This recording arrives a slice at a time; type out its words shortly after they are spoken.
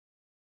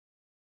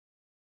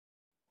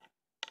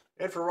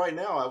And for right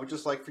now, I would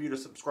just like for you to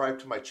subscribe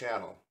to my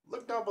channel.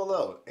 Look down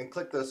below and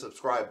click the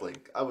subscribe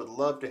link. I would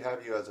love to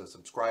have you as a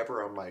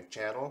subscriber on my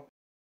channel.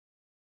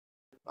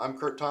 I'm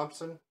Kurt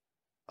Thompson.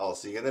 I'll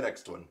see you in the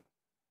next one.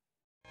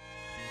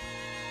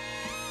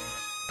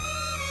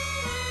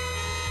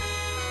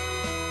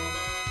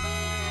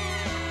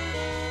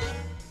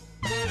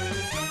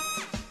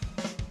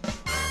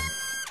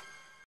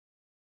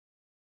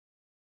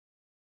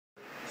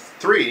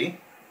 Three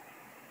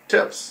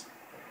tips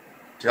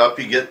to help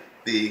you get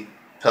the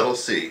pedal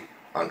C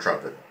on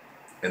trumpet,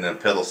 and then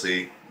pedal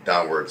C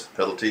downwards.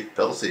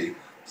 Pedal C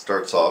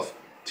starts off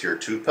tier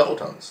 2 pedal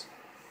tones.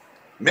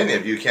 Many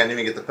of you can't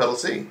even get the pedal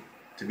C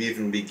to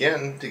even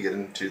begin to get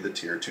into the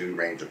tier 2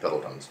 range of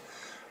pedal tones.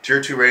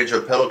 Tier 2 range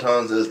of pedal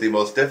tones is the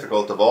most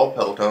difficult of all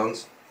pedal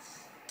tones,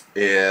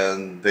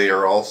 and they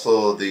are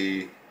also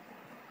the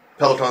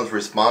pedal tones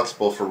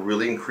responsible for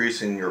really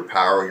increasing your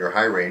power and your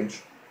high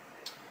range.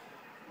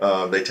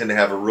 They tend to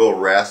have a real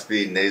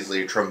raspy,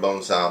 nasally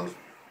trombone sound,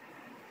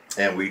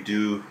 and we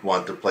do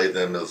want to play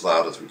them as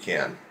loud as we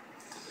can.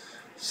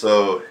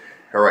 So,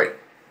 alright,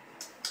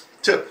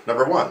 tip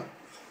number 1,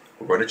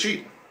 we're going to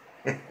cheat.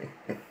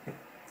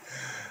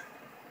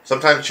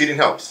 Sometimes cheating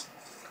helps.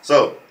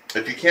 So,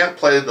 if you can't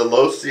play the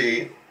low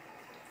C,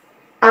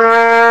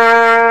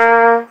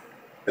 and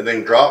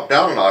then drop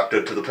down an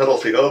octave to the pedal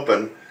C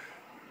open,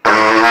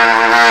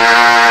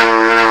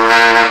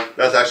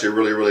 that's actually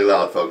really, really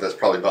loud, folks. That's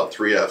probably about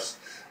 3 Fs.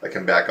 I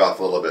can back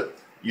off a little bit.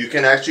 You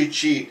can actually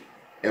cheat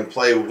and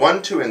play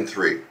 1, 2, and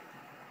 3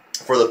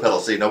 for the pedal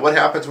C. Now, what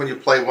happens when you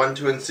play 1,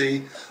 2, and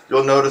C?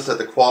 You'll notice that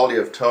the quality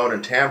of tone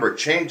and timbre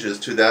changes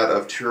to that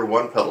of tier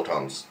 1 pedal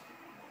tones.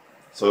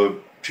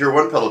 So, tier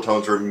 1 pedal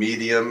tones are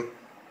medium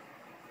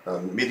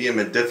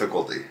in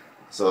difficulty.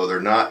 So, they're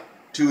not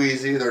too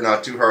easy, they're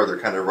not too hard, they're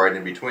kind of right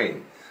in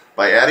between.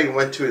 By adding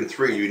 1, 2, and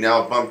 3, you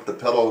now bump the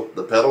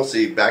pedal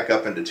C back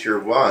up into tier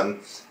 1.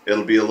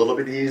 It'll be a little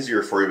bit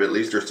easier for you, but at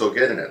least you're still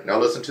getting it. Now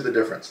listen to the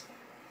difference.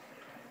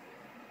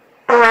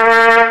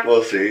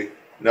 Low C.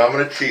 Now I'm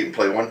going to cheat and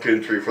play 1, 2,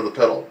 and 3 for the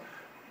pedal.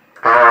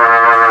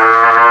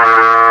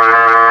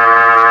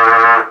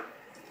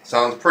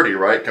 Sounds pretty,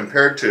 right?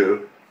 Compared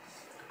to...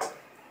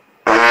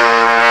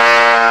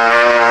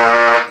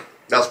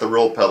 That's the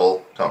real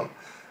pedal tone.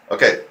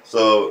 Okay,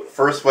 so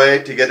first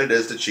way to get it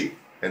is to cheat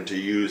and to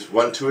use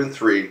 1, 2, and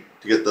 3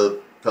 to get the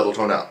pedal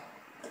tone out.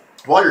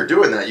 While you're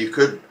doing that, you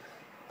could,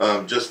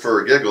 just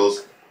for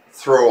giggles,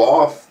 throw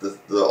off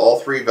all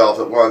 3 valves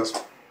at once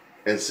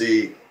and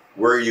see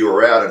where you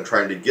are at and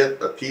trying to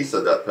get a piece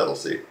of that pedal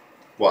C.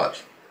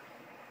 Watch.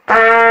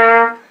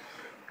 Now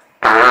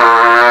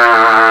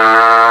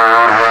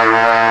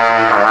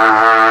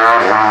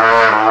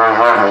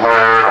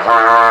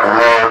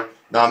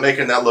I'm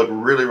making that look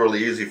really,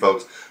 really easy,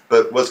 folks,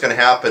 but what's going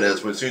to happen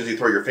is as soon as you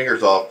throw your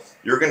fingers off,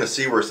 you're going to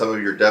see where some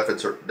of your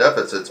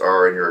deficits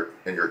are in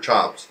your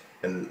chops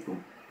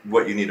and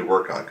what you need to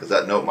work on, because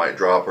that note might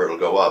drop or it'll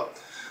go up.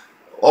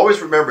 Always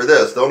remember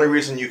this: the only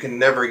reason you can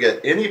never get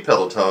any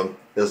pedal tone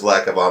is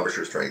lack of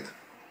embouchure strength.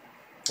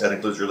 That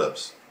includes your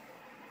lips.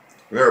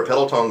 Remember,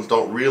 pedal tones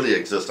don't really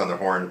exist on the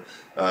horn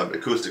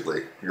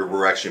acoustically.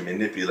 We're actually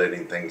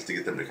manipulating things to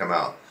get them to come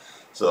out.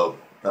 So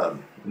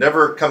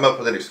never come up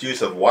with an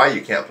excuse of why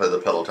you can't play the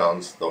pedal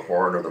tones, the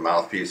horn or the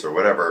mouthpiece or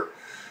whatever.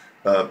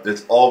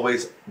 It's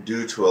always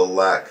due to a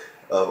lack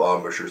of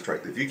embouchure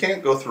strength. If you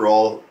can't go through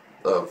all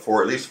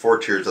at least 4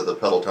 tiers of the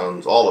pedal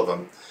tones, all of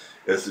them,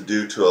 it's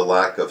due to a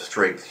lack of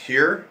strength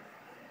here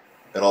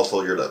and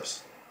also your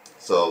lips.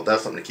 So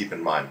that's something to keep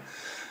in mind.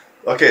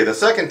 Okay, the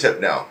second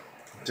tip now,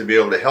 to be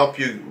able to help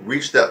you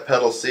reach that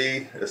pedal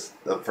C, is,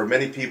 for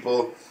many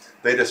people,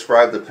 they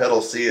describe the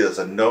pedal C as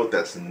a note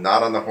that's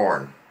not on the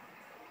horn,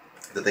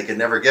 that they can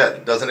never get.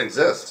 It doesn't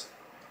exist.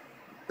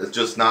 It's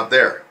just not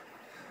there.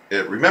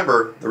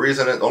 Remember, the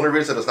only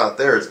reason it's not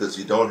there is because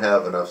you don't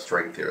have enough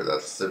strength here.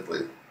 That's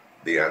simply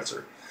the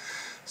answer.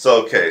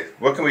 So, okay,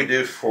 what can we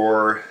do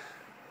for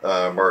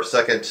our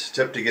second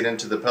tip to get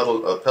into the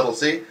pedal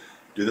C?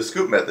 Do the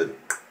scoop method.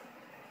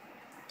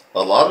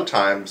 A lot of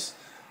times,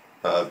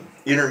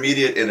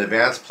 intermediate and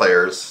advanced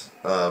players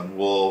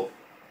will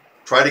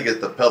try to get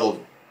the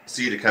pedal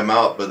C to come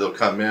out, but they'll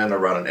come in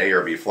around an A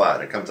or B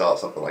flat. It comes out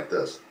something like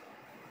this.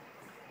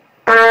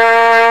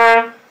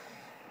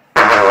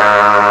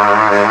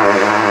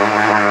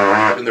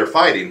 And they're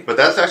fighting, but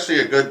that's actually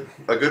a good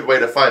way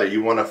to fight it.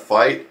 You want to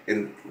fight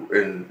and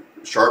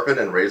sharpen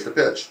and raise the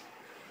pitch.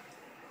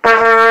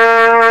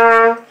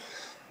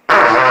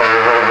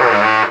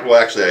 Well,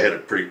 actually, I hit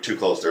it too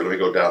close there. Let me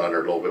go down under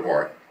it a little bit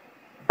more.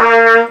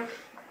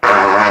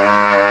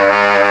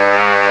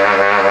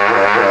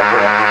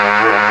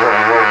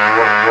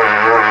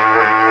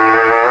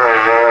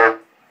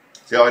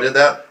 See how I did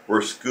that?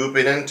 We're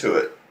scooping into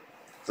it.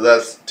 So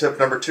that's tip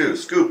number 2,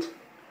 scoop.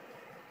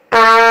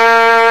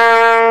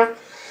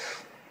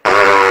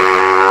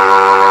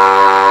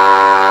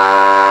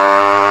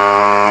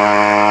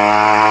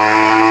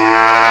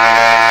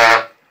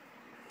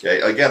 Okay,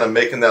 again, I'm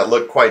making that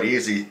look quite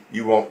easy.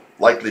 You won't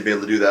likely be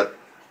able to do that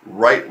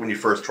right when you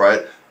first try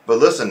it. But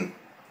listen,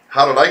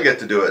 How did I get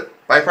to do it?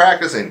 By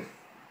practicing.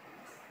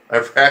 I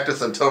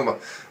practiced until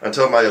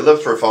my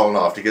lips were falling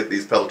off to get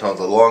these pedal tones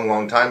a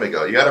long time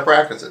ago. You got to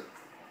practice it.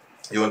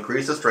 You'll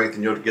increase the strength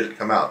and you'll get it to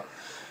come out.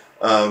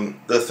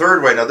 The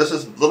third way, now this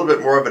is a little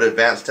bit more of an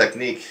advanced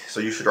technique,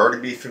 so you should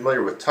already be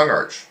familiar with tongue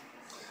arch.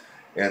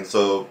 And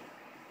so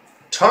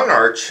tongue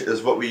arch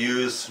is what we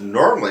use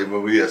normally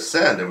when we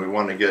ascend and we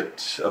want to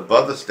get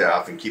above the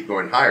staff and keep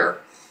going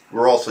higher.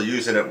 We're also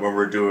using it when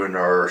we're doing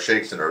our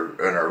shakes and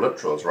our lip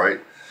trills,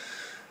 right?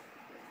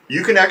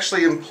 You can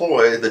actually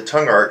employ the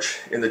tongue arch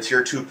in the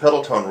tier 2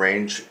 pedal tone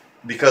range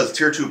because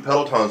tier 2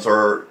 pedal tones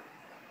are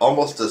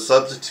almost a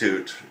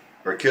substitute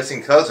or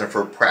kissing cousin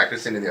for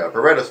practicing in the upper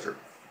register.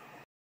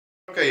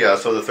 Okay, yeah,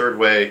 so the third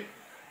way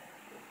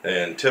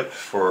and tip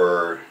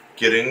for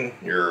getting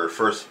your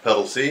first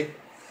pedal C,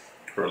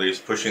 or at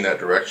least pushing that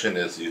direction,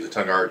 is use a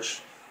tongue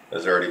arch,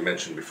 as I already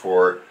mentioned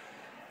before.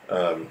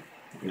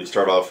 You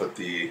start off with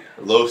the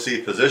low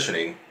C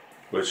positioning,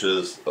 which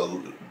is a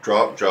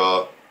drop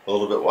jaw, a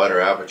little bit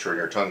wider aperture, and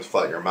your tongue's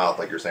flat in your mouth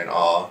like you're saying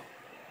ah.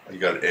 You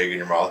got an egg in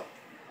your mouth.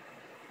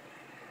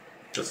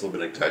 Just a little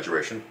bit of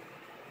exaggeration.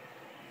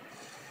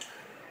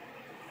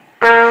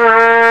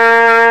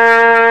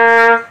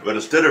 But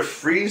instead of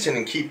freezing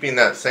and keeping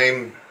that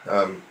same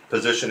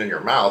position in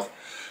your mouth,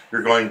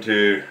 you're going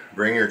to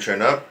bring your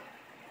chin up.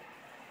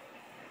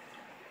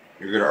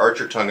 You're going to arch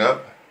your tongue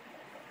up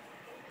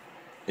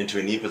into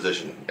a knee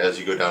position as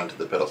you go down to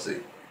the pedal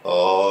C.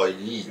 Ah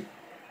yee.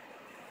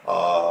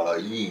 Ah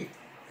yee.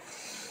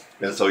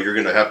 And so you're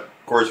going to have,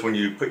 of course, when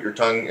you put your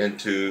tongue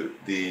into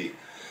the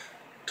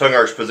tongue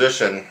arch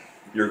position,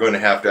 you're going to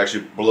have to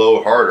actually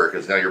blow harder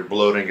because now you're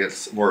bloating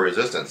against more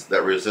resistance.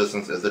 That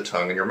resistance is the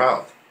tongue in your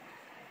mouth.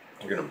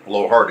 You're going to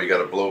blow harder. You got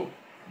to blow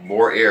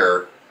more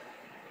air.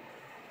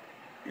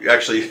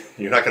 Actually,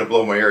 you're not going to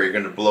blow more air. You're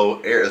going to blow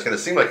air. It's going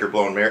to seem like you're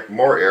blowing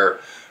more air,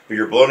 but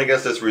you're blowing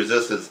against this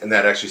resistance, and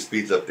that actually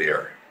speeds up the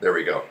air. There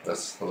we go.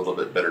 That's a little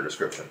bit better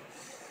description.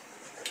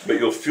 But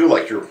you'll feel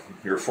like you're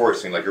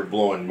forcing, like you're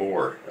blowing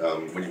more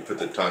when you put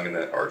the tongue in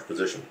that arch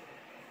position.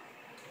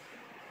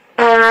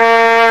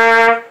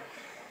 I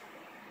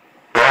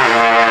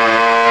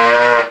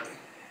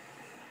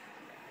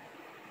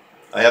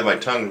have my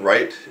tongue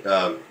right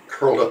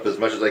curled up as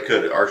much as I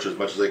could, arched as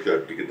much as I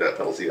could to get that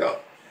pedal C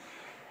out.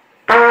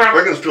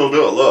 I can still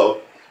do it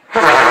low.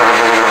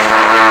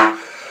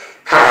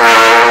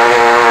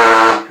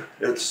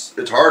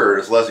 It's harder,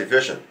 it's less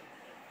efficient.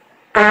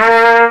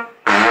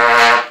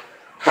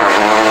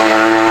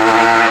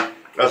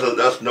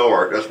 That's no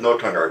art, that's no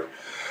tongue art.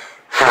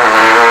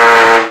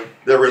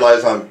 That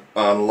relies on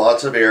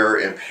lots of air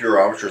and pure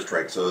armature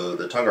strength, so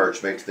the tongue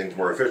arch makes things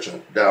more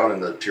efficient down in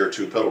the tier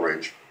 2 pedal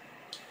range.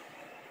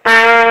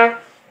 That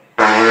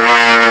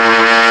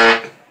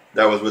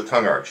was with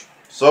tongue arch.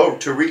 So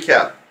to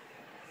recap,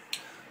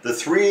 the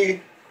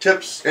 3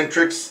 tips and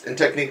tricks and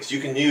techniques you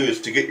can use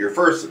to get your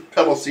first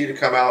pedal C to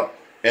come out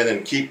and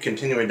then keep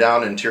continuing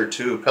down in tier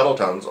 2 pedal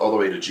tones all the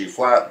way to G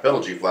flat,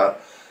 pedal G flat.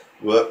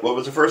 What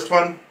was the first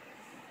one?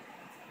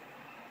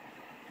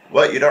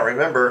 What, you don't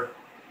remember?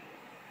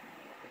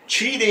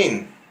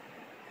 Cheating.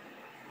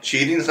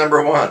 Cheating's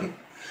number 1.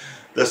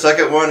 The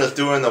second one is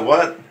doing the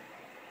what?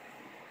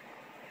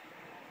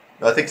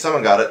 I think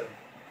someone got it.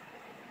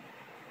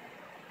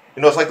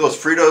 You know, it's like those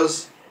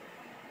Fritos.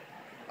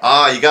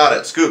 Ah, you got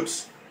it.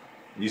 Scoops.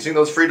 You seen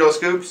those Frito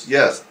scoops?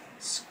 Yes.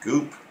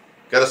 Scoop.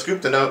 Got to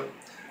scoop the note.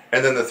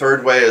 And then the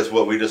third way is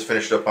what we just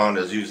finished up on,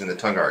 is using the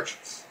tongue arch.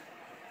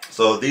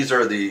 So these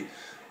are the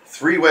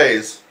 3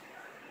 ways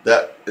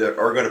that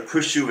are going to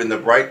push you in the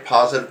right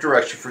positive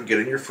direction for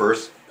getting your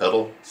first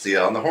pedal C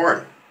on the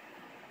horn.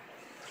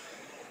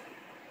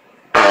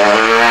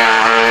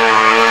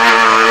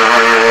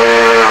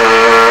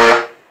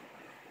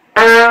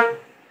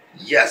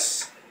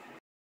 Yes.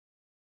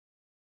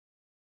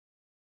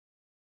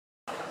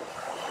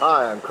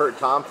 Hi, I'm Kurt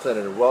Thompson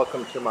and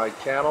welcome to my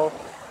channel.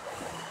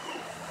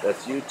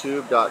 That's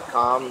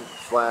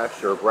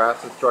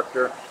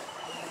youtube.com/brass-instructor.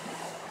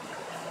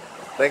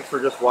 Thanks for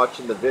just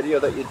watching the video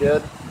that you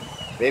did.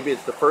 Maybe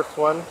it's the first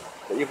one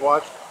that you've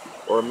watched,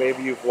 or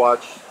maybe you've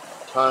watched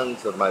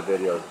tons of my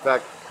videos. In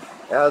fact,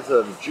 as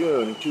of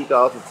June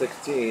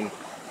 2016,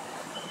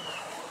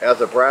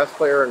 as a brass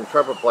player and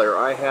trumpet player,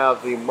 I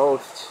have the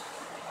most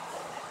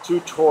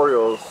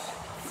tutorials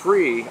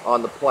free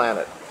on the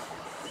planet.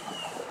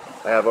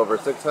 I have over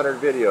 600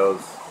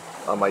 videos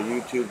on my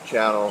YouTube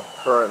channel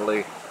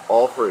currently,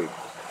 all free.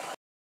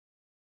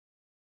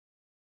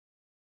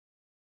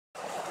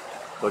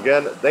 So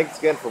again, thanks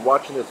again for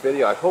watching this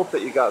video. I hope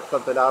that you got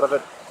something out of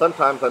it.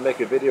 Sometimes I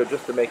make a video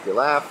just to make you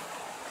laugh.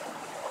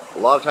 A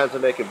lot of times I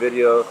make a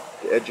video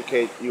to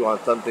educate you on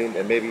something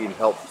and maybe even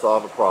help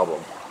solve a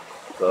problem.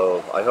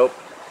 So I hope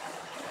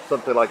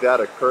something like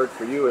that occurred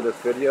for you in this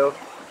video.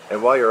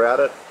 And while you're at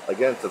it,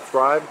 again,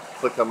 subscribe,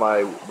 click on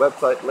my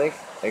website link,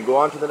 and go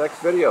on to the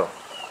next video.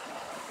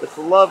 It's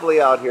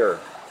lovely out here.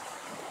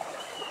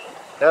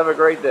 Have a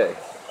great day.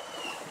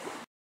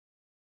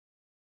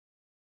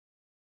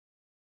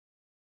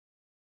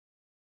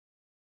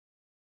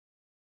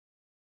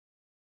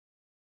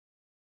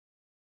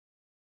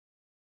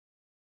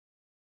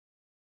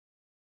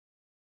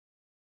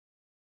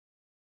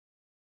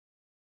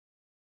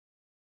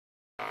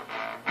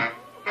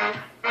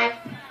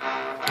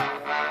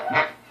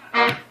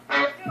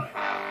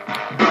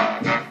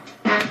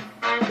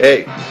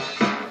 Hey,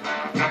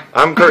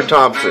 I'm Kurt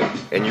Thompson,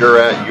 and you're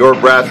at Your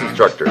Brass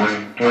Instructor.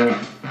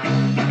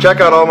 Check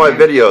out all my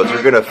videos.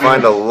 You're going to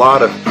find a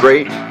lot of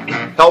great,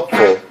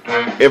 helpful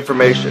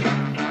information.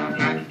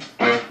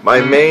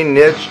 My main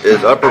niche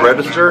is upper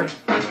register,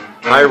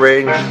 high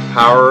range,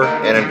 power,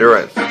 and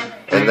endurance.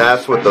 And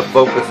that's what the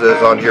focus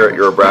is on here at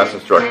Your Brass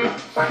Instructor.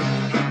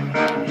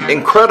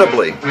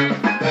 Incredibly,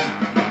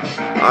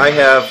 I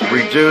have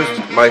reduced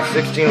my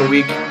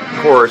 16-week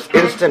course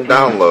instant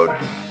download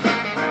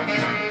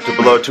to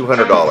below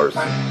 $200.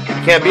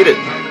 You can't beat it.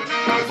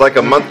 It's like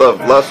a month of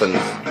lessons,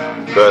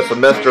 but a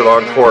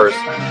semester-long course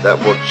that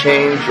will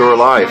change your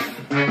life.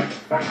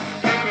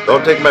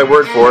 Don't take my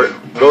word for it.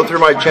 Go through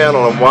my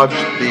channel and watch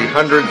the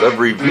hundreds of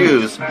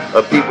reviews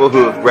of people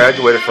who have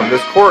graduated from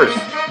this course.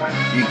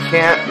 You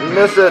can't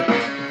miss it.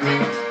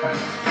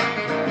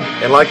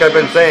 And like I've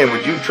been saying,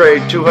 would you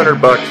trade $200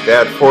 to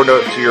add 4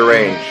 notes to your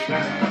range?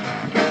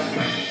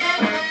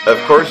 Of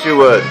course you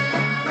would.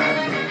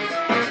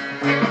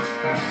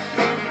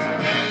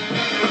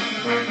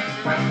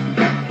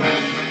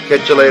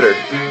 Catch you later.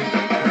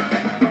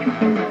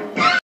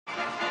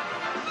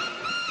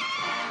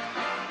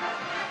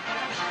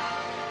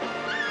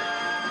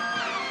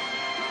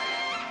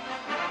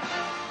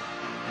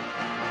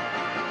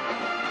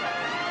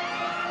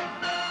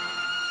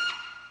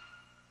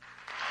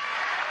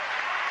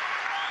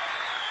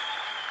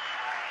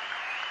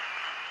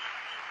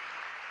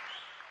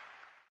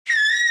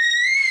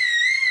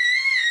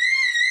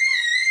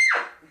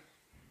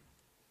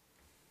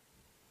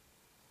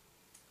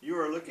 You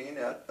are looking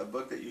at a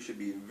book that you should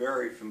be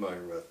very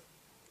familiar with.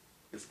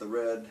 It's the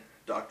red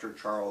Dr.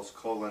 Charles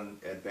Colin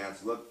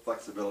Advanced Lip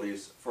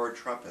Flexibilities for a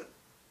Trumpet,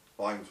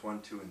 volumes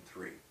 1, 2, and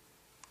 3.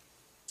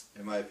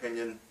 In my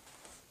opinion,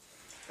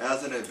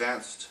 as an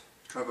advanced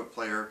trumpet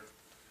player,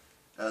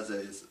 as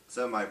a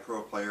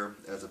semi-pro player,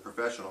 as a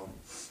professional,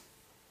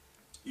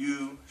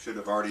 you should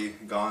have already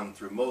gone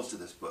through most of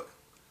this book.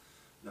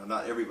 Now,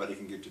 not everybody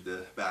can get to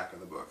the back of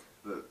the book,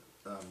 but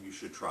you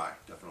should try,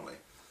 definitely.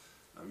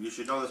 You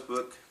should know this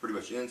book pretty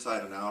much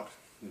inside and out.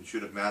 You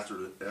should have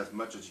mastered it as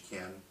much as you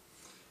can.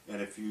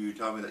 And if you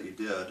tell me that you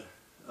did,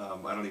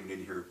 I don't even need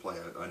to hear you play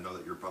it. I know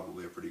that you're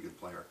probably a pretty good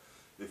player.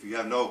 If you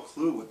have no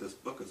clue what this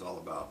book is all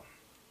about,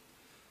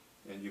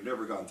 and you've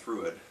never gone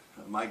through it,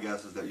 my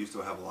guess is that you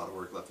still have a lot of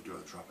work left to do on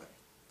the trumpet.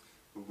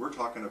 But we're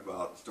talking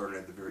about starting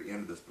at the very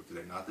end of this book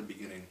today, not the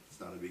beginning. It's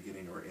not a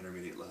beginning or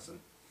intermediate lesson.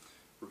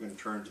 We're going to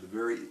turn to the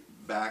very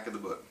back of the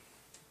book,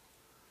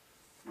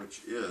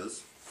 which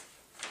is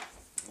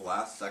the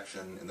last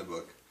section in the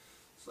book.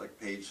 It's like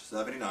page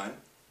 79.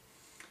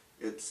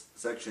 It's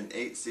section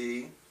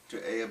 8C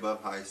to A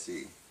above high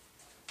C.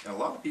 And a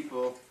lot of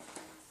people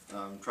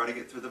try to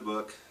get through the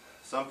book.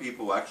 Some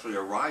people actually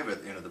arrive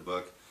at the end of the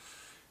book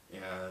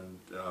and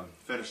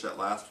finish that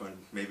last one,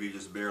 maybe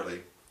just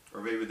barely,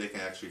 or maybe they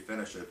can actually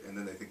finish it and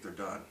then they think they're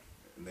done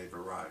and they've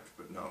arrived.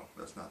 But no,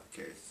 that's not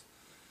the case.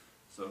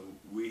 So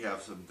we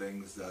have some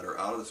things that are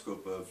out of the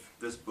scope of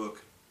this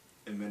book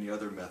and many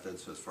other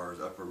methods as far as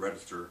upper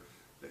register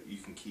that you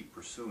can keep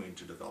pursuing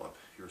to develop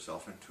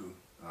yourself into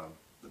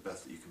the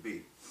best that you can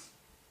be.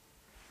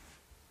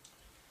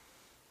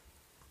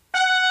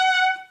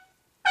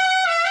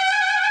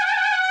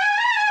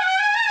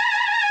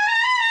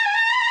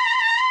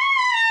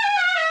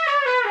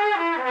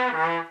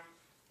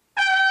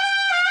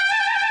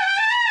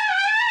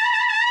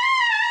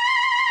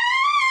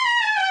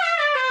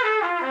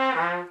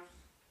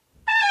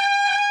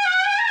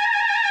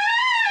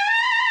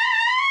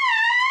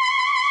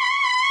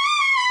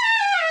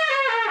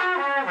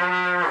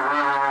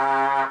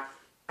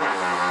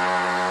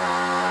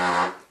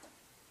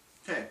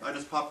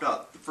 Popped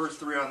out the first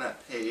 3 on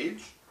that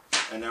page,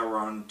 and now we're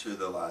on to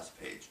the last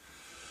page.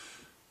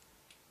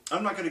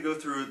 I'm not going to go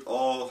through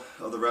all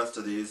of the rest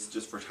of these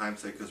just for time's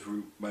sake, because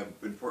my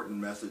important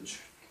message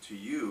to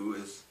you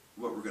is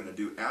what we're going to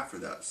do after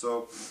that.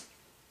 So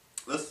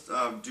let's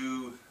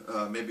do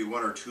maybe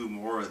 1 or 2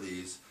 more of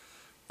these,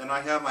 and I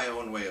have my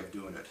own way of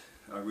doing it.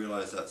 I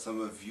realize that some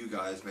of you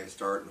guys may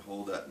start and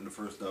hold that in the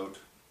first note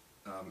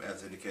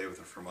as indicated with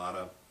a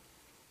fermata.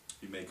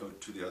 You may go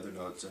to the other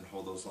notes and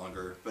hold those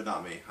longer, but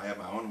not me. I have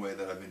my own way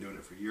that I've been doing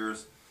it for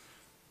years,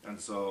 and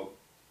so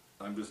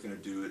I'm just going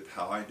to do it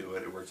how I do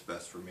it. It works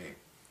best for me.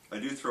 I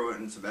do throw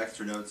in some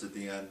extra notes at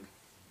the end.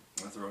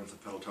 I throw in some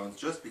pedal tones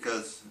just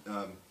because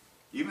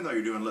even though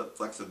you're doing lip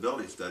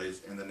flexibility studies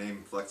and the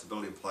name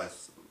flexibility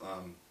implies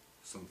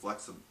some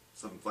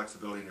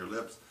flexibility in your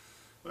lips,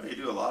 well, you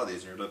do a lot of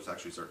these and your lips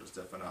actually start to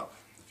stiffen up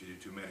if you do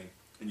too many.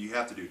 And you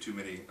have to do too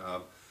many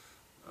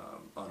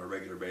on a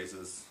regular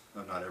basis,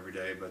 not every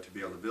day, but to be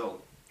able to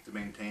build. To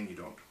maintain you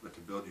don't, but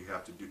to build you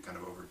have to kind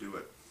of overdo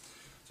it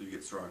so you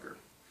get stronger.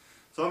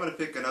 So I'm going to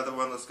pick another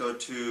one. Let's go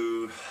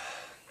to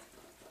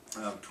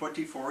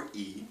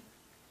 24E,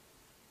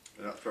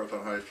 and that starts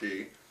on high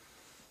C.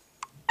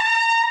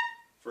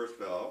 First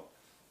valve.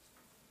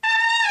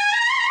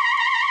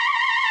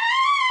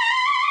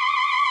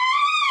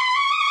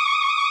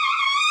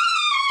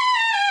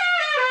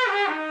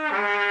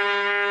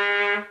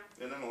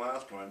 And then the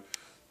last one.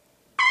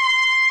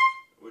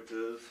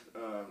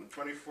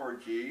 24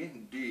 G,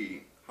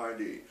 D, high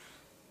D.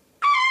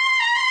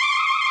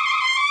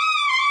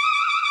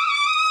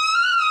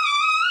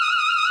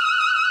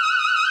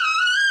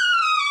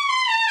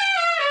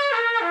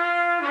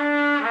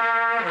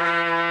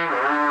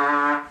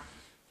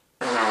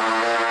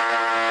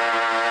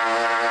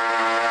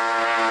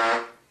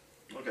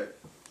 Okay,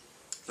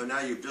 so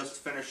now you've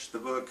just finished the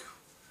book.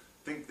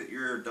 Think that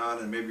you're done,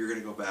 and maybe you're going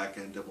to go back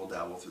and dibble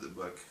dabble through the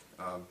book.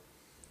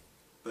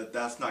 But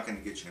that's not going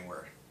to get you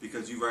anywhere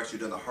because you've actually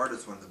done the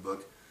hardest one in the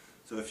book.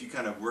 So if you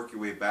kind of work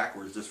your way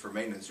backwards just for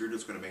maintenance, you're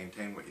just going to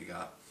maintain what you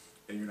got,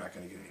 and you're not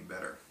going to get any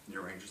better.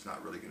 Your range is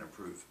not really going to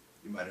improve.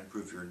 You might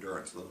improve your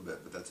endurance a little bit,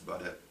 but that's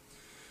about it.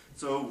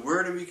 So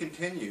where do we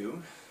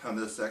continue on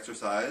this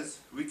exercise?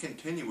 We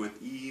continue with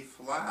E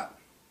flat.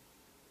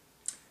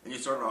 And you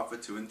start off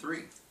with 2 and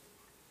 3.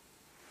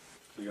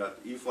 So you got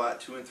E flat,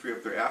 2 and 3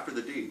 up there after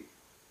the D.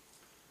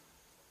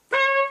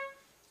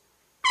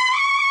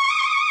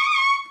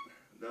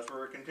 That's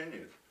where it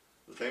continues.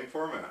 The same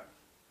format.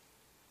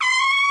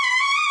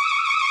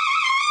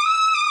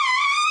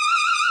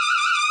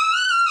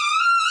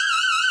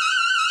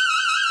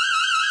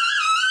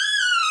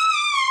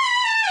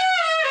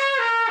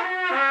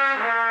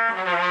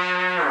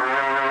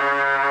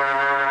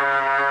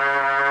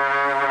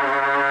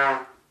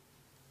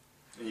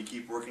 And you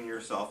keep working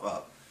yourself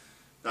up.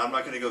 Now I'm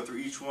not going to go through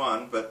each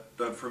one, but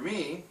for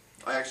me,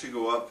 I actually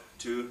go up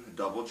to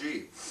double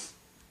G.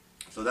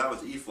 So that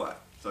was E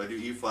flat. So I do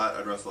E flat,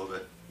 I'd rest a little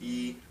bit,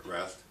 E,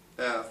 rest,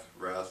 F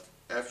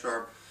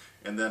sharp,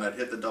 and then I'd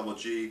hit the double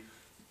G.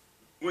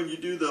 When you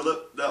do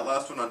that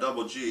last one on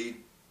double G,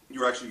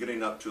 you're actually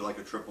getting up to like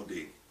a triple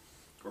D,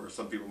 or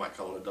some people might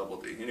call it a double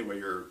D. Anyway,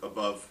 you're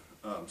above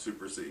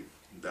super C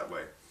that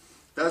way.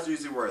 That's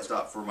usually where I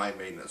stop for my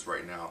maintenance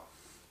right now.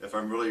 If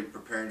I'm really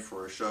preparing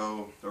for a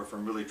show, or if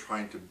I'm really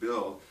trying to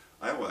build,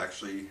 I will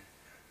actually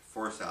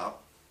force out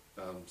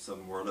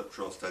some more lip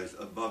trill studies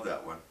above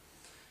that one.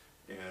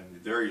 And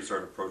there you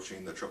start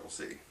approaching the triple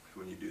C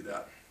when you do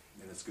that.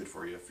 And it's good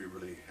for you if you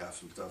really have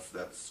some stuff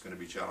that's going to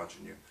be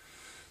challenging you.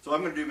 So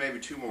I'm going to do maybe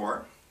 2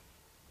 more.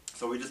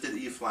 So we just did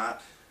E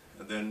flat,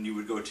 and then you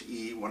would go to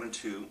E, 1 and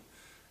 2,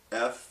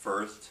 F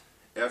first,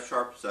 F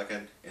sharp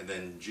second, and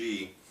then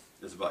G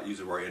is about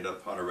usually where I end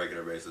up on a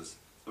regular basis.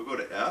 So we'll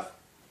go to F.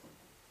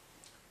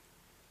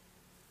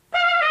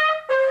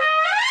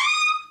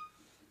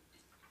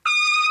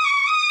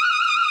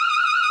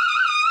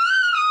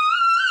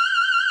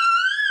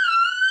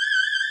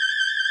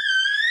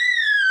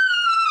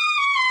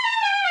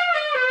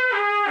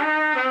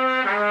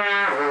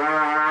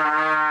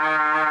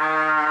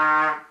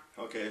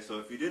 So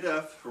if you did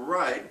F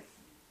right,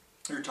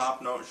 your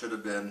top note should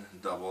have been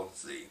double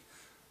C.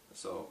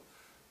 So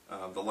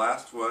the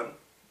last one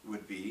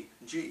would be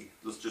G.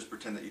 Let's just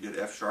pretend that you did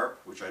F sharp,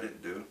 which I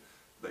didn't do,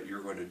 but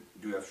you're going to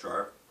do F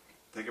sharp,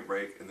 take a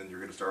break, and then you're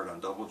going to start on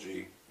double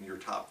G, and your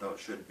top note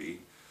should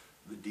be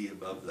the D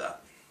above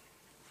that.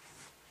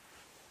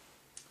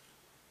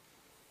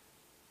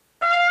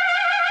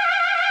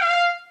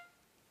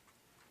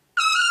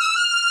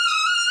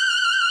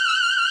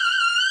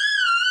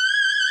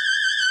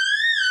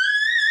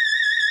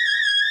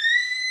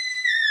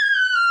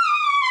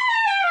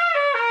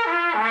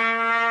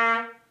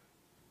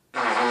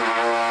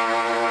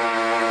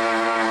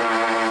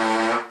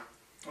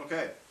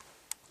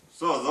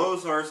 So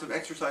those are some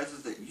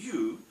exercises that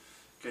you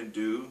can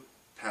do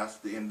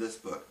past the end of this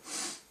book.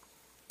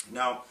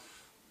 Now,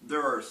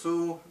 there are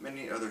so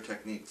many other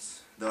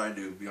techniques that I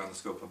do beyond the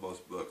scope of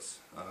both books.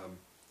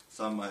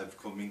 Some I've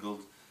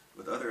commingled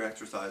with other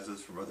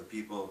exercises from other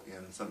people,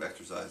 and some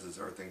exercises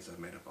are things I've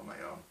made up on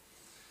my own.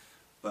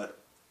 But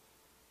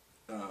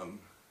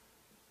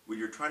when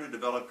you're trying to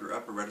develop your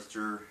upper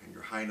register and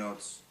your high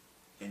notes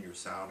and your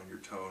sound and your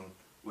tone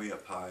way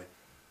up high,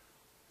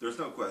 there's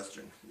no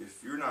question,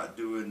 if you're not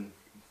doing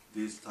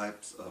these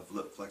types of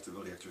lip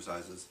flexibility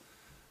exercises,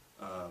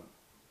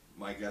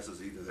 my guess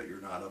is either that you're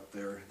not up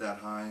there that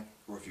high,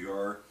 or if you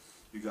are,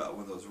 you got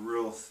one of those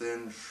real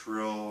thin,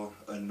 shrill,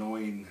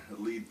 annoying,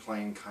 lead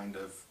playing kind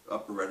of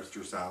upper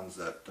register sounds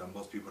that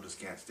most people just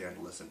can't stand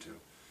to listen to.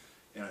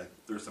 And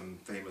there's some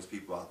famous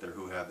people out there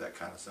who have that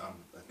kind of sound.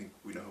 I think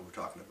we know who we're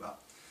talking about.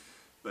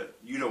 But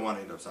you don't want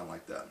to end up sounding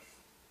like that.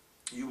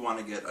 You want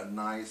to get a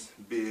nice,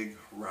 big,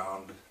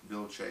 round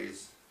Bill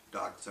Chase,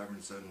 Doc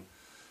Severinsen,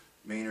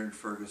 Maynard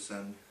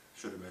Ferguson,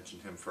 should have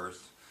mentioned him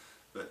first,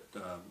 but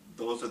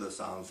those are the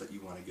sounds that you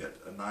want to get.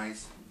 A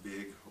nice,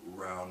 big,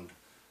 round,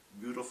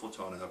 beautiful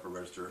tone in the upper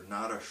register,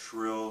 not a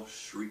shrill,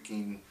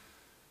 shrieking,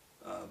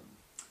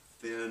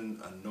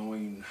 thin,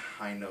 annoying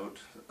high note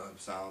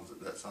sounds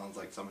that sounds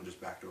like someone just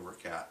backed over a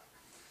cat.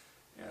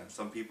 And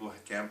some people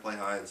can play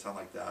high and sound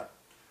like that,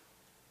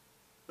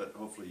 but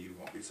hopefully you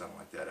won't be sounding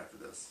like that after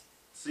this.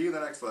 See you in the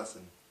next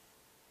lesson.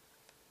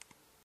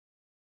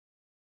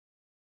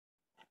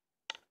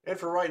 And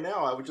for right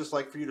now, I would just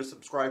like for you to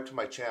subscribe to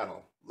my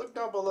channel. Look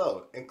down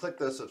below and click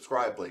the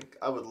subscribe link.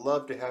 I would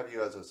love to have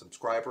you as a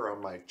subscriber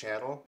on my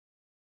channel.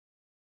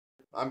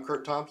 I'm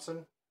Kurt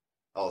Thompson.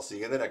 I'll see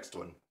you in the next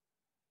one.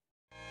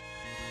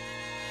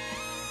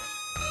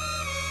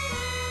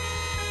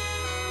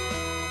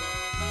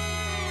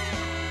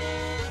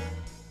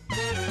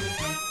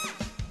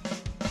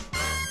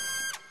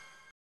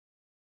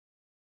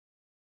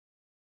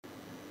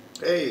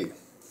 Hey,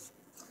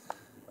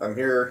 I'm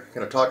here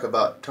going to talk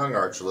about tongue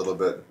arch a little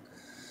bit.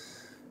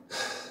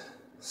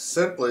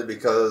 Simply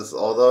because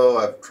although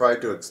I've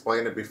tried to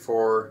explain it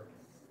before,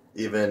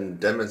 even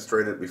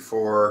demonstrate it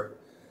before,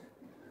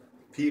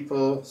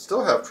 people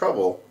still have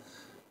trouble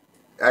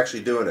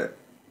actually doing it.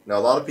 Now,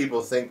 a lot of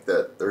people think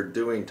that they're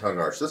doing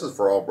tongue arch. This is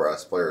for all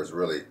brass players,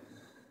 really.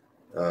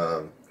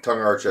 Tongue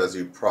arch, as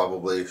you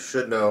probably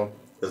should know,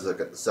 is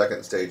the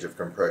second stage of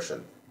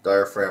compression.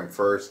 Diaphragm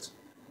first,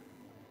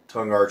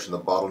 tongue arch and the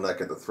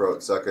bottleneck at the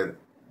throat second,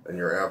 and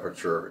your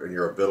aperture and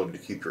your ability to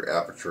keep your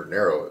aperture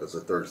narrow is the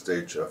third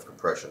stage of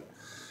compression.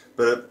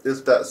 But it's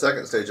that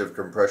second stage of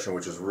compression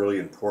which is really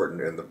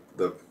important in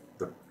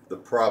the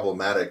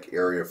problematic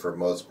area for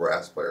most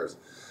brass players.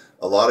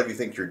 A lot of you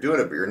think you're doing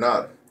it, but you're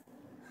not.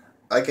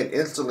 I can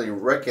instantly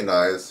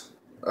recognize,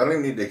 I don't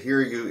even need to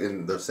hear you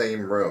in the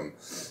same room.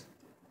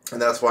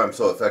 And that's why I'm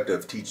so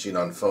effective teaching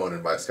on phone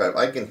and by Skype.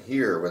 I can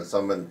hear when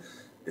someone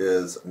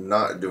is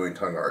not doing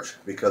tongue arch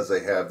because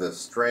they have this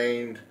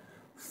strained,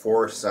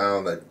 forced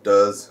sound that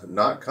does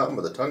not come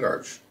with a tongue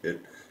arch.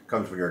 It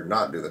comes when you're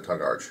not doing the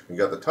tongue arch. You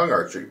got the tongue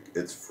arch,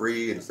 it's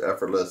free and it's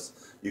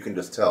effortless. You can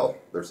just tell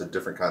there's a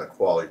different kind of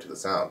quality to the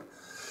sound.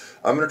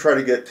 I'm going to try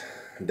to get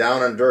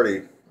down and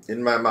dirty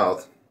in my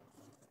mouth.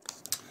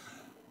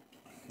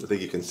 I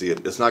think you can see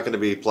it. It's not going to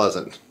be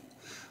pleasant.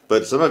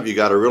 But some of you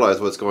got to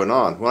realize what's going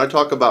on. When I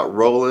talk about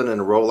roll in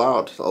and roll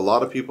out, a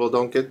lot of people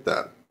don't get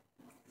that.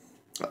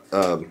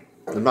 I'm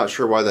not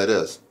sure why that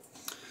is.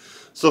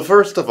 So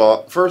first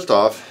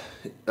off,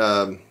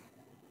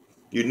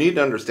 you need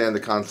to understand the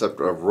concept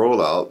of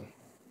roll out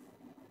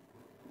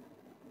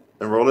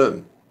and roll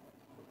in.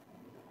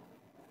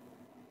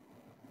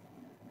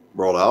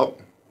 Roll out,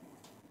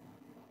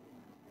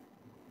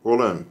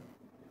 roll in.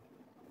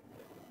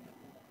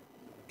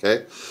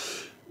 Okay?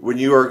 When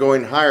you are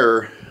going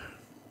higher,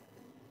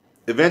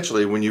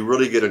 eventually, when you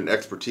really get an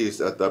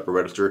expertise at the upper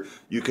register,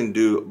 you can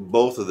do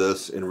both of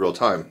this in real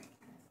time.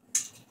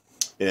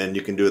 And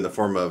you can do it in the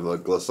form of a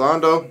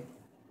glissando.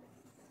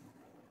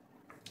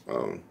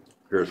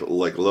 Here's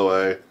like low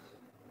A.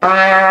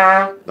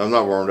 I'm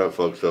not warmed up,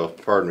 folks, so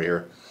pardon me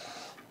here.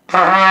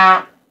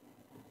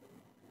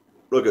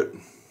 Look at,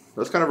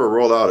 that's kind of a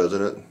roll out,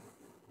 isn't it?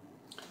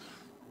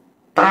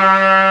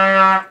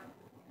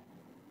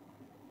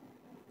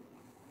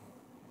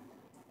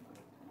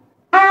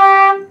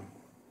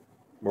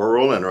 More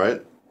roll in,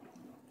 right?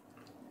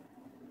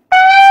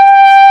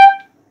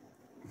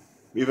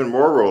 Even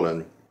more roll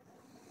in.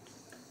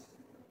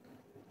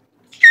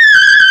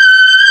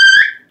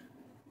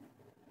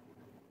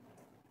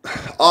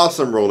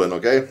 Awesome roll in,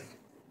 okay?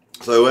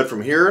 So I went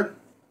from here.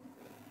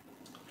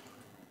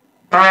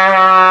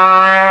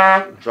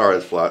 Sorry,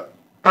 it's flat.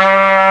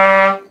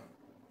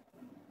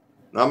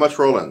 Not much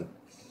roll in.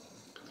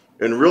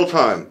 In real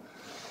time.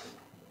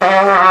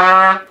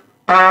 A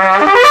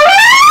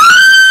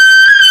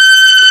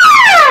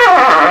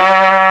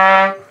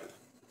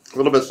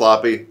little bit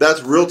sloppy.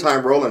 That's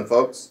real-time rolling,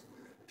 folks.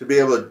 To be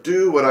able to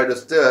do what I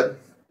just did,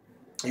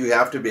 you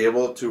have to be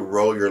able to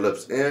roll your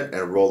lips in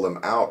and roll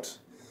them out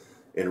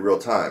in real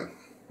time.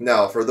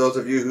 Now, for those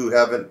of you who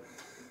haven't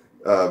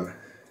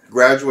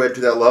graduated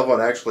to that level,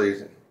 and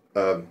actually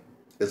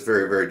it's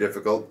very, very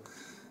difficult.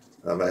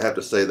 I have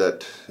to say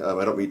that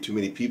I don't meet too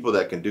many people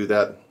that can do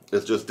that.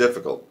 It's just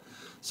difficult.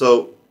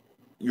 So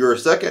your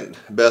second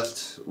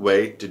best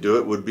way to do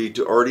it would be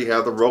to already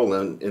have the roll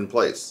in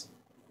place.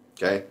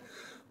 Okay?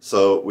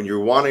 So when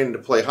you're wanting to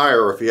play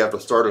higher, or if you have to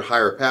start a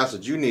higher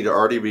passage, you need to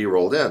already be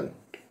rolled in.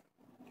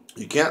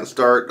 You can't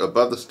start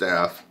above the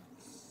staff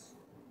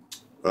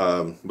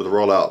with a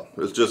roll out.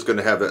 It's just going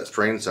to have that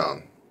strain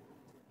sound.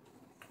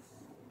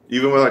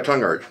 Even with my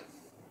tongue arch.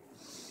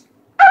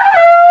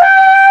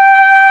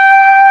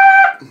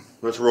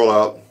 Let's roll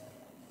out.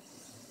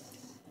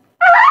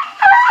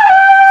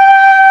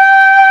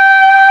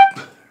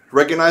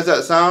 Recognize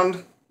that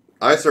sound?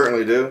 I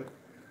certainly do.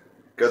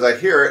 Because I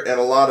hear it in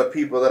a lot of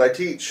people that I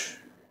teach.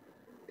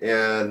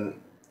 And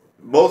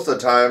most of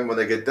the time when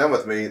they get done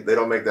with me, they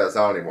don't make that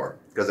sound anymore.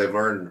 Because they've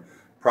learned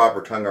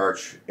proper tongue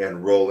arch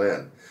and roll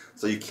in.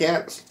 So you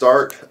can't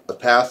start a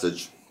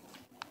passage.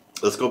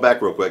 Let's go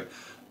back real quick.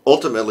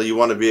 Ultimately, you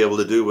want to be able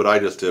to do what I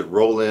just did.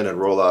 Roll in and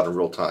roll out in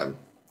real time.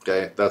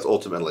 Okay? That's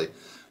ultimately.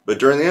 But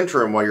during the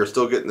interim, while you're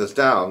still getting this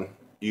down,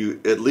 you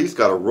at least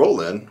got to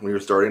roll in when you're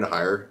starting a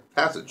higher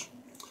passage.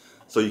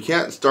 So you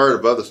can't start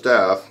above the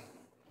staff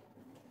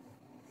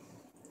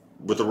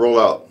with the roll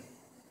out.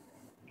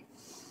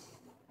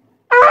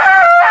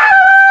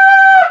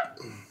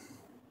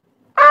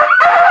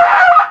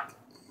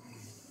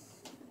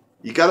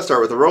 You got to start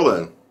with the roll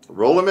in.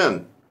 Roll them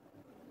in.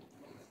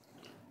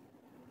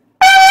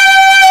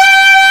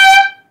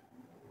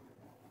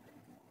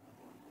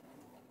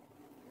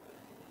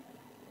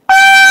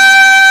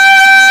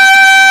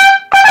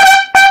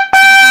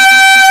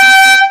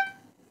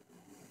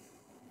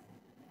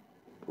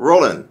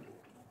 Rolling.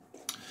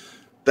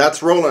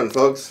 That's rolling,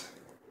 folks.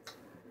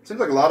 Seems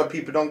like a lot of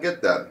people don't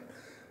get that.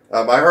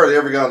 I hardly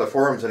ever get on the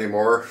forums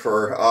anymore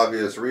for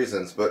obvious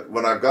reasons, but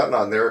when I've gotten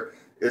on there,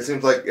 It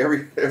seems like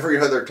every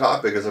other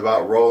topic is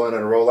about roll in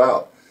and roll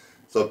out.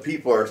 So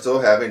people are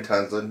still having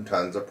tons and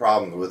tons of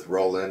problems with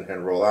roll in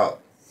and roll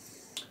out.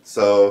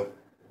 So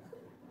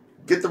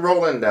get the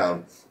roll in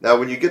down. Now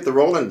when you get the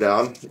roll in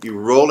down, you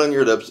roll in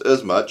your lips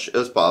as much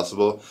as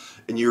possible,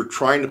 and you're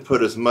trying to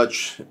put as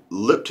much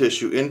lip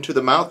tissue into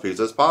the mouthpiece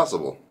as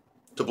possible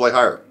to play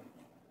higher.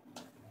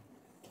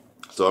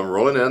 So I'm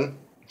rolling in.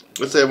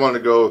 Let's say I want to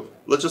go,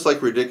 let's just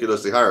like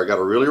ridiculously higher. I got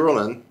to really roll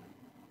in.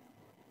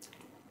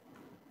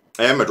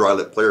 I am a dry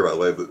lip player, by the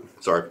way, but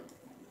sorry.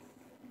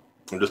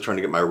 I'm just trying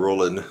to get my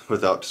roll in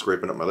without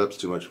scraping up my lips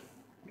too much.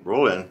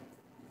 Roll in.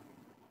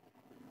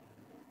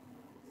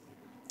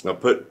 Now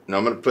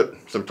I'm going to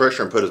put some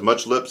pressure and put as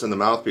much lips in the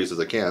mouthpiece as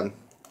I can.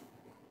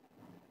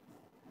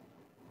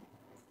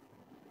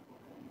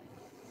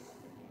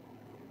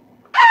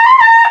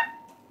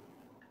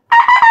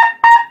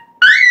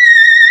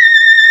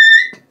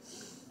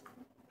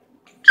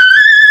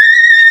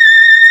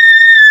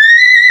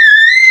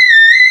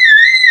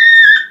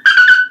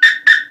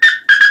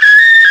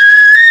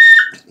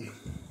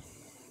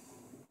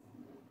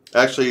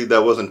 Actually,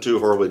 that wasn't too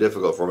horribly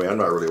difficult for me. I'm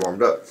not really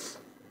warmed up.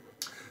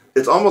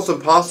 It's almost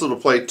impossible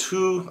to play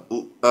too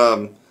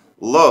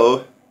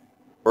low,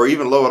 or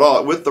even low at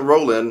all, with the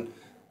roll-in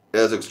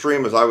as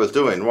extreme as I was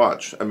doing.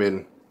 Watch. I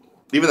mean,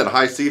 even that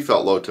high C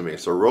felt low to me.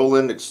 So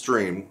roll-in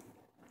extreme.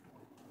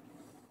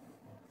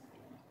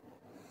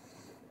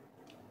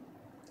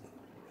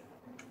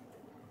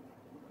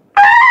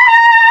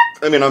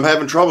 I mean, I'm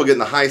having trouble getting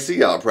the high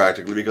C out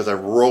practically because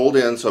I've rolled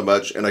in so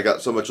much and I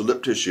got so much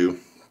lip tissue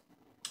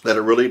that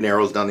it really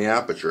narrows down the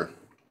aperture.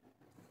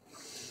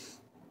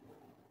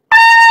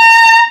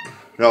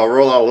 Now I'll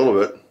roll out a little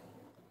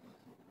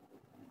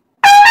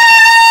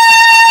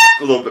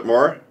bit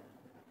more.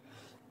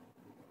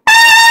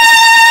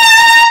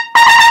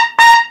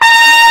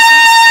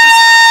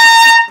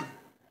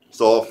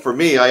 So for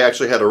me, I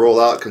actually had to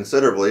roll out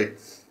considerably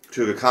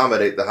to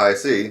accommodate the high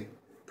C,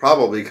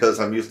 probably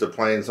because I'm used to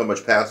playing so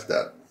much past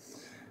that.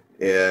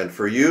 And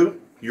for you,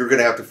 you're going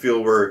to have to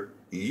feel where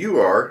you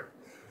are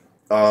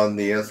on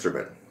the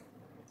instrument.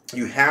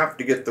 You have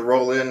to get the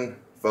roll in,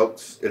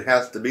 folks. It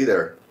has to be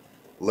there.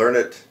 Learn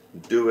it,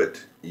 do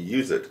it,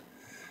 use it.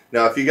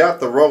 Now, if you got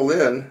the roll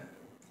in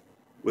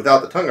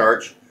without the tongue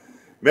arch,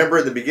 remember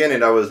in the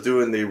beginning I was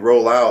doing the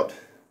roll out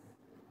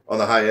on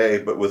the high A,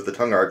 but with the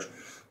tongue arch.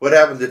 What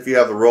happens if you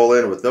have the roll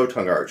in with no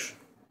tongue arch?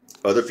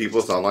 Other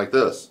people sound like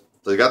this.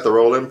 So they got the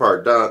roll in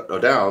part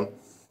down,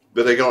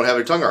 but they don't have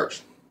a tongue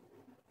arch.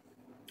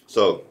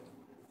 So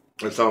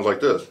it sounds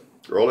like this.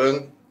 Roll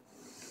in.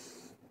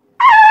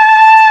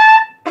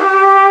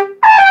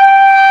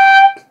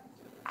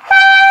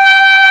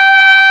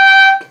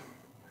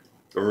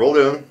 Roll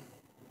in.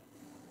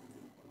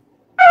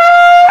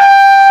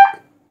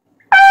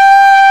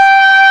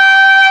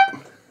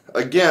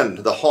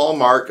 Again, the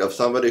hallmark of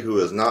somebody who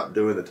is not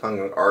doing the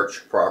tongue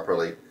arch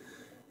properly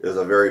is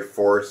a very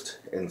forced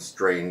and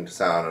strained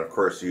sound. And of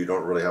course, you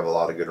don't really have a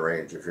lot of good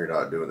range if you're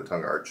not doing the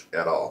tongue arch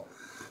at all.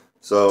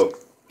 So,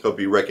 hope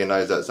you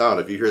recognize that sound.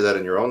 If you hear that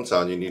in your own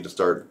sound, you need to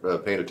start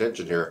paying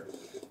attention here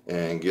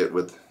and get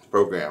with the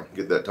program.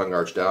 Get that tongue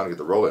arch down, get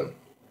the roll in.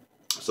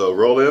 So,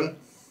 roll in,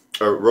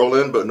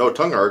 but no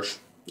tongue arch.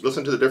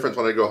 Listen to the difference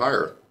when I go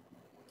higher.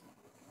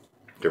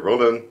 Okay,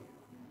 roll in,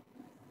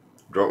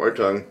 drop my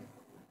tongue.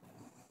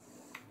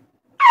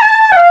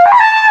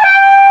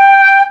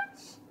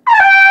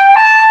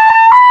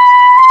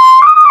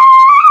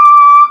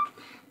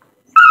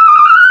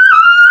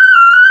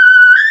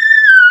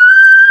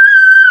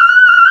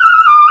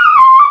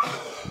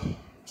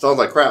 Sounds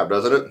like crap,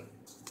 doesn't it?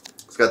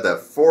 It's got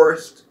that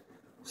forced,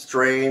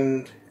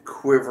 strained,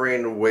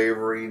 quivering,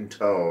 wavering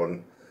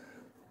tone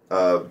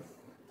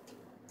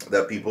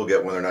that people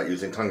get when they're not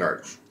using tongue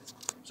arch.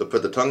 So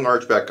put the tongue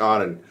arch back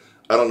on, and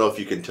I don't know if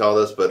you can tell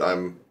this, but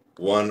I'm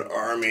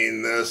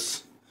one-arming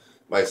this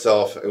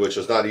myself, which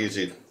is not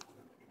easy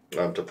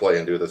to play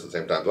and do this at the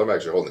same time. So I'm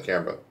actually holding the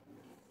camera.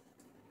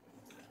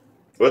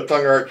 With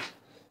tongue arch.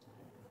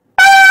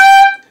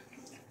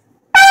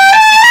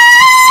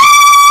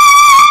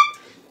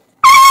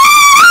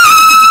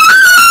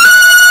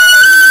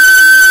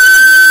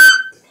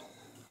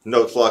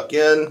 Notes lock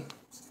in.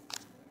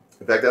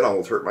 In fact, that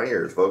almost hurt my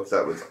ears, folks.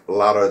 That was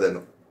louder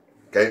than,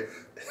 okay?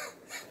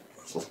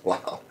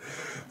 Wow.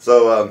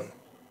 So,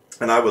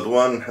 and I was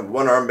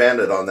one-arm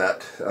banded on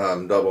that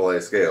double A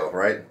scale,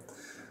 right?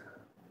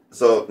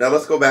 So now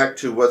let's go back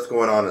to what's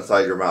going on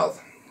inside your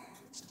mouth.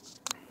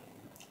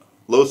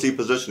 Low C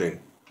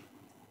positioning.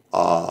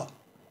 Ah.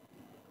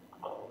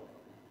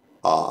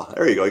 Ah.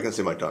 There you go. You can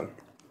see my tongue.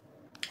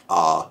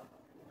 Ah.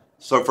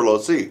 So for low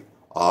C.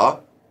 Ah.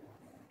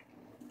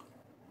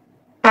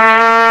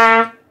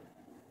 I'm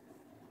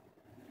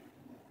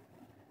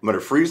going to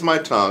freeze my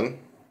tongue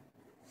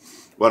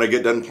when I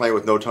get done playing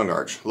with no tongue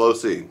arch. Low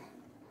C.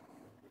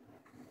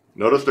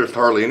 Notice there's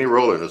hardly any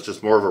roll in. It's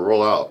just more of a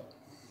roll out.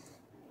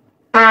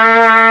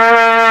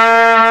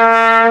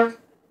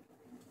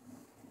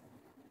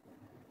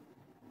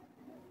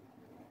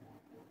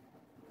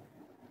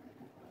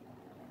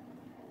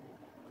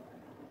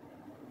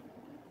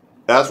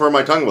 That's where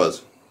my tongue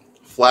was.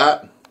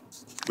 Flat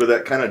with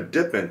that kind of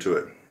dip into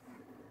it.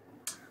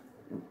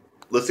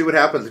 Let's see what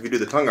happens if you do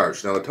the tongue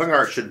arch. Now the tongue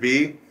arch should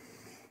be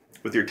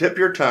with your tip of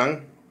your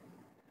tongue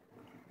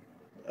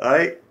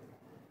right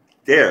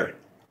there,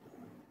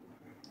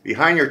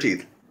 behind your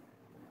teeth.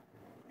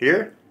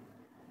 Here.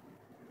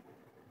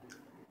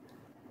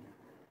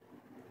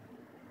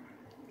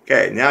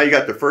 Okay, now you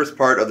got the first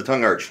part of the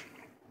tongue arch.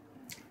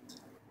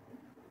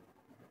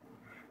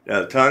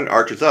 Now the tongue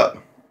arches up.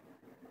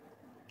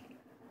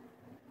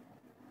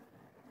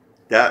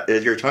 That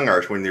is your tongue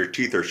arch when your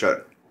teeth are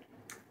shut.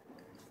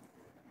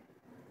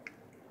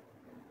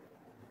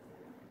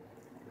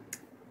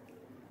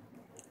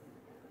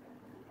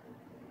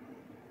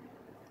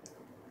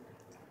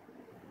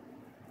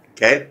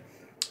 Okay?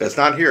 That's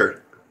not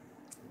here.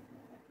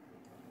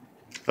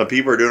 Some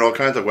people are doing all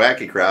kinds of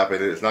wacky crap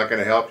and it's not going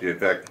to help you. In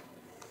fact,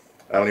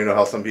 I don't even know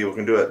how some people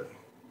can do it.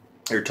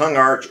 Your tongue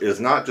arch is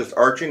not just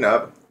arching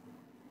up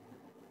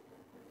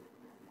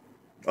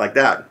like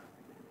that.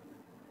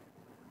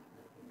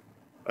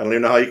 I don't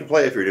even know how you can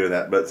play if you're doing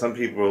that, but some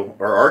people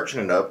are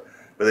arching it up,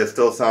 but they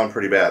still sound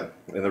pretty bad.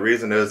 And the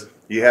reason is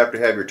you have to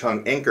have your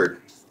tongue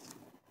anchored.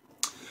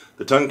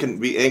 The tongue can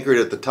be anchored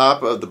at the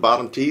top of the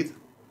bottom teeth.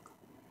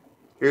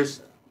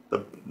 Here's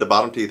the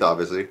bottom teeth,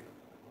 obviously,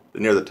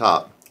 near the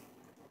top.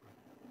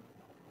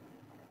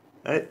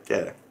 Right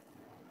there.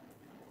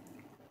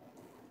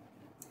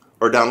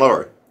 Or down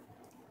lower.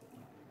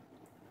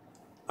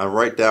 I'm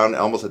right down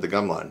almost at the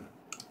gum line.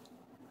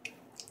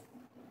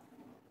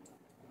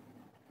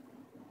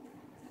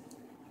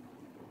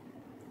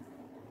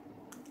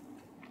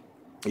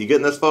 You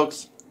getting this,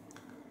 folks?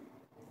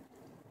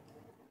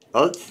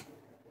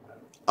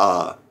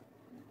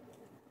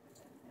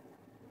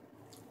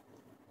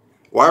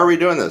 Why are we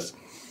doing this?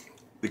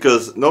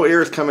 Because no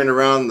air is coming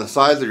around the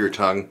sides of your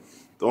tongue.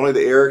 Only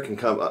the air can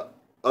come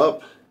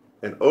up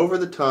and over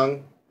the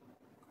tongue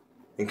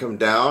and come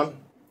down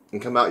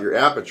and come out your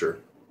aperture.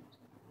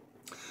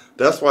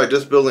 That's why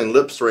just building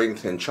lip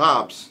strength and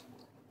chops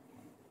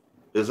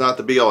is not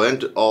the be all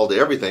end all to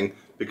everything,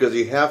 because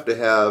you have to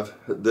have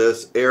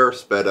this air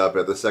sped up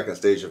at the second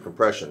stage of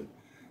compression.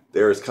 The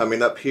air is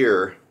coming up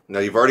here. Now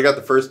you've already got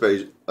the first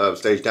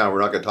stage down. We're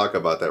not going to talk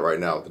about that right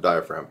now with the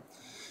diaphragm.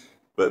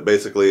 But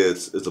basically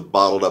it's a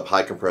bottled up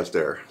high compressed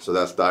air. So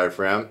that's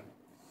diaphragm.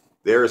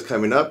 The air is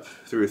coming up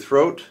through your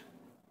throat.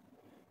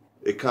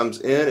 It comes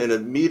in and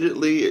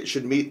immediately it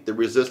should meet the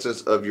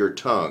resistance of your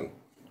tongue.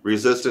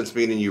 Resistance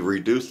meaning you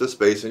reduce the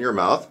space in your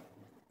mouth.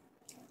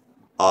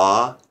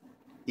 Ah,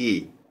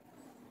 E.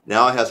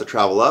 Now it has to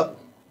travel up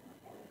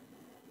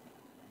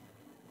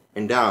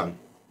and down.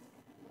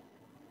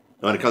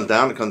 When it comes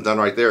down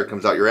right there. It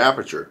comes out your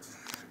aperture.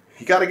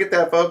 You got to get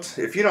that, folks.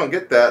 If you don't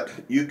get that,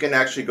 you can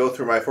actually go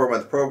through my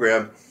 4-month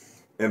program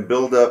and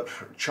build up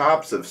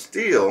chops of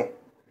steel,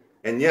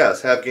 and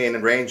yes, have gain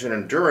in range and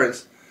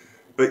endurance,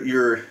 but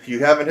you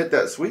haven't hit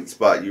that sweet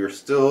spot. You're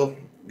still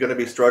going to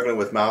be struggling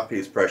with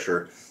mouthpiece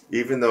pressure,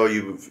 even though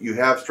you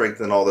have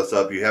strengthened all this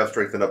up. You have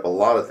strengthened up a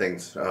lot of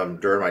things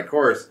during my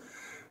course,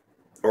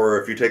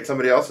 or if you take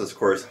somebody else's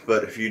course.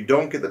 But if you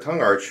don't get the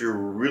tongue arch, you're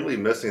really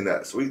missing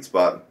that sweet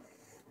spot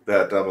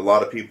that a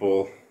lot of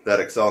people that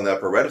excel in the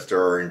upper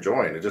register are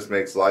enjoying. It just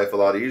makes life a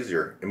lot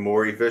easier and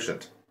more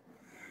efficient.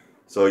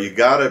 So you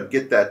got to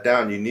get that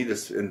down. You need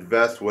to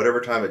invest whatever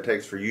time it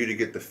takes for you to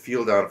get the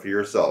feel down for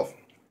yourself.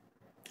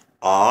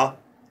 Ah.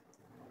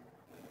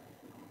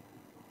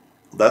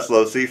 That's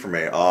low C for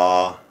me.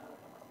 Ah.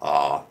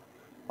 Ah.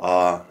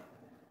 Ah.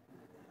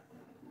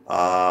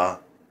 Ah.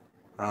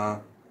 Ah.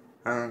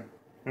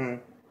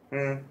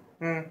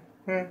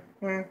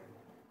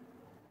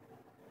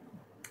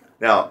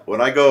 Now, when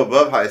I go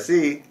above high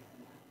C,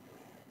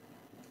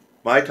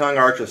 my tongue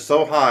arch is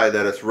so high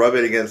that it's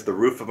rubbing against the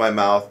roof of my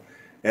mouth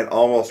and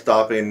almost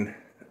stopping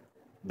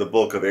the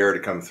bulk of air to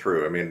come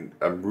through. I mean,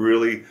 I'm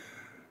really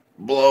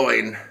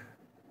blowing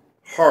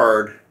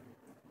hard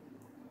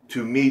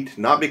to meet,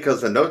 not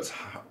because the note's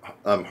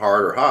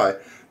hard or high,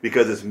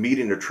 because it's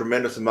meeting a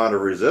tremendous amount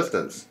of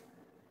resistance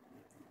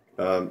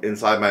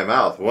inside my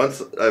mouth.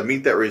 Once I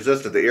meet that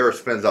resistance, the air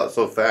spins out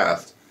so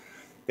fast,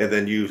 and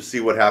then you see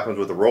what happens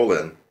with the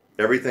roll-in.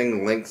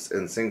 Everything links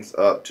and syncs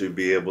up to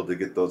be able to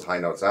get those high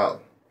notes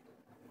out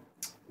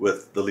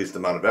with the least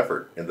amount of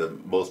effort and the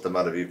most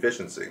amount of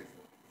efficiency.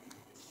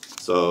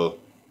 So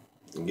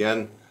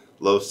again,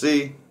 low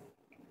C,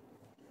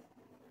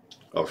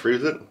 I'll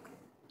freeze it.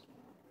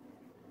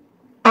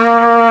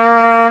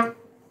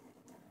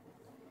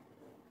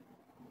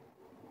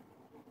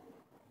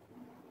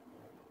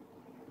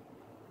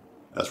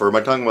 That's where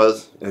my tongue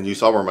was, and you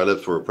saw where my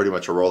lips were, pretty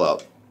much a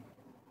rollout.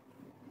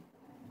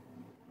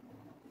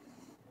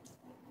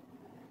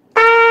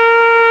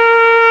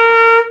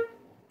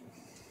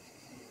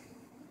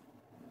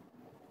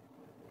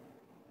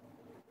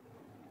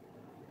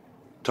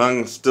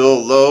 Tongue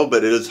still low,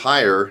 but it is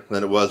higher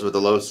than it was with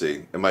the low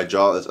C, and my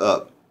jaw is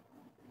up.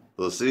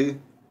 Low C,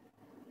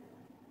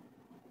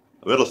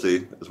 the middle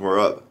C is more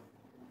up.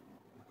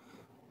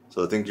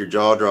 So I think your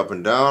jaw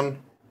dropping down.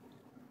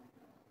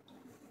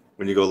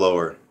 when you go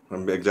lower.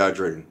 I'm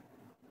exaggerating.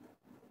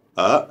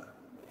 And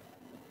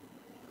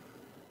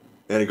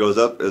it goes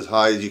up as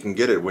high as you can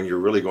get it when you're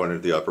really going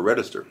into the upper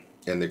register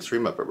and the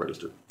extreme upper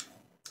register.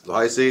 So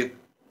high C.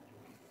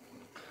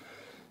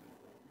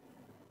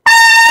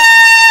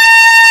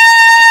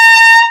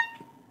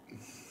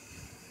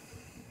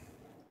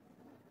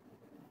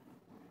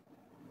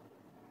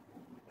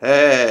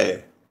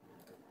 Hey,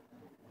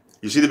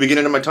 you see the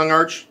beginning of my tongue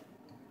arch?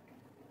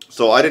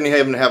 So I didn't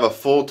even have a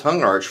full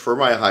tongue arch for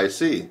my high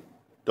C.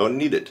 Don't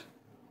need it.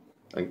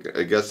 I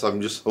guess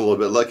I'm just a little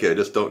bit lucky. I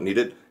just don't need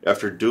it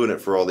after doing it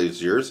for all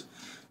these years,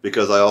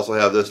 because I also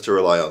have this to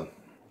rely on.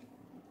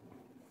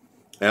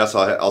 And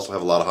I also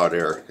have a lot of hot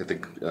air. I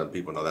think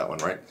people know that one,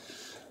 right?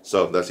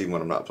 So that's even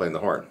when I'm not playing the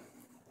horn.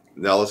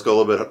 Now let's go a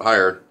little bit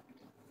higher.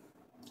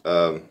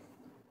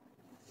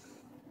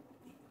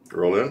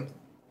 Roll in.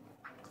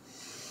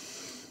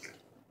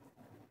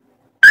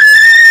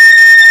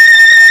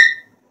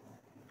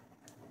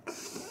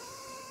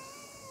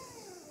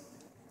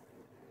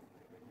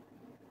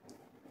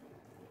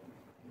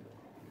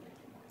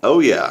 Oh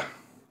yeah,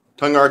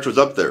 tongue arch was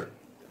up there,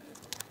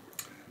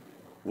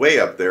 way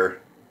up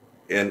there,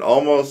 and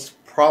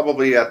almost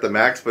probably at the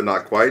max, but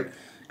not quite,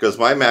 because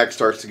my max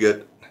starts to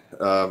get,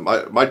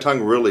 my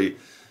tongue really,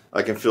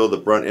 I can feel the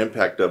brunt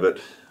impact of it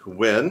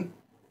when,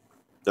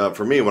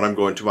 for me, when I'm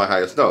going to my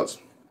highest notes.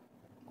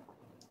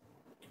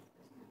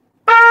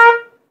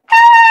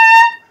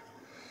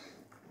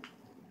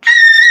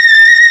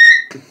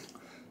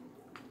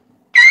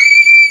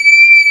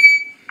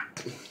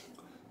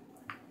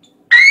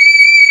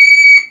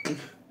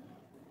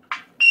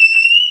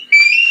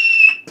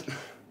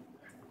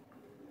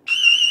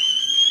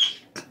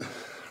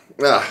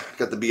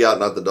 Got the B out,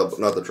 not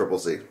the triple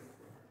C.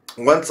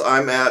 Once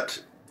I'm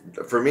at,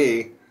 for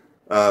me,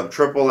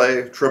 triple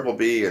A, triple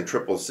B, and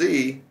triple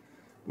C,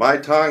 my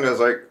tongue is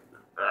like,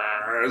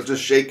 it's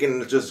just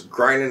shaking, it's just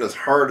grinding as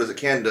hard as it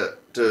can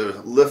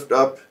to lift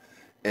up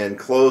and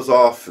close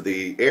off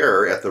the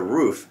air at the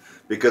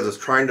roof, because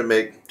it's trying to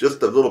make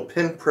just a little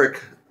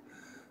pinprick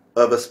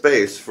of a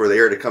space for the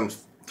air to come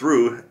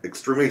through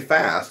extremely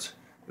fast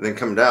and then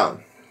come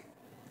down.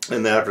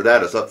 And then after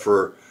that, it's up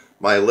for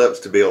my lips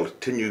to be able to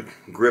continue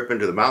grip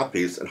into the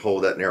mouthpiece and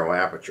hold that narrow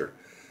aperture.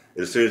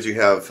 As soon as you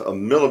have a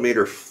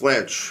millimeter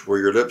flinch where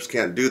your lips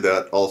can't do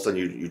that, all of a sudden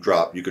you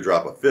drop. You could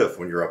drop a fifth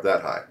when you're up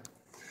that high.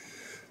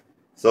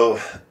 So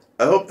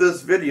I hope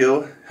this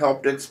video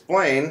helped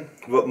explain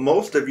what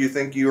most of you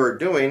think you are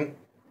doing,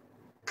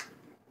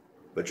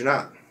 but you're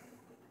not.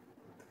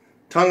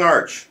 Tongue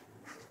arch,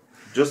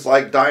 just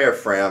like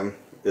diaphragm,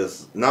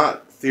 is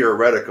not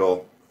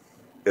theoretical.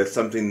 It's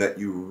something that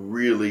you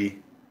really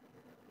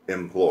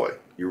employ.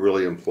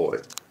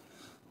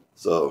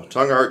 So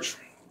tongue arch,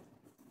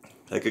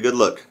 take a good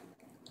look.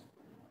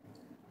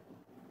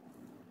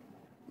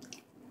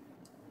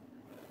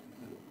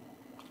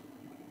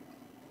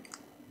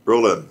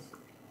 Roll in.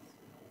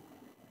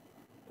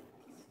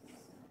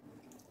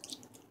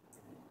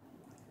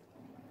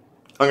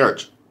 Tongue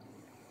arch.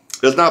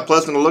 It's not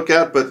pleasant to look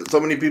at, but so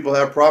many people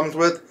have problems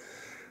with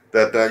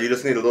that you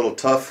just need a little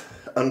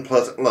tough,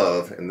 unpleasant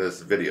love in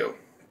this video.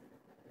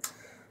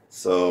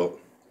 So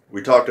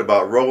we talked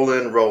about roll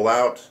in, roll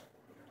out.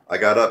 I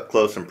got up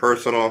close and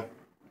personal.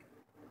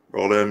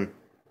 Roll in.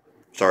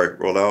 Sorry,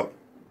 roll out.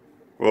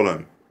 Roll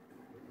in.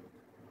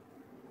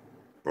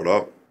 Roll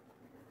out.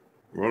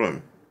 Roll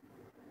in.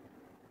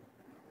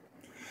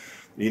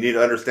 You need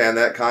to understand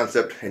that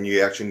concept, and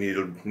you actually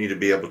need to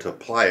be able to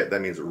apply it.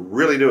 That means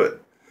really do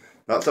it.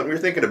 Not something you're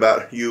thinking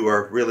about. You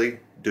are really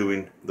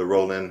doing the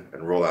roll in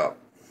and roll out.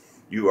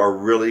 You are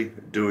really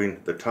doing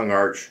the tongue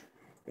arch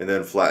and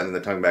then flattening the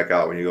tongue back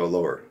out when you go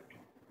lower.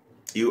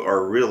 You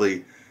are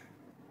really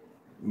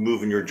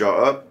moving your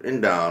jaw up and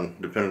down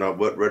depending on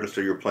what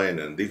register you're playing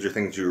in. These are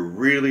things you're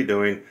really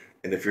doing,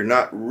 and if you're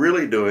not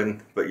really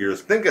doing but you're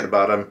just thinking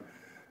about them,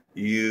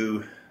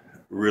 you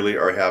really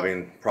are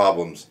having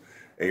problems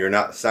and you're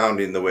not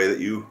sounding the way that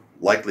you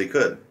likely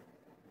could.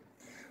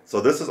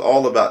 So this is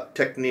all about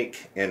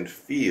technique and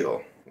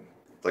feel.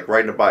 It's like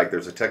riding a bike.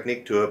 There's a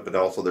technique to it, but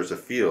also there's a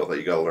feel that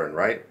you got to learn,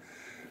 right?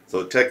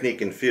 So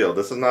technique and feel.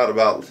 This is not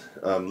about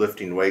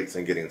lifting weights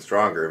and getting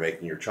stronger,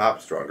 making your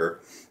chops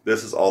stronger.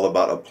 This is all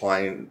about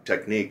applying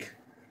technique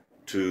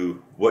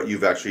to what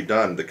you've actually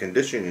done, the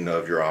conditioning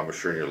of your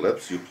embouchure and your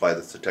lips. You apply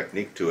this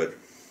technique to it,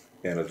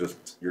 and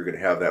you're going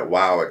to have that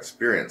wow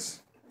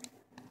experience.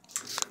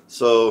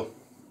 So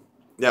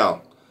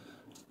now,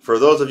 for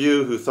those of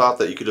you who thought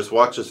that you could just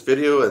watch this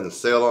video and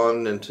sail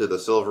on into the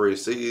silvery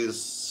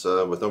seas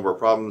with no more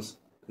problems,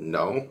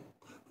 no.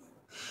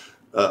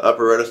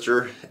 Upper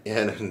register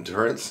and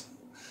endurance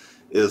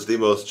is the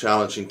most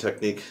challenging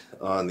technique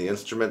on the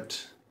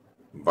instrument,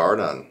 bar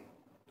none.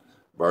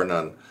 Bar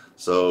none.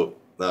 So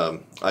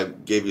I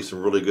gave you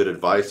some really good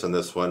advice on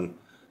this one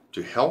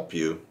to help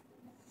you,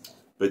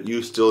 but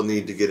you still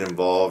need to get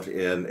involved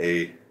in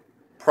a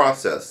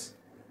process.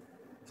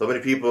 So many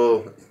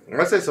people,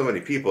 when I say so many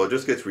people, it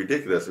just gets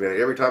ridiculous. I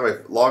mean, every time I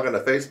log on to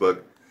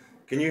Facebook,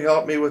 can you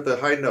help me with the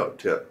high note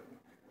tip?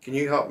 can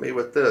you help me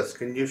with this?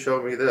 Can you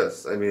show me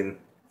this? I mean,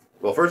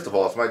 well, first of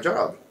all, it's my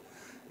job,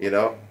 you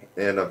know,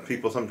 and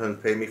people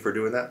sometimes pay me for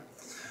doing that.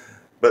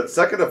 But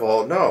second of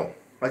all, no,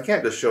 I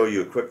can't just show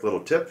you a quick little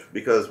tip,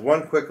 because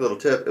one quick little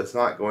tip is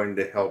not going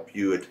to help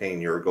you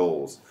attain your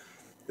goals.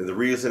 And the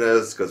reason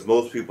is because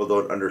most people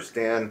don't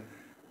understand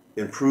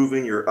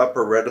improving your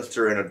upper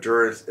register and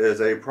endurance is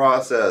a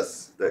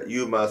process that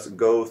you must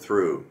go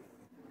through.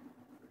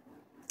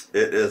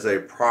 It is a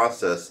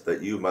process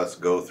that you must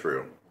go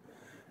through.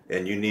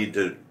 And you need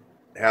to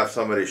have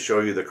somebody show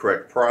you the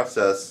correct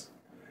process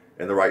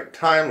and the right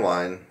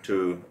timeline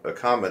to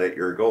accommodate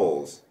your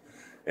goals.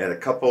 And a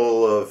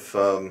couple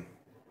of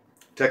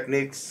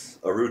techniques,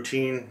 a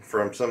routine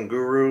from some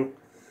guru,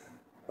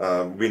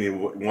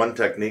 meaning one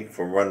technique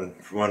from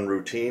one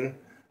routine,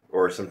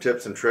 or some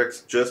tips and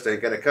tricks, just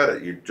ain't going to cut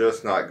it. You're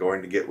just not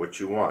going to get what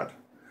you want.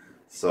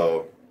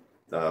 So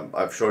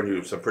I've shown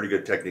you some pretty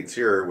good techniques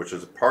here, which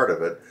is a part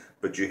of it,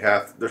 but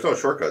there's no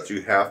shortcuts.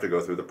 You have to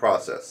go through the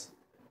process.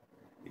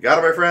 You got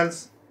it, my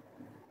friends?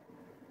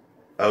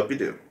 I hope you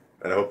do,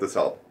 and I hope this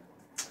helped.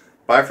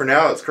 Bye for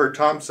now. It's Kurt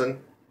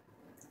Thompson,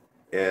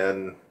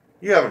 and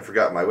you haven't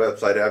forgotten my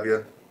website, have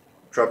you?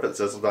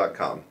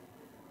 TrumpetSizzle.com.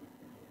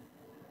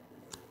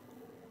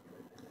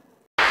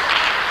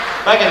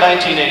 Back in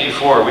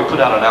 1984, we put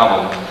out an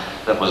album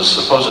that was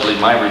supposedly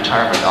my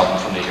retirement album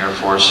from the Air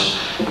Force.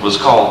 It was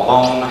called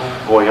Bon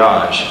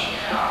Voyage.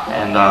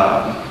 And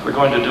we're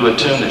going to do a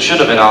tune that should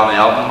have been on the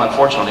album.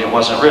 Unfortunately, it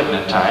wasn't written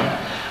in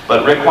time.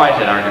 But Rick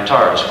Whitehead, our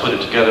guitarist, put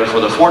it together for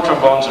the 4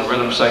 trombones and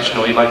rhythm section,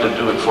 and we'd like to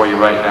do it for you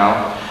right now.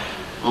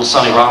 A little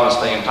Sonny Rollins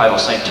thing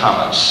entitled St.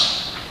 Thomas.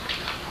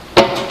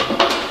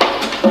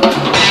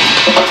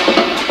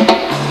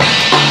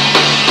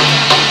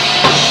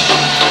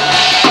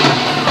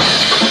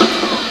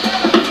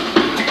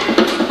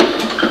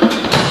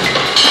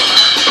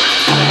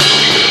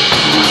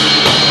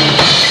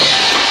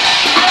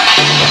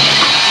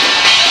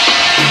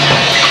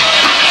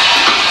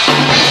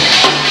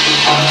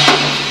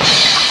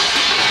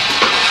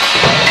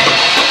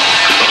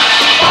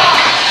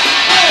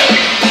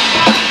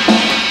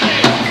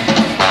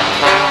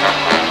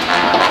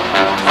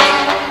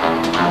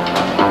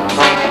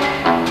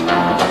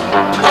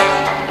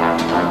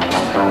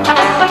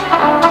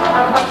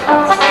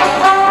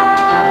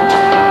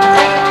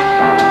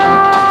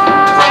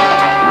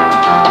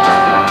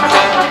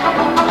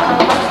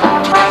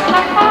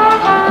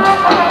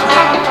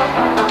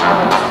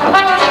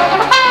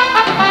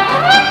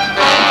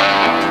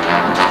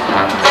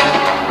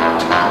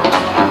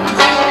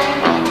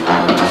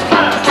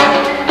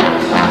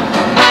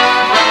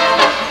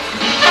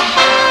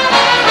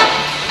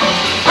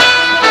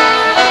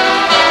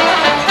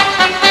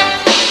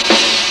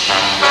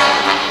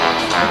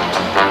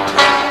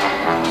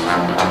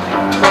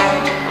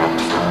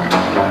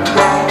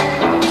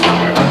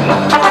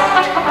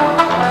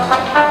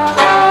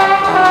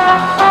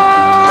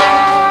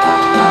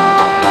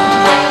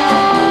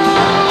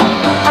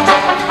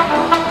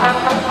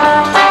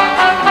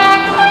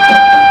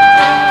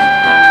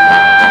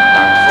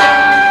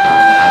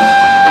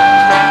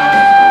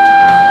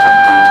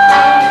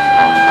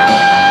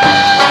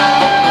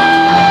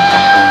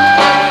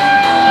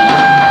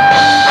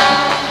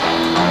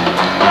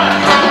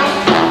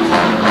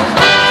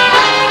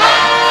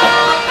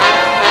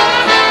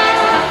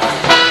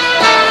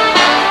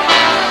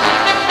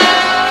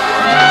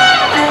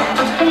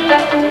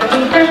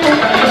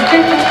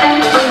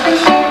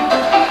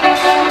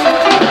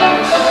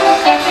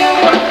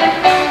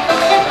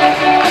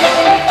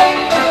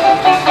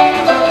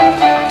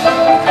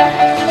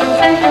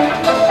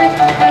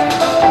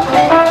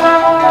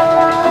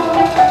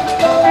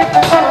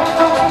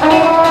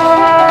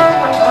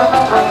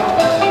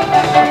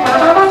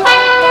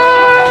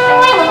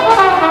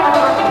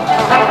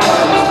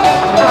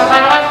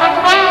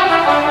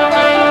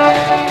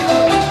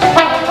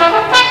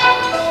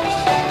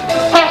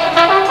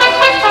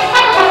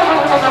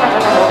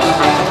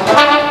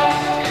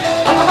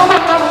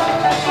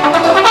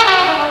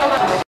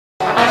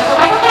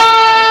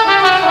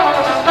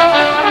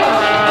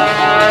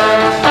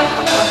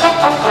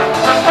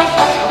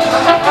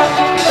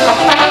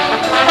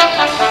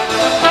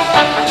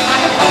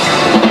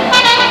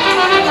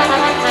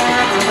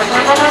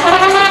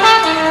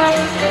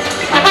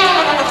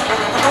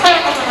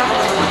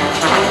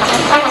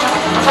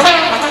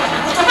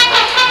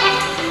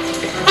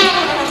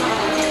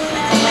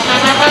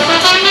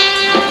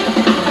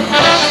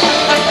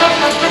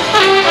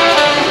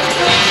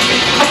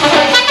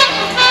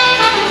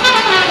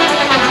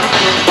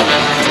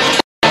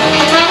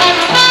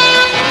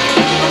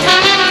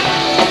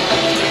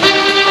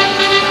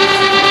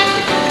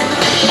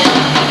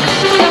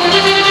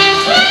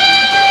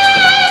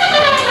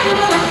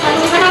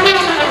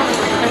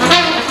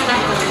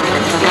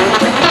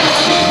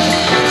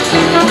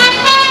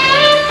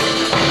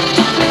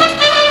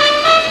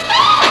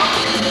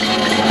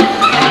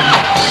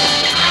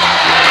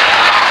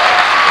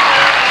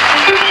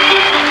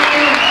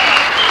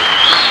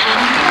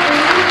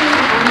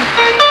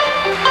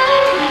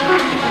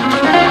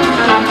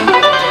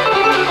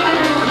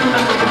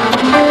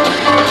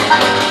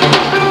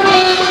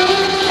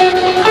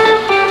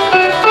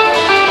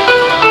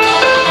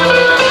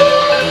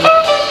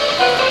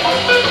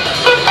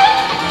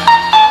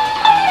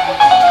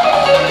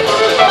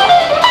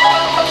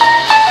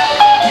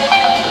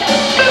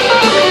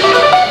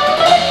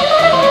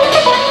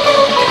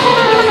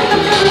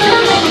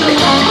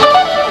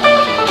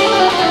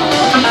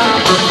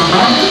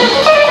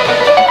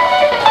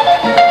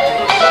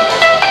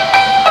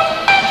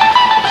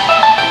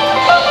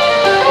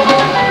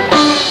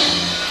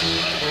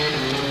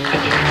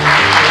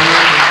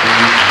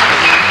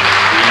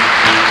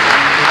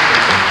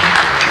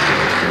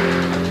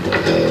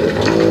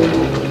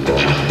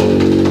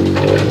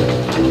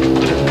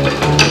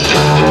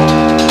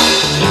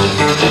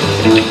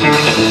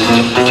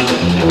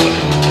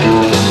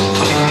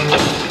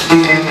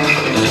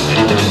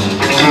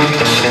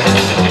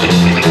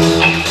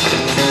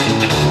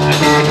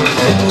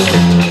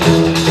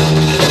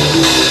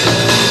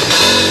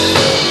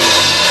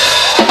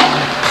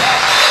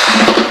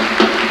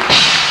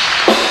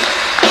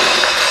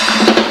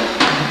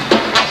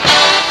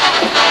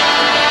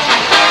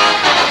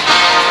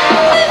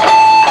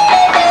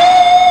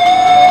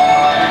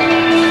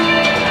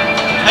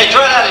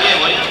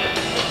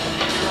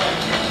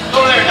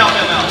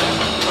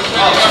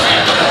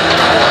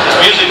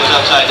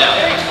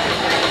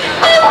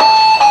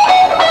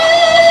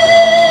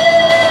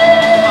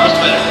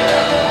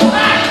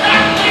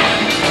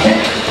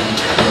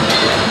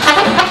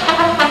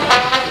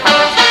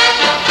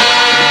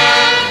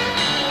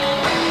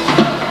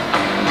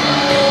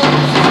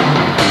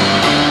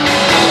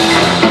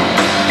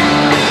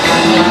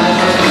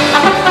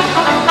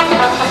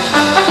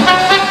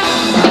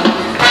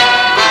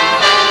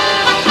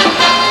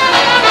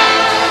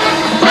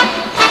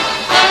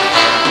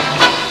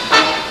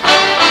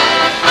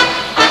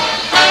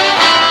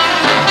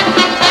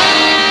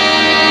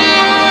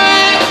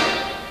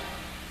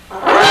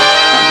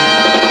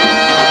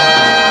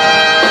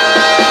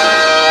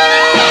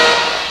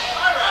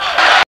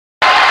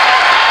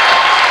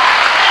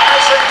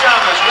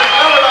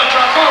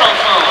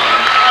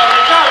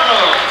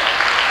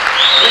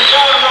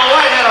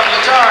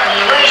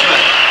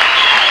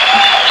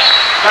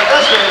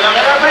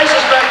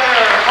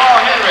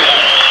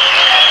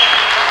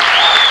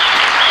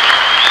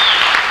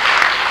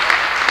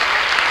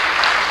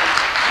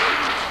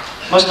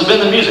 Must have been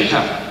the music,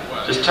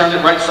 huh? Just turned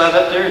it right side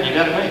up there and you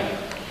got it made.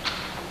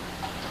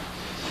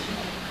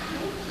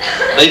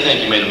 They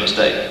think you made a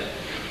mistake.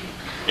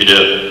 You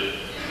did.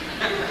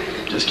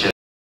 Just kidding.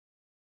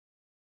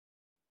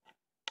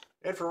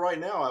 And for right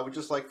now, I would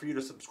just like for you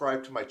to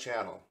subscribe to my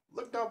channel.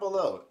 Look down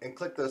below and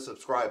click the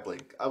subscribe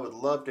link. I would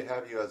love to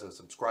have you as a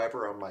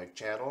subscriber on my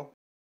channel.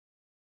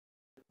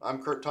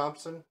 I'm Kurt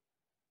Thompson.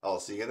 I'll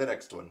see you in the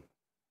next one.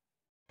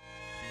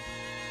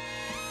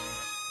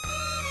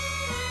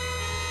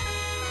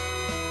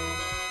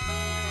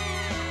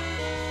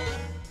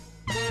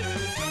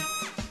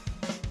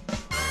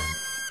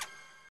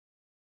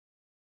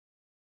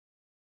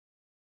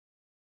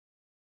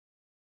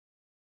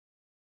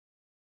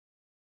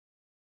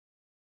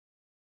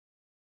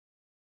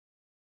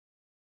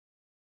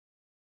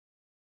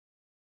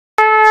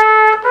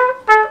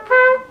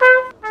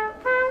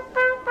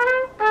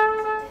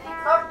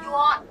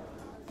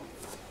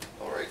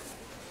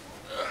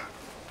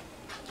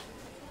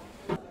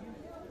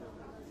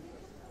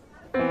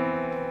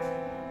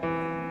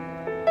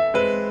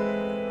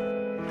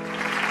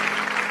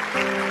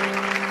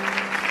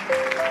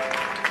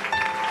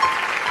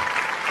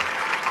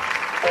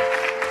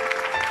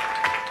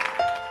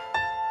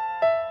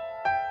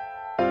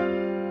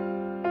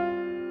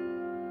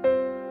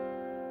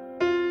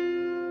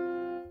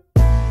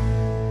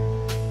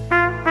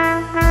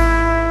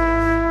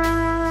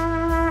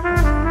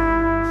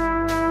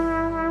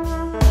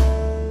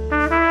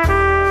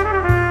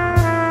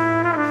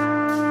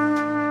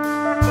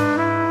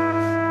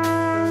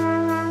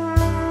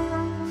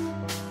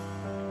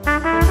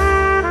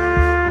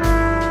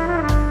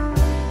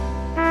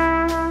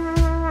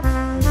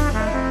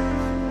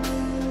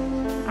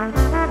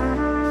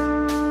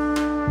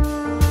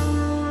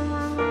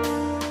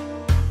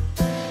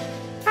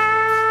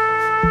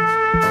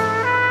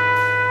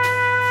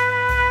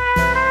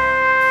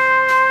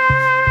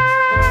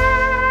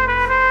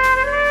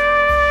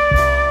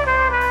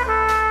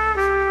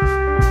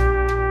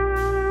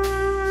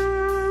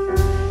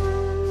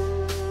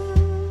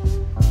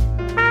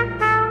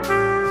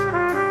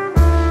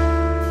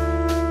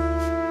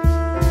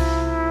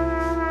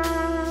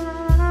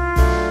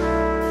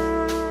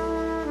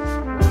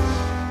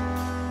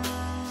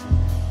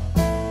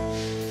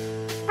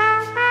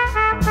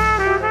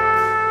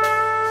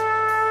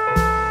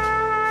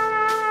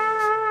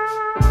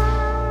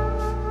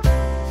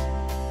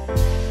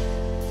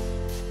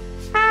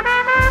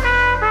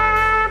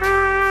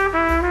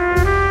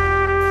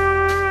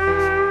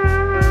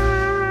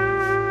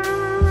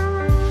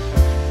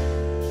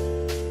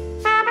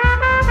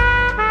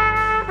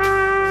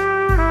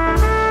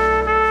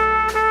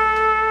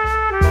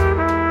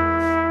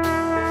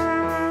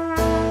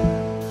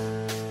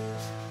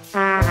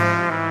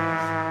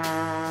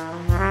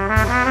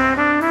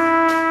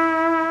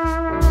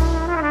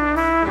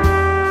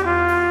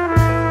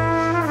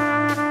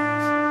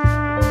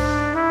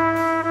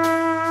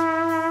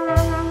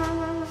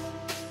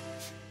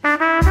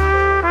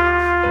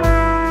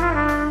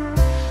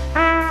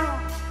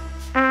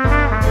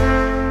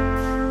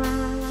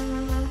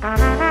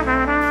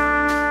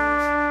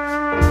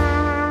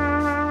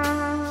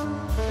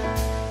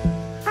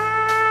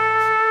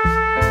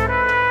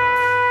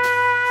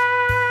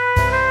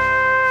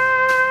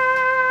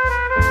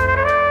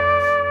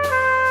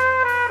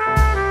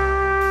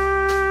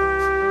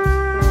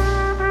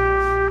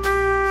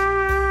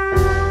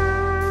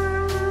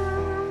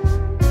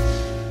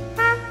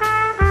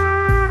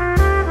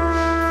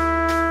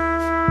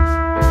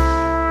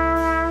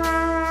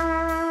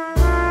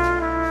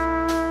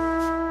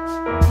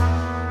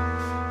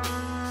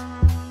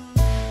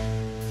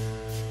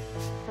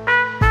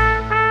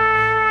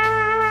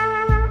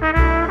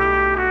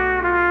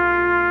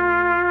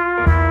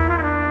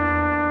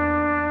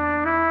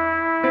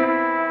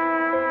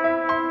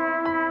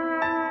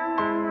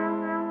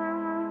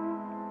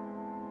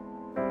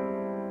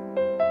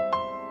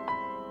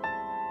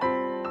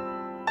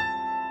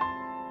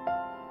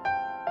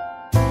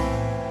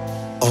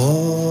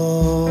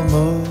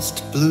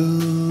 Almost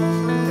blue,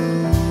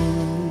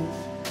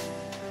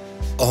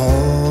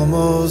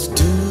 almost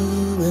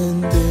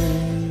doing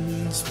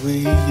things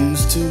we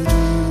used to do.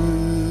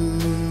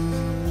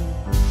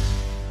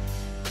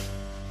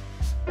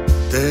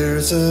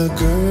 There's a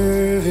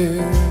girl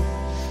here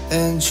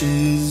and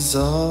she's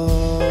almost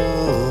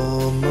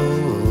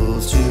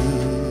you.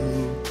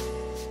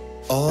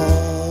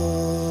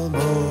 Almost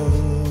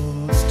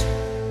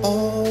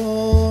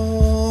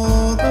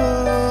all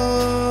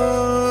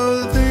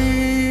the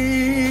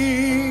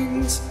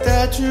things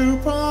that you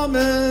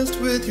promised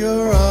with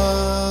your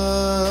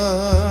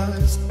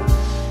eyes,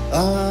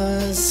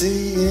 I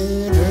see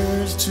in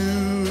hers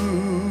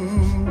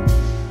too.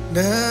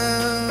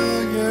 Now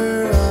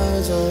your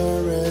eyes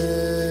are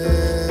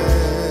red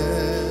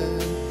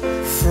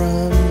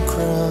from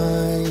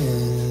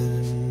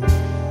crying.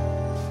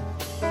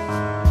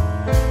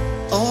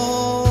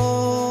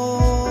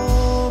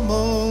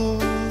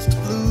 Almost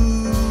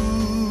blue.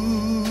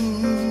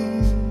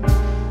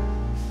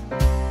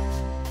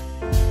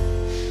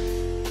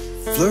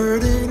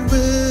 Flirting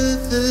with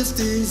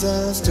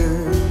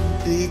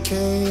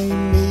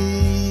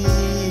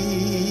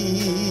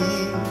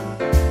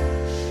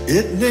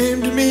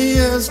shamed me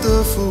as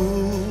the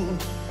fool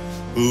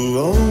who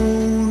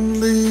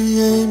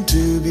only aimed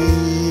to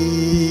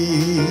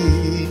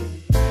be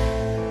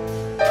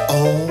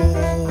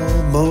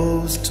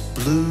almost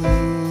blue,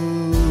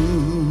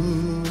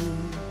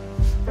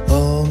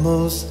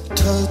 almost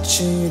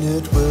touching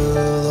it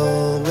will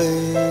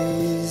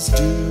always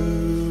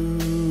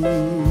do.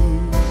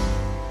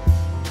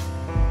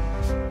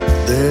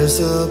 There's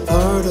a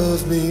part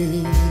of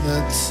me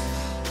that's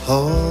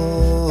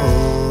always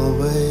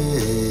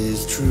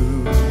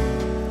true,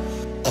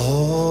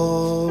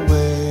 always.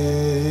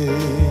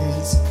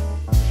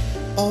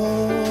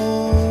 All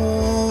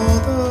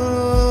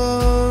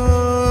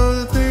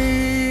the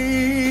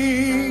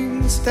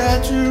things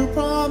that you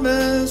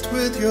promised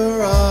with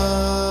your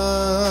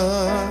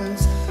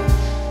eyes,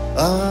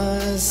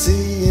 I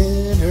see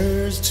in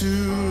hers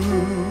too.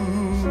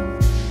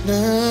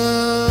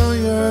 Now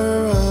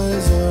your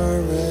eyes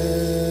are red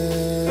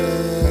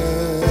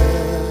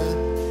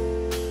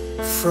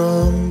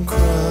from crying.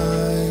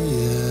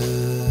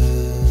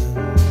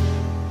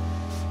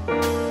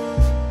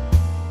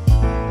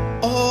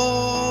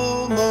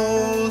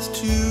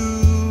 Almost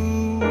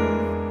you,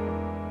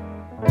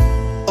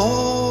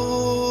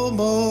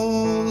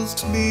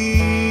 almost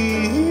me,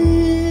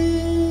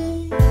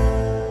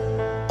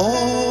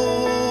 almost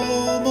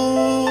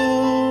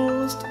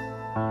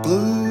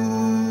blue.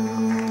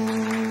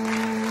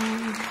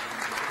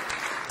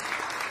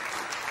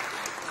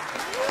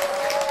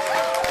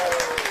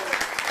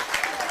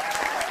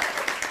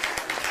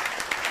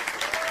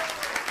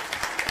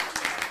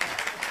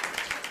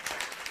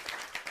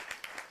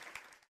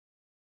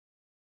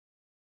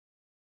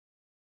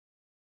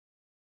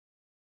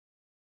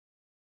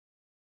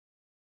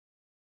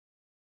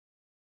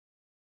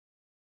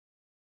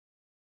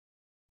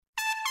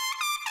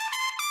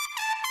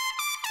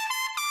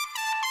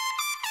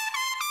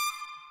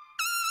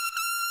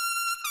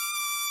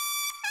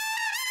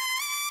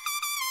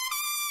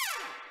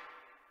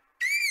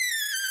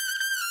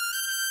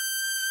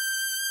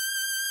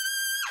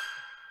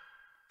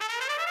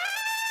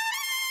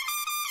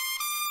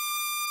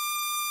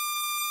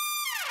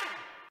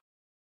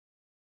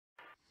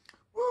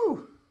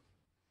 Woo!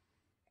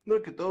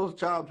 Look at those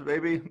chops,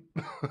 baby.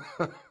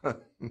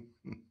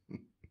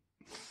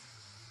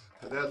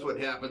 That's what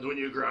happens when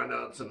you grind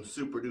out some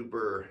super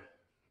duper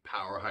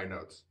power high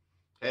notes.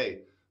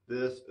 Hey,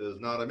 this is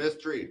not a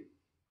mystery.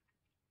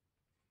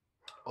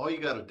 All you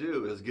got to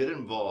do is get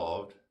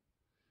involved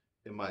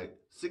in my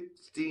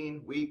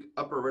 16-week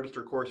upper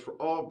register course for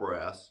all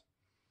brass.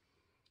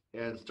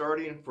 And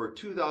starting for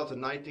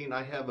 2019,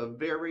 I have a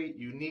very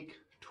unique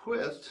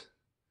twist,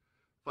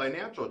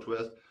 financial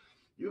twist.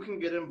 You can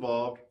get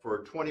involved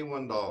for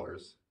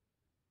 $21.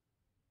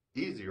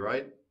 Easy,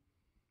 right?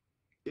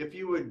 If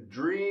you would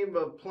dream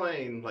of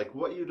playing like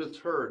what you just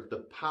heard,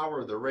 the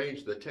power, the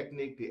range, the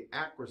technique, the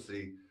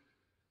accuracy,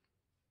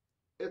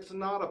 it's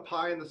not a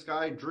pie in the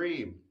sky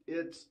dream.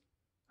 It's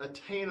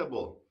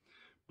attainable.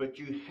 But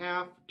you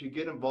have to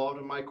get involved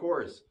in my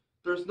course.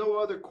 There's no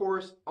other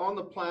course on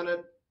the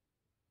planet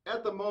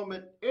at the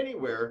moment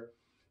anywhere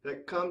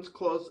that comes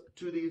close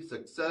to the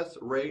success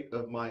rate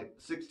of my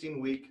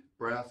 16-week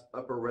brass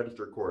upper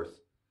register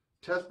course.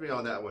 Test me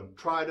on that one.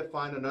 Try to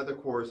find another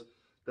course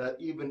that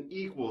even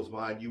equals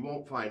mine. You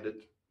won't find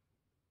it.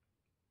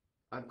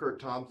 I'm Kurt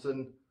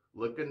Thompson.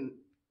 Look in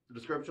the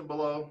description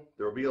below.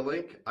 There will be a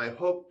link. I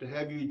hope to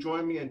have you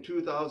join me in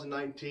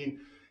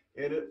 2019.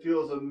 And it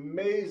feels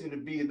amazing to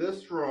be this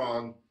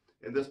strong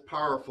and this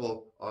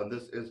powerful on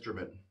this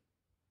instrument.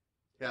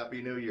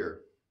 Happy New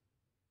Year.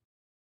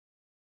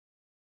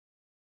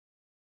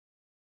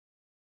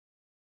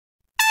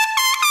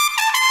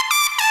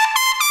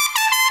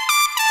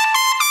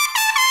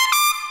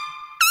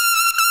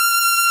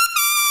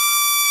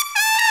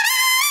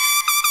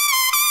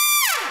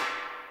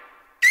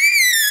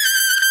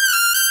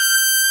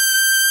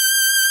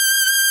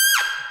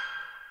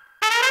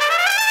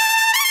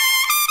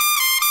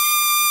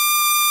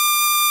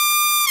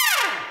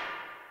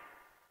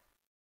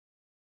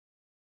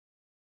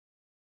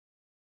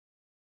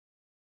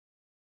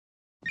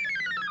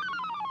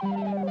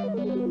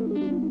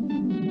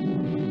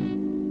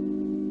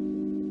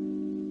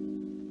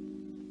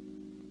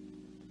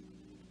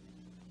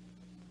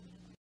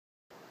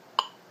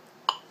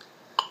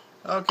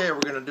 Okay, we're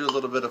going to do a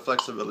little bit of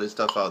flexibility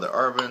stuff out of the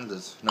Arvin.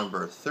 This is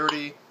number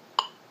 30,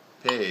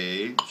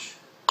 page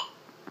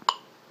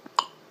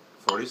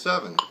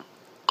 47.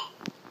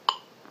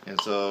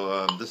 And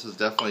so this is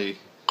definitely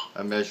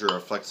a measure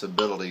of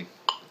flexibility.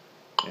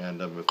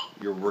 And if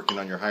you're working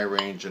on your high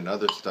range and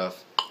other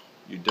stuff,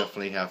 you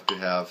definitely have to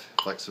have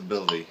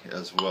flexibility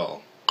as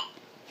well.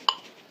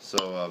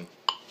 So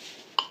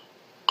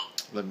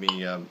let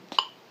me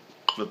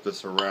flip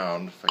this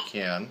around if I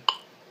can.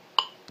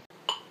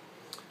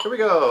 Here we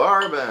go,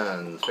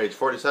 Arvins, page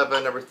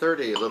 47, number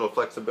 30, a little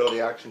flexibility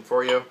action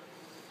for you.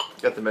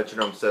 Got the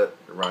metronome set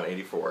around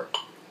 84.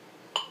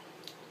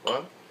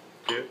 1,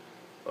 2,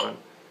 1,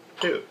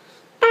 2.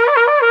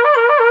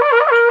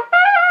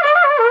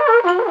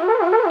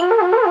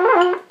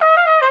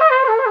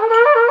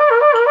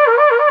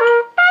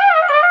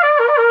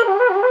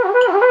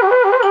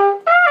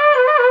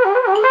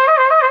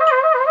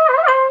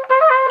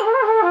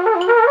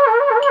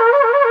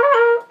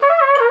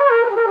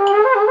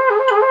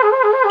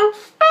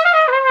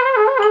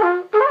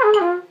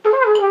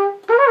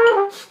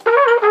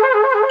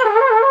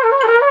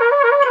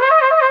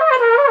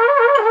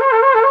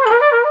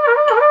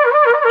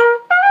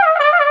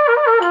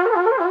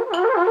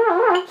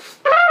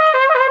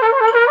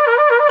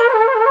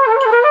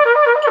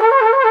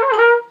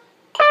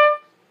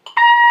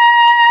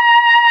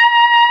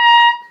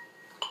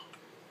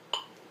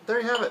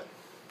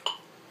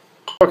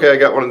 Okay, I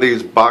got one of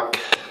these Bach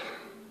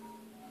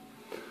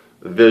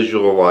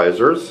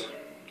visualizers.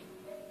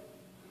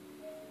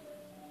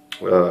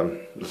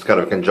 It's kind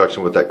of in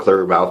conjunction with that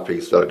clear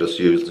mouthpiece that I just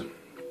used.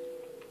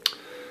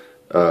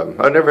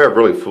 I never have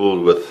really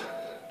fooled with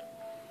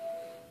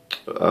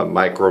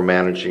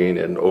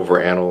micromanaging and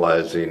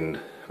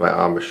overanalyzing my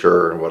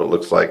embouchure and what it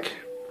looks like,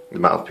 the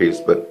mouthpiece,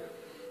 but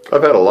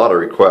I've had a lot of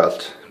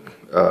requests,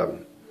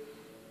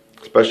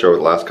 especially over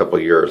the last couple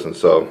of years, and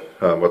so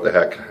what the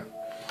heck.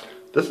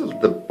 This is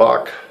the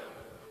Bach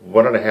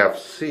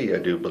 1.5C, I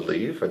do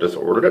believe. I just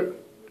ordered it.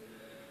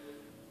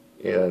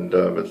 And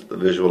it's the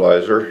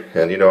visualizer.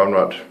 And you know, I'm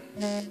not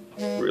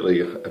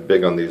really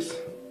big on these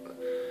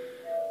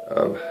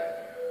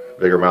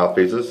bigger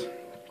mouthpieces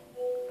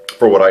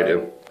for what I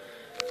do.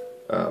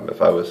 If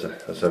I was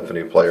a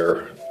symphony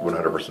player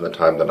 100% of the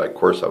time, then of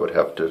course I would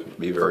have to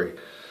be very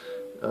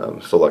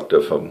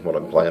selective on what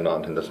I'm playing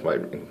on, and this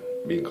might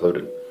be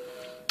included.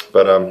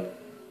 But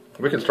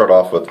we can start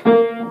off with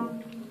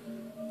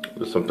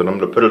something. I'm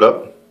going to put it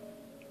up.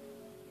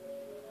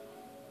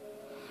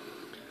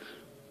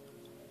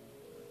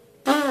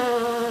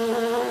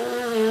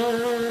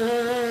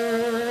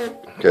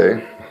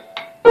 Okay.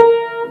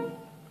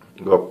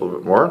 Go up a little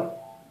bit more.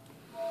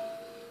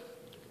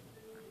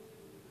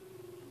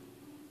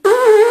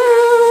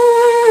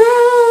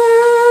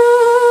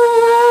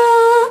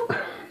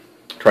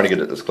 Trying to get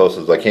it as close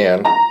as I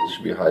can. This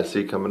should be a high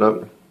C coming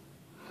up.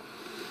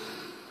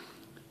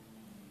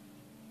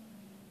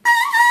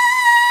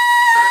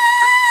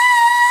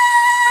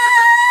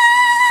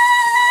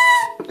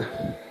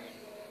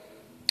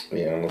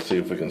 And let's see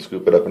if we can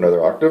scoop it up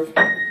another octave.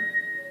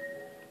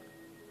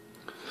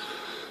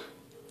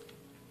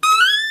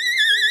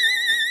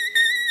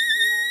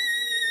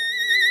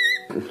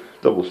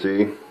 Double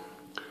C.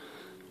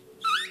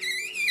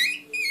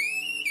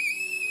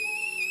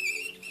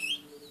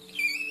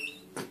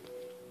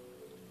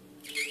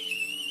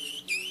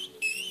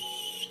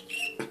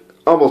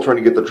 Almost trying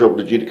to get the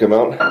triple G to come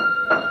out.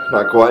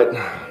 Not quite.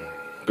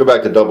 Go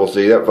back to double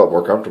C. That felt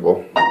more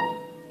comfortable.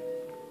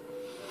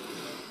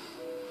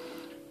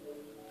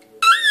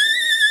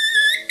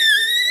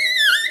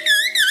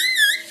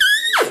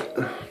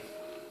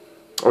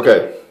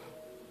 Okay.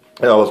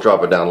 Now let's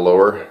drop it down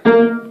lower.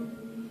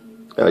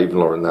 Yeah, even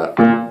lower than that.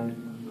 I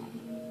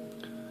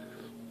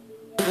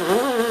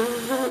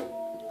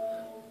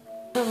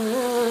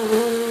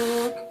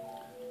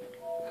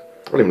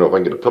don't even know if I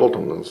can get a pedal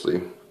tone. Let's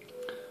see.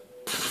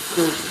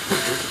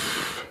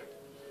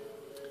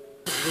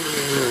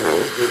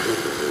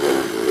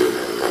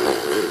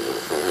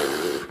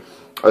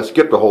 I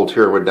skipped a whole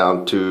tier, went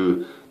down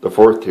to the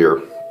 4th tier,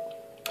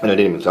 and it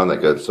didn't even sound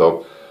that good.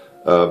 So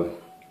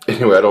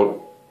anyway, I don't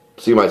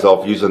see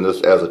myself using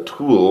this as a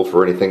tool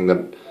for anything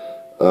that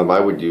I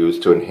would use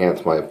to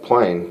enhance my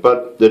playing,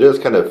 but it is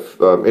kind of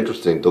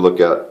interesting to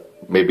look at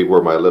maybe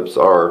where my lips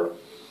are,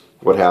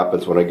 what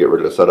happens when I get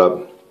ready to set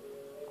up.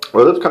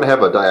 Well, let's kind of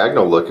have a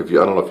diagonal look. I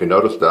don't know if you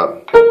noticed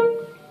that.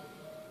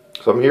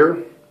 So I'm here,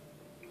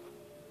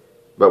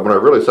 but when I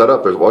really set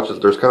up, there's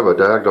kind of a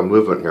diagonal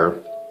movement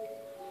here.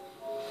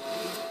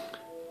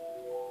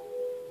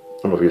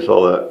 I don't know if you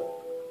saw that.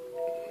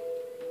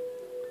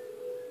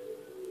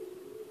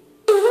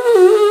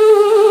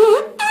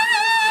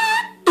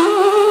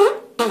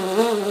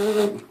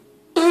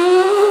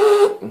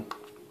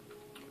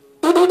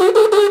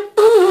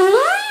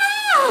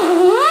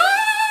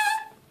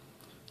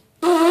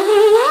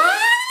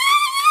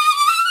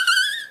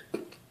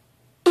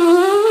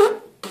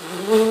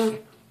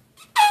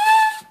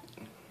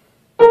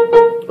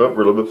 Oh,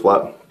 we're a little bit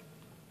flat.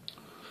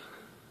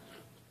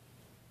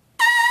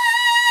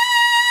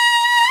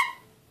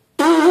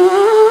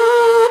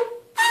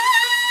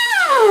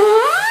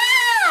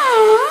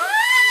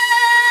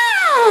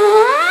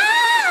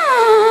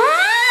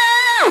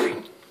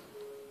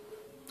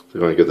 So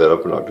you want to get that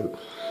up an octave.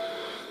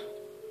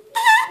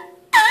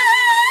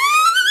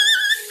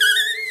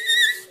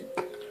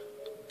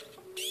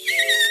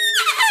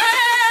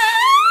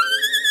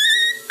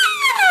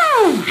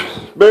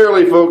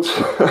 Barely, folks.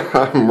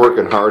 I'm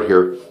working hard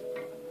here.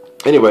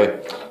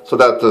 Anyway, so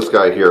that's this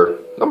guy here.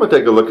 I'm going to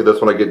take a look at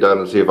this when I get done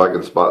and see if I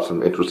can spot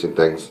some interesting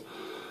things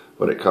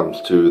when it comes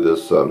to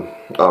this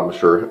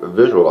embouchure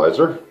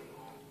visualizer.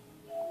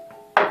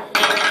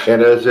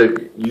 And as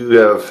you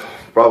have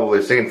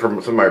probably seen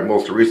from some of my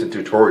most recent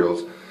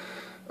tutorials,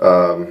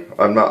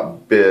 I'm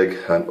not big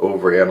on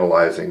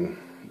overanalyzing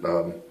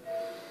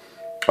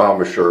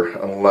embouchure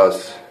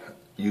unless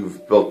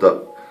you've built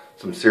up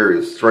some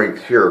serious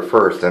strength here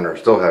first and are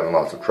still having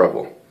lots of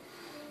trouble.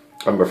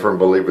 I'm a firm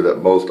believer that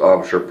most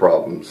embouchure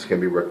problems can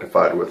be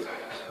rectified with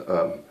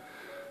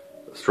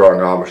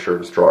strong embouchure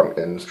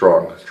and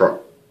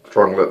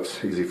strong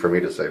lips. Easy for me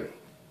to say.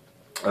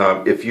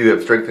 If you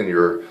have strengthened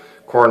your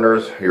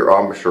corners, your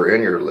embouchure,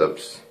 and your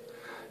lips,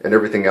 and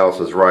everything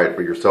else is right,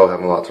 but you're still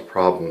having lots of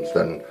problems,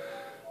 then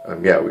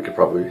yeah, we could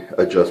probably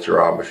adjust your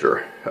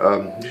embouchure.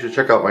 You should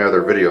check out my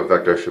other video. In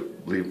fact, I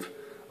should leave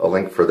a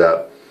link for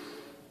that.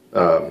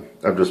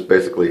 I'm just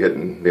basically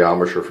hitting the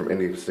embouchure from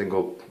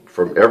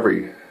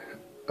every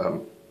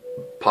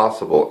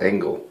possible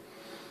angle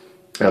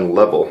and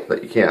level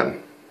that you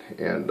can.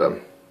 And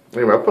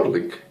anyway, I'll put a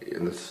link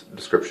in this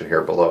description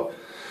here below.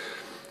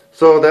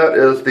 So that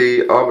is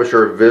the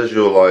Embouchure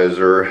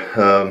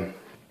Visualizer.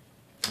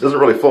 Doesn't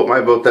really float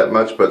my boat that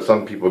much, but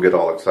some people get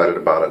all excited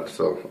about it.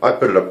 So I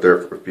put it up there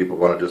if people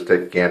want to just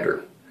take a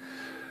gander.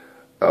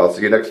 I'll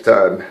see you next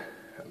time.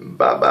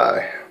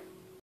 Bye-bye.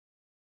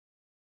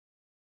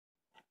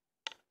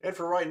 And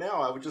for right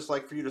now, I would just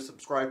like for you to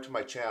subscribe to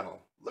my channel.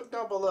 Look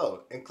down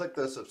below and click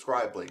the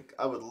subscribe link.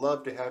 I would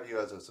love to have you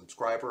as a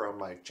subscriber on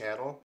my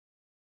channel.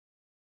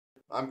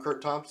 I'm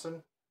Kurt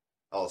Thompson.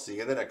 I'll see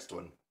you in the next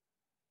one.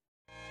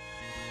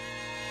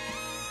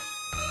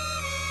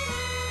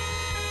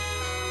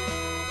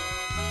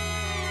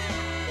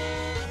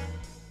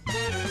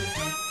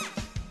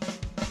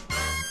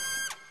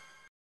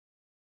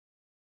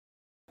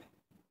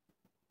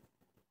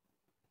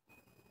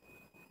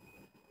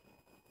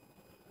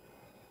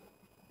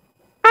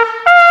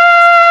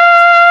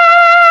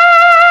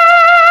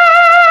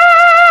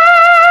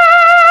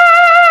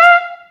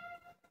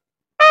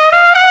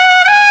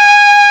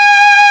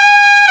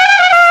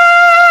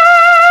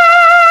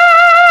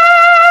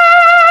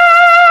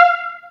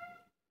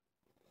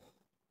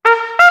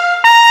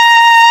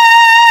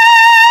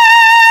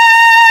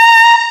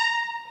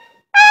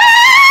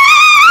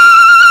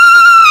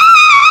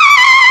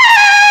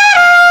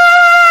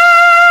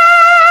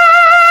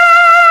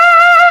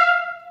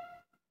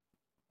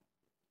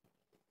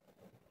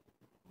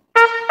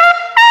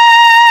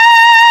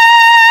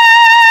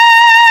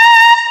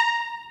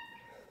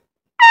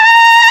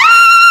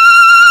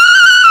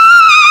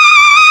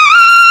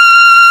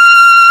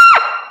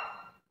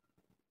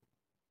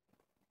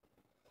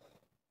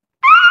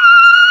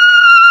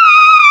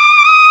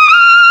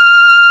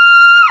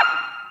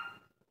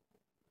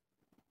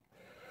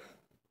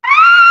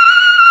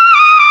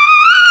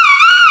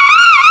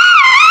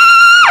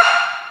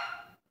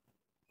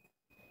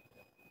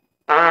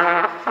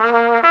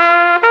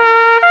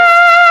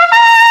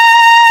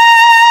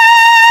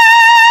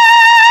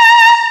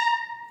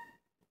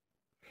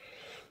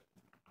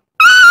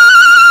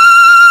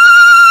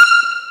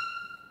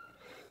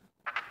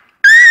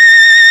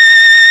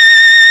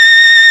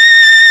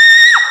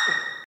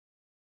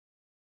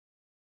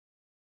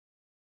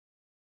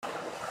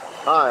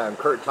 Hi, I'm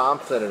Kurt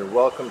Thompson and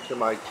welcome to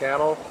my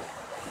channel.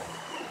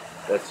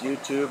 That's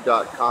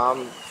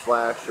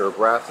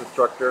youtube.com/brass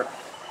instructor.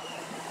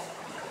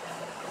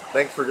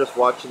 Thanks for just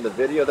watching the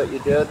video that you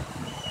did.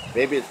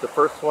 Maybe it's the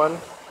first one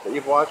that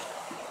you've watched,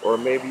 or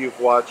maybe you've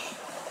watched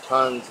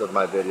tons of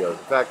my videos.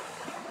 In fact,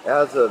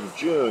 as of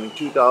June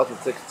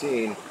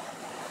 2016,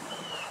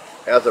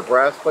 as a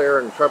brass player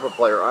and trumpet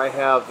player, I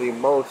have the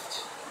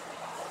most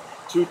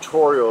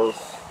tutorials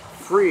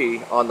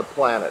free on the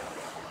planet.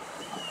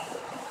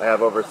 I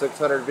have over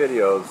 600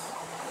 videos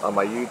on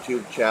my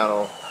YouTube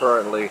channel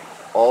currently,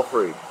 all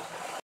free.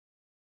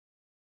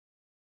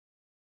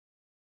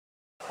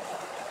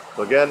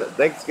 So again,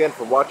 thanks again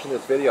for watching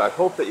this video. I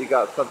hope that you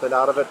got something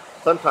out of it.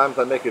 Sometimes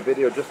I make a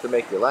video just to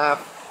make you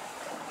laugh.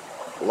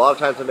 A lot of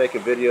times I make a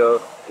video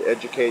to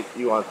educate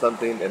you on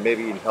something and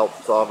maybe even help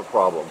solve a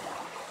problem.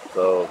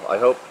 So I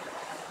hope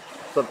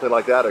something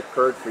like that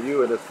occurred for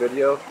you in this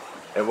video.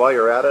 And while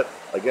you're at it,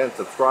 again,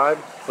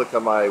 subscribe, click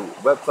on my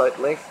website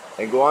link,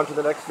 and go on to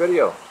the next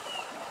video.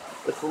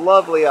 It's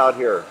lovely out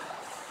here.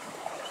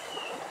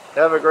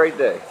 Have a great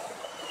day.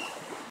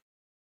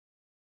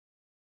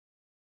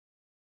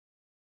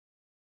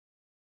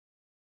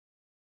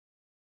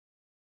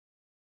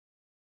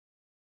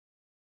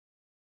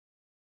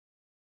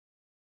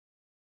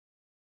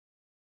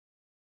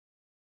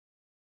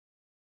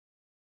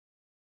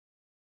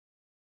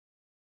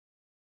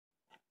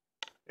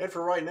 And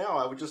for right now,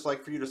 I would just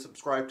like for you to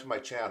subscribe to my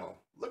channel.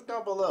 Look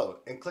down below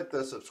and click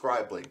the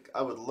subscribe link.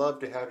 I would love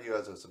to have you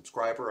as a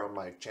subscriber on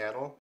my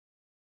channel.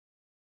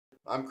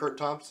 I'm Kurt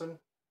Thompson.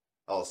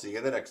 I'll see you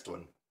in the next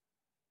one.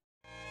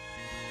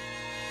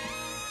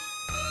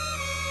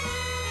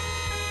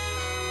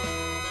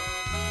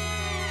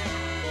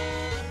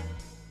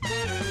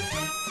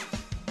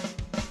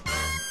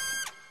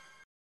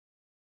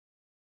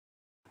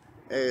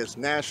 Hey, it's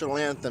National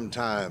Anthem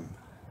time.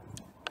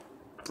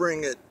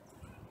 Bring it.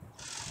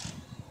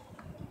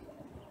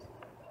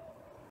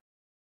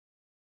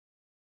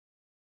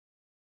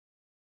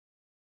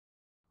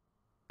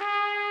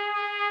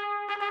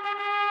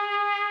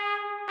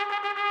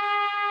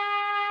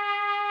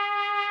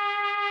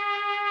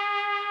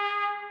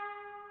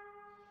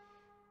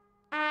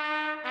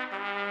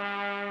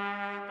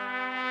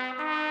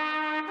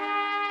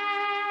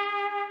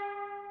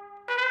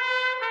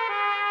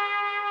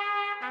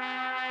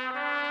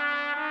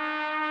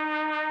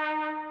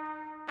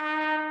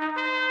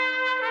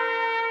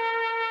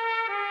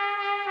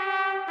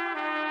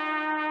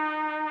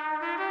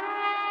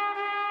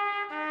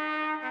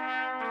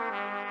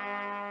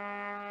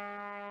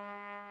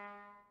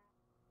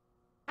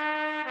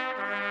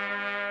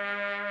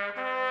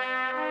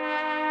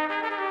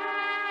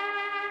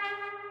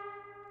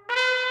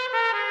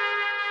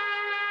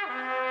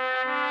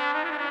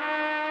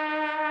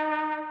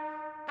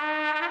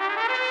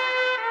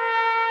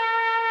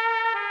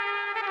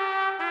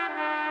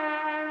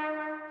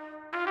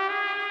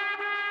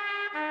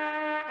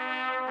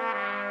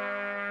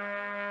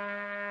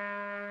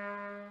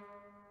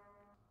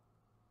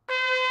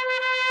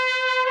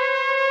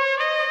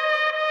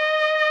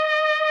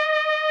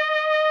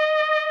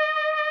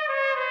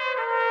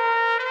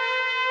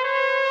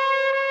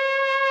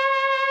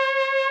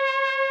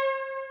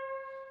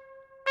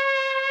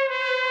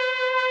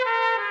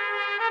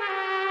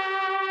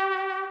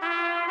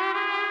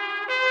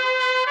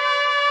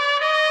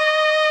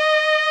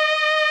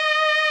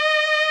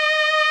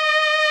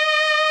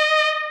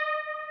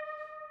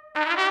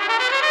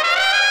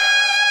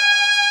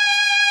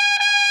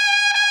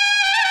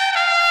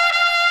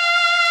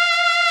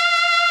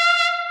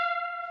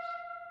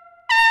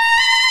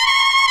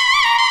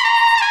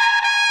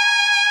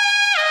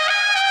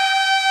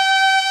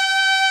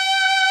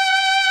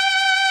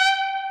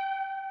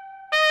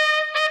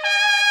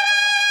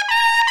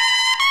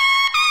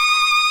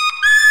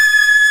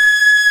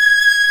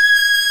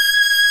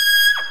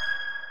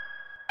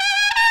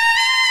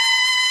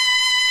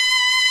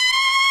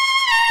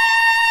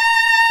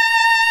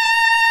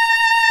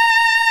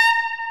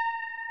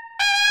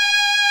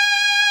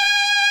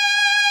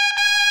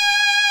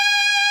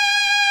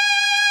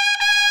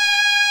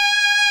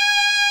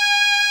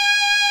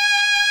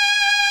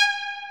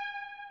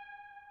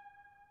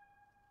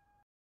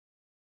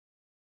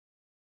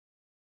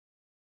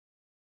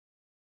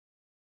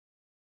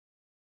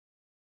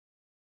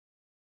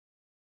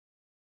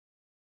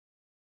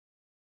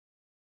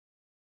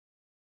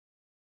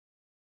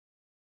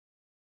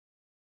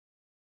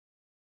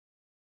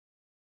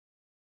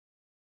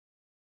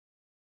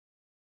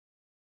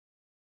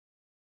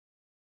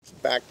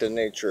 Back to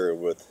nature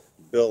with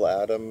Bill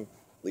Adam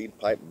lead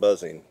pipe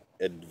buzzing,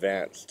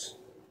 advanced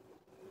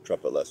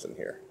trumpet lesson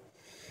here.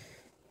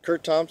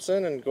 Kurt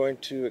Thompson, and going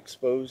to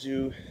expose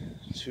you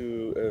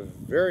to a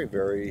very,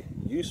 very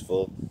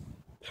useful,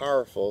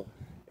 powerful,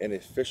 and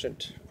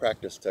efficient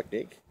practice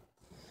technique.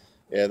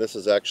 And this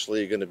is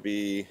actually going to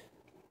be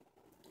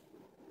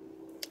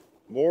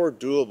more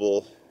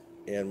doable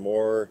and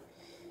more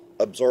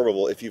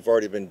absorbable if you've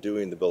already been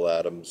doing the Bill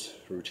Adams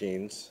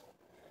routines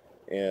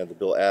and the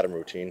Bill Adam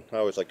routine. I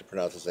always like to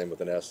pronounce his name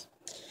with an S.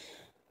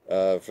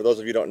 For those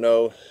of you who don't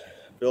know,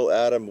 Bill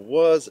Adam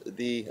was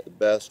the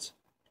best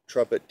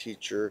trumpet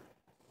teacher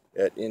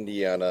at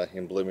Indiana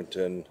in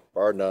Bloomington,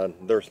 bar none.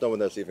 There's no one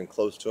that's even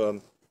close to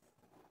him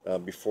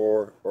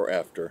before or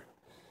after.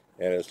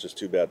 And it's just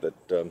too bad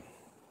that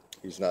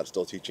he's not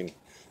still teaching.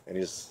 And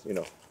he's, you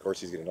know, of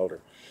course he's getting older.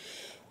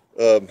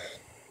 In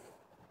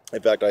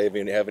fact, I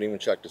haven't even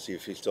checked to see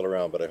if he's still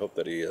around, but I hope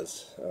that he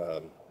is.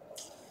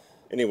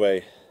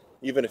 Anyway,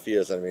 even if he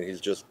is, I mean, he's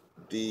just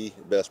the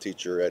best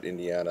teacher at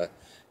Indiana,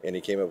 and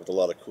he came up with a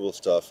lot of cool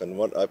stuff. And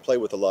I played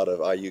with a lot of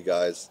IU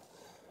guys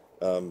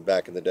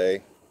back in the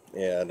day,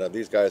 and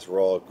these guys were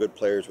all good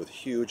players with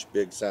huge,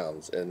 big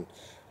sounds, and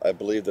I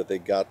believe that they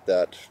got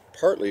that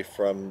partly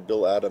from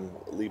Bill Adam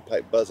lead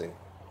pipe buzzing.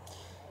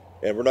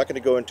 And we're not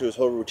going to go into his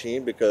whole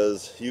routine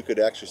because you could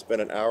actually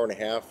spend an hour and a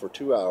half or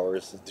 2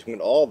 hours doing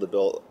all the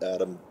Bill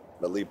Adam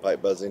lead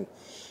pipe buzzing.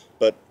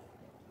 But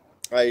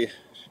I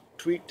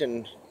tweaked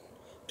and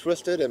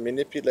twisted and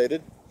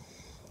manipulated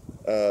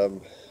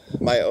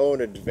my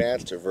own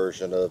advanced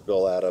version of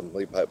Bill Adam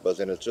lead pipe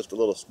buzzing. It's just a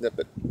little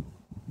snippet.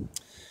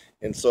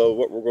 And so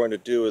what we're going to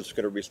do is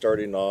going to be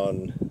starting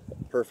on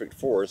perfect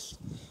force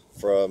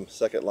from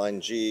second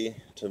line G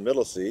to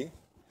middle C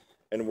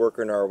and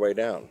working our way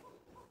down.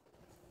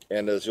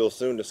 And as you'll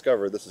soon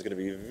discover, this is going to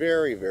be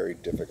very, very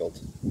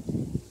difficult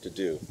to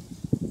do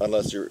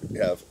unless you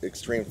have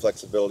extreme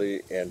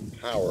flexibility and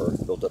power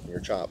built up in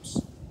your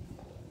chops.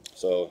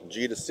 So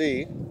G to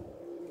C.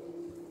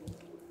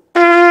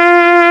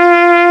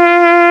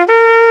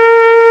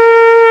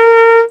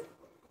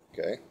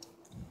 Okay,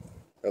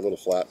 a little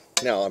flat.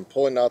 Now I'm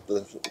pulling out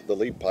the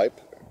lead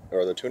pipe,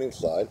 or the tuning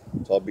slide,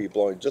 so I'll be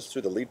blowing just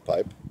through the lead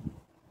pipe.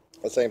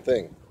 The same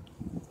thing.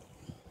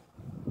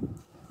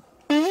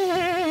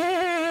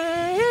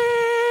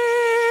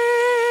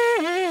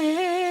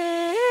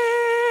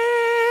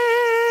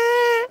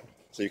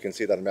 So you can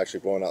see that I'm actually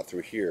blowing out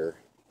through here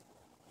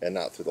and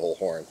not through the whole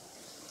horn.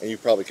 And you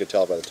probably could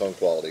tell by the tone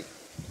quality.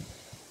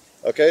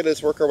 Okay,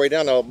 let's work our way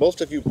down. Now,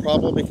 most of you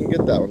probably can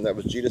get that one. That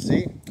was G to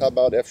C. How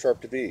about F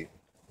sharp to B?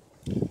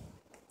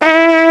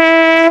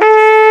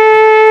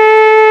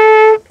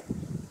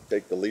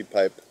 Take the lead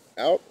pipe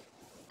out.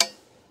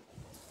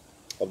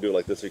 I'll do it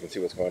like this so you can see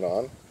what's going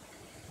on.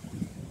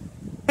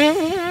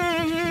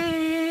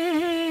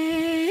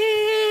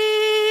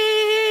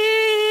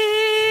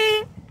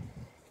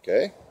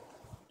 Okay.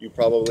 You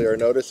probably are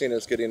noticing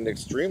it's getting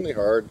extremely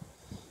hard,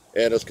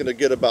 and it's going to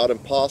get about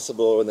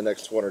impossible in the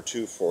next one or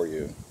two for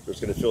you. So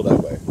it's going to feel that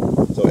way.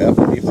 So F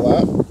and B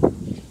flat.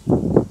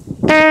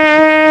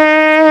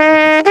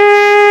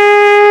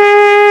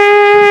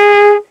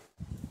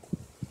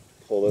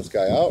 Pull this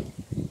guy out.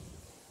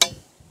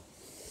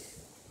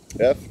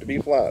 F to B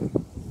flat.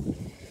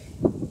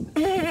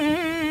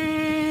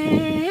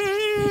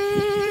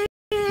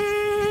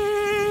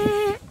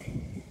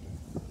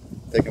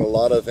 Taking a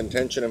lot of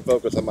intention and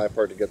focus on my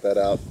part to get that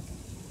out.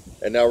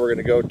 And now we're going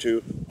to go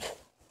to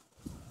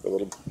a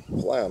little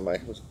fly on my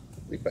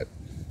lead pipe.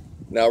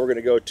 Now we're going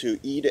to go to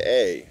E to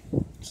A.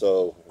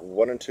 So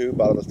 1 and 2,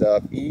 bottom of the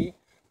staff, E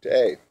to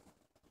A.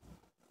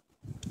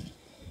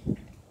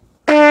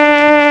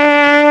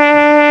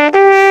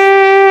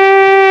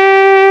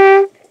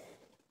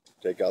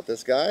 Take out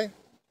this guy.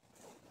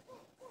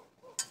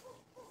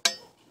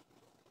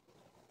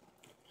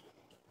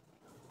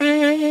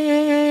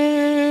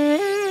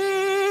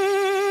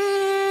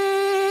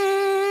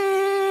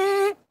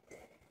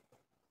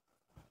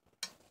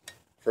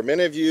 For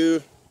many of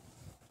you,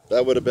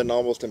 that would have been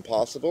almost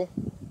impossible. I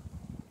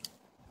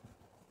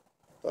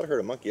thought I heard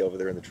a monkey over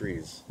there in the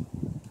trees.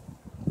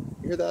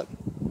 You hear that?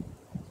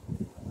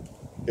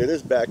 It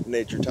is back to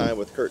nature time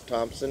with Kurt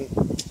Thompson,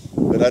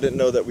 but I didn't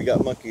know that we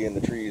got monkey in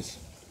the trees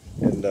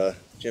and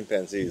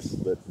chimpanzees.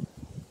 But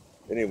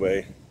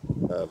anyway,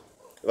 if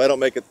I don't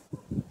make it,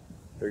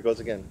 there he goes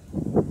again.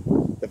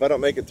 If I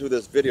don't make it through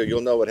this video,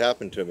 you'll know what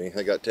happened to me.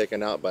 I got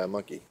taken out by a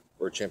monkey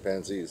or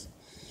chimpanzees.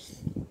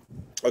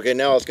 Okay,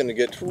 now it's going to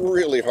get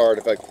really hard.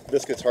 In fact,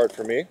 this gets hard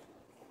for me.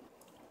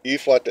 E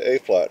flat to A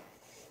flat.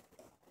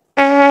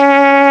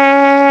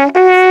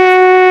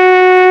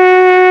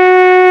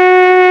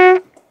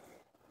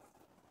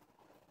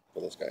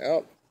 Pull this guy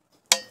out.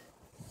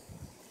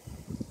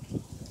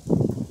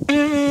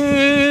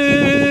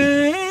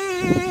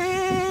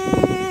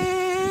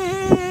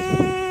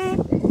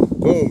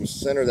 Boom,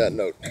 center that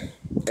note.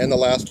 And the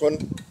last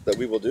one that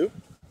we will do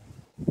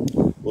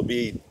will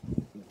be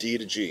D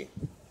to G.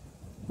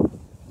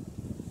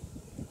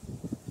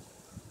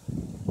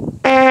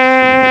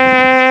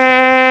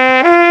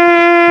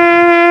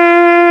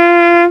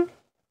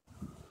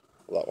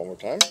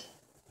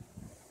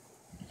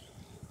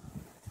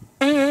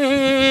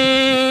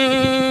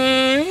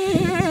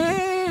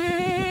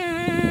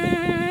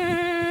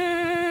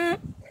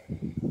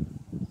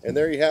 And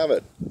there you have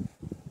it.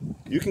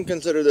 You can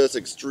consider this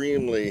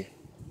extremely,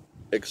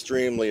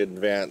 extremely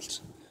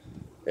advanced.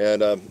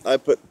 And I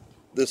put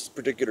this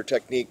particular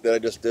technique that I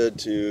just did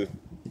to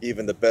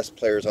even the best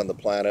players on the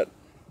planet.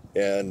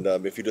 And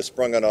if you just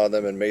sprung it on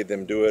them and made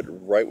them do it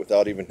right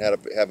without even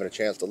having a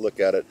chance to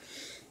look at it,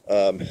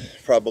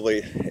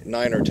 probably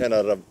 9 or 10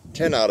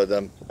 out of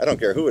them, I don't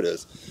care who it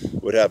is,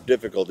 would have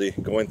difficulty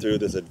going through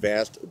this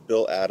advanced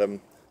Bill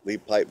Adam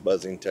lead pipe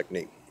buzzing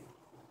technique.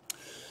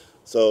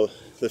 So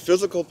the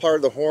physical part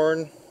of the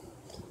horn,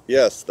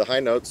 yes, the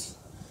high notes,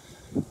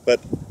 but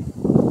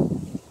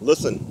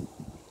listen,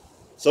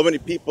 so many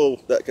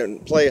people that can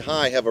play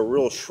high have a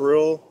real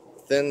shrill,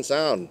 thin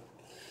sound.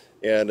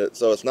 And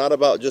so it's not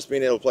about just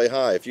being able to play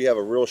high. If you have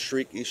a real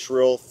shrieky,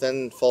 shrill,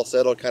 thin,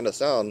 falsetto kind of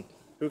sound,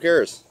 who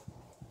cares?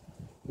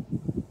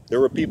 There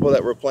were people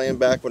that were playing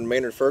back when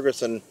Maynard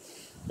Ferguson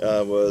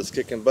was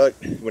kicking butt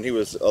when he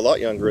was a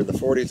lot younger in the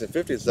 40s and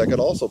 50s that could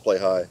also play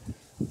high.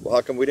 Well,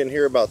 how come we didn't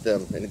hear about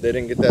them and they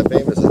didn't get that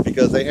famous? It's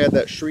because they had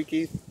that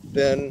shrieky,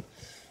 thin,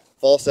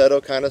 falsetto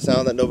kind of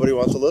sound that nobody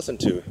wants to listen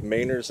to.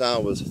 Maynard's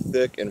sound was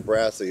thick and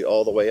brassy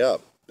all the way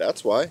up.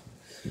 That's why.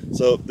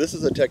 So this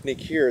is a technique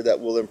here that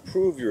will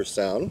improve your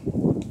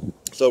sound.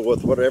 So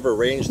with whatever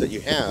range that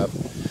you have,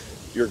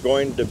 you're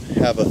going to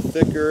have a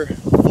thicker,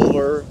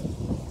 fuller,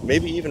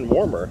 maybe even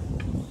warmer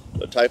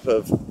type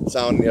of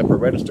sound in the upper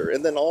register,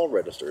 and then all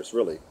registers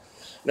really.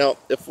 Now,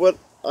 if what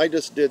I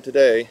just did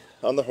today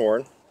on the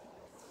horn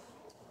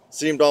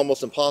seemed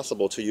almost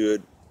impossible to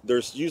you,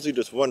 there's usually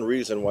just one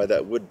reason why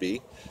that would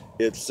be.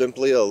 It's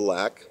simply a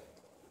lack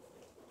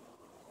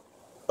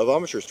of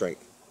embouchure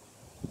strength.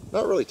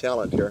 Not really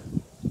talent here.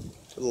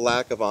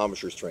 Lack of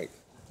embouchure strength.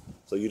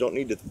 So you don't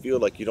need to feel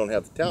like you don't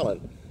have the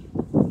talent.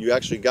 You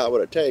actually got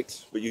what it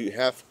takes, but you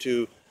have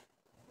to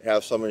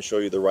have someone show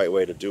you the right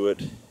way to do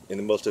it in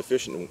the most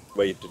efficient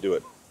way to do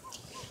it.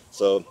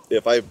 So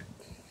if I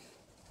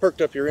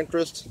perked up your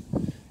interest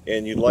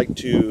and you'd like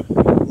to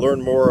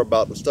learn more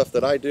about the stuff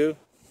that I do,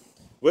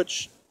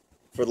 which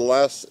for the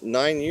last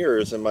 9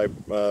 years in my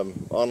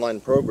online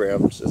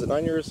programs, is it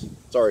 9 years?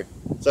 Sorry,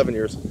 7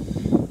 years,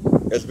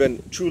 has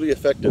been truly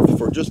effective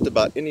for just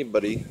about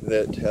anybody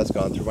that has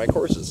gone through my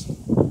courses.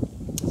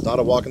 It's not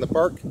a walk in the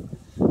park.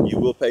 You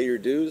will pay your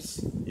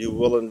dues, you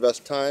will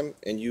invest time,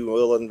 and you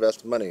will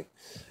invest money.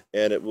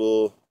 And it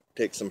will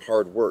take some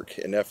hard work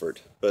and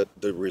effort, but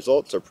the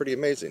results are pretty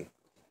amazing.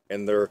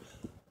 And they're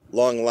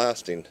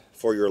long-lasting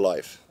for your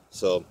life.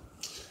 So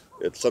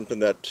it's something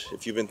that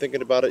if you've been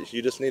thinking about it,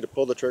 you just need to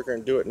pull the trigger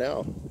and do it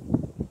now.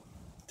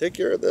 Take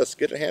care of this,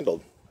 get it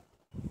handled.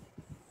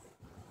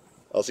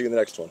 I'll see you in the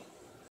next one.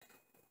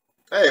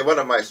 Hey, one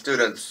of my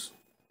students,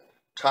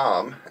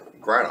 Tom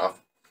Granoff,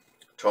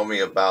 told me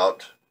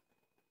about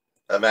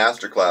a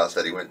master class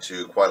that he went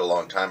to quite a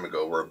long time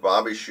ago where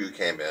Bobby Shue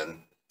came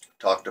in,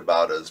 talked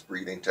about his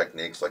breathing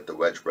techniques like the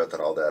wedge breath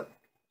and all that,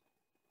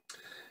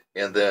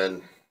 and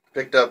then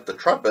picked up the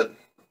trumpet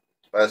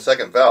by a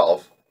second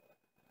valve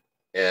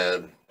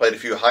and played a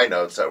few high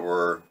notes that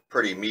were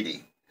pretty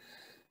meaty.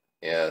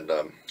 And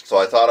so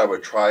I thought I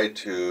would try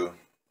to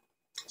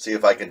see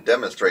if I can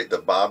demonstrate the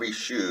Bobby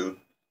Shue.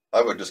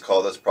 I would just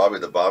call this probably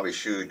the Bobby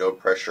Shue no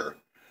pressure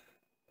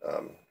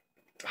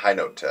high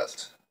note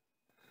test.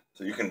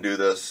 So you can do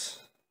this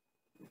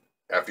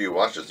after you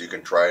watch this. You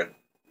can try it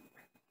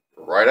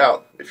right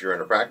out if you're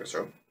in a practice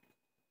room.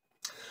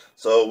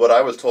 So what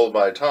I was told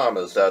by Tom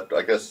is that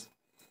I guess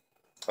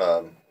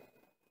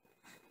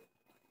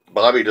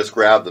Bobby just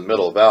grabbed the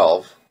middle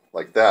valve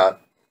like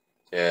that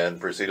and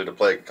proceeded to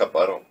play a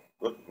couple.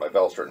 My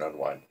valve's starting to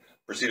unwind.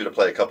 Proceeded to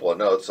play a couple of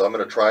notes. So I'm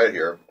going to try it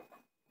here.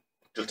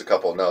 Just a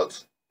couple of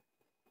notes.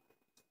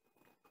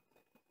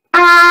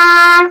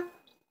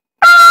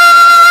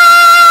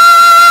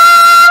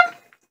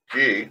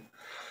 G.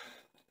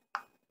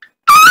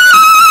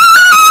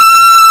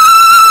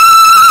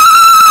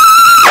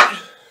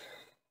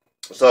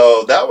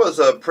 So that was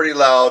a pretty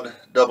loud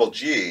double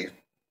G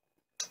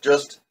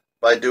just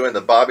by doing the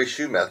Bobby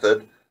Shue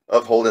method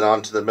of holding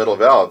on to the middle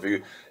valve.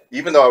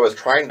 Even though I was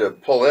trying to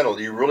pull in,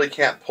 you really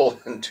can't pull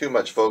in too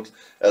much, folks,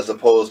 as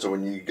opposed to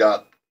when you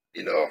got,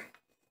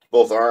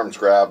 both arms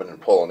grabbing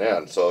and pulling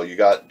in. So you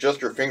got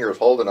just your fingers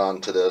holding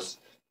on to this.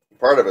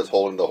 Part of it's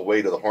holding the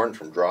weight of the horn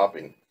from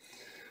dropping.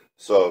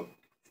 So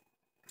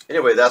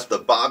anyway, that's the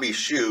Bobby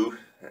Shue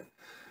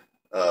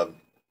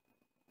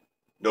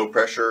no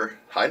pressure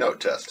high note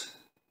test.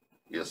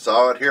 You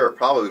saw it here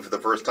probably for the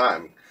first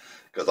time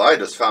because I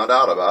just found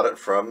out about it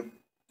from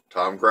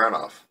Tom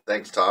Granoff.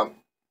 Thanks, Tom.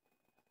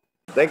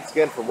 Thanks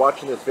again for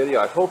watching this video.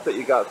 I hope that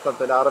you got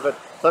something out of it.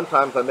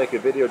 Sometimes I make a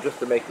video just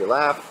to make you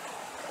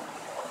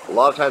laugh. A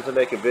lot of times I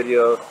make a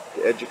video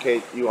to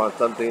educate you on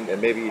something and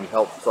maybe even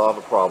help solve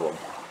a problem.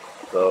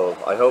 So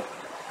I hope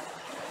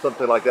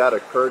something like that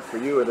occurred for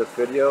you in this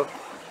video.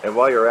 And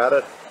while you're at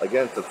it,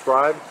 again,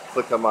 subscribe,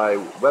 click on my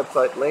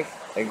website link,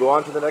 and go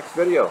on to the next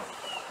video.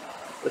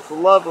 It's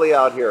lovely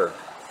out here.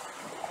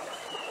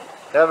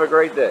 Have a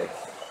great day.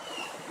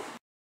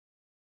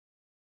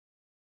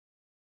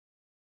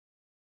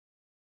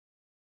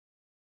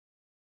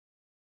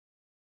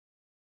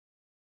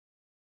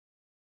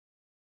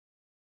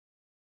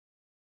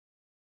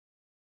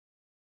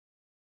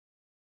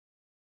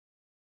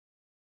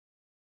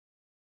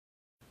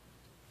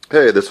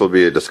 Hey, this will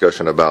be a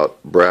discussion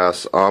about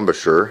brass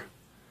embouchure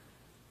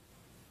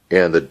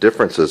and the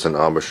differences in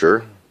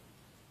embouchure,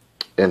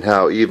 and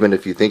how even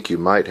if you think you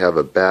might have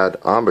a bad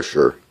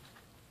embouchure,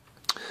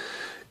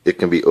 it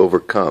can be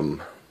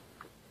overcome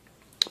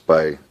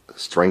by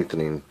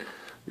strengthening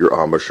your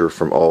embouchure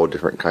from all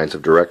different kinds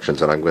of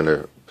directions. And I'm going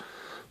to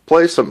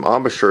play some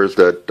embouchures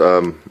that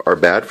are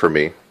bad for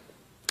me,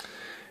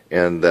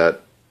 and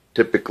that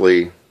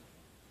typically,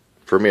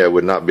 for me, I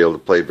would not be able to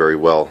play very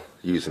well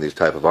using these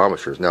type of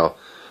embouchures. Now,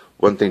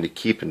 one thing to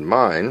keep in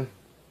mind,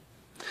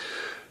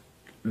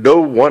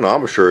 no one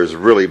embouchure is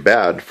really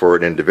bad for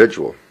an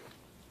individual.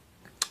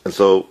 And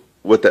so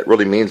what that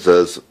really means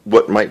is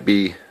what might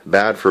be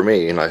bad for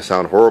me and I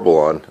sound horrible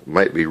on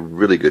might be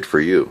really good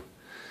for you.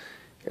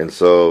 And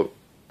so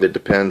it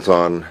depends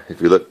on,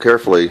 if you look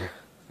carefully,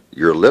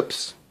 your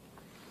lips,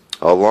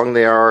 how long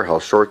they are, how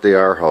short they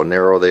are, how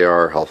narrow they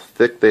are, how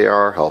thick they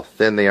are, how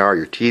thin they are,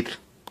 your teeth,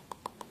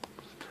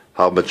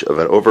 how much of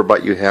an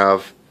overbite you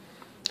have,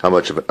 how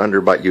much of an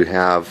underbite you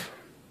have,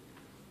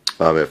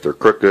 if they're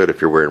crooked, if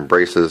you're wearing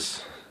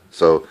braces,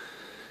 so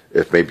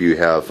if maybe you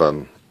have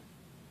a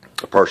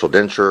partial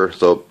denture.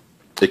 So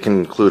it can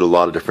include a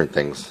lot of different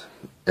things,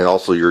 and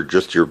also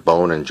your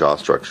bone and jaw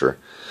structure.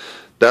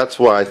 That's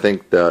why I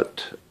think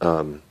that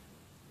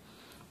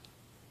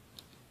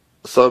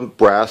some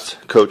brass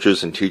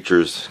coaches and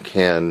teachers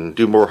can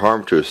do more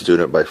harm to a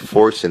student by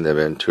forcing them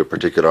into a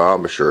particular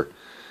embouchure.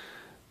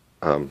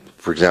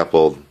 For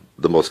example,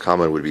 the most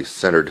common would be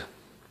centered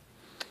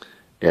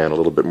and a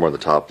little bit more on the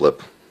top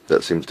lip.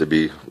 That seems to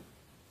be,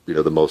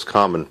 the most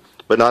common.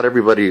 But not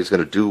everybody is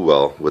going to do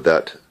well with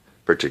that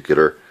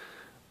particular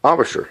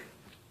embouchure.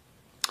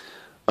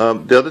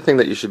 The other thing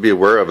that you should be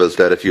aware of is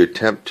that if you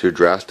attempt to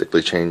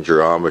drastically change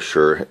your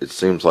embouchure, it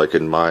seems like,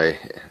 in my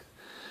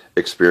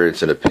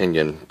experience and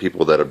opinion,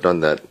 people that have done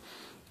that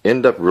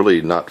end up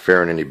really not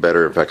faring any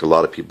better. In fact, a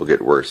lot of people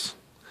get worse.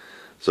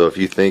 So if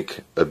you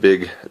think a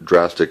big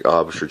drastic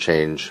embouchure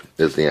change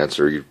is the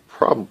answer, you're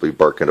probably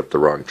barking up the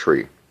wrong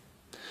tree.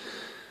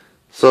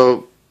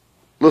 So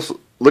let's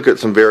look at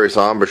some various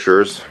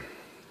embouchures.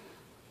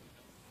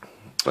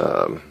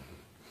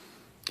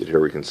 Here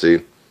we can see.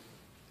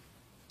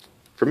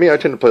 For me, I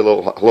tend to play a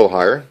little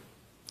higher.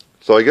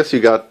 So I guess you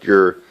got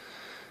your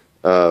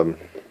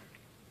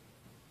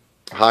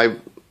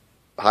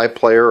high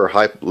player or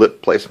high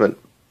lip placement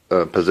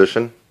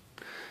position.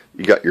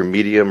 You got your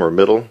medium or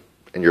middle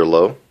and your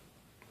low.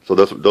 So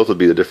those would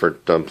be the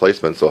different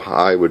placements. So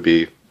high would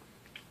be,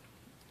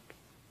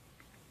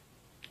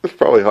 it's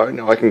probably high.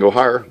 Now I can go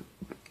higher,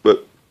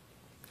 but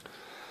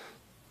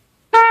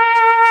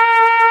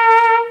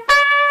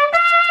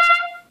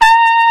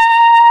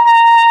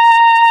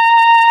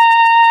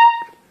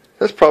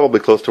that's probably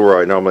close to where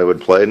I normally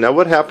would play. Now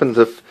what happens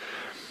if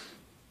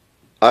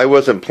I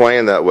wasn't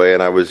playing that way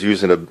and I was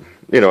using an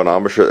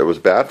embouchure that was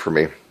bad for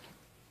me?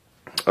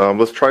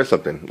 Let's try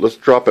something. Let's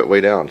drop it way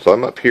down. So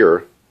I'm up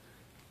here.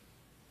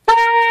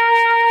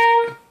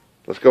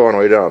 Let's go on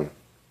way down.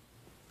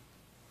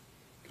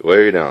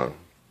 Way down.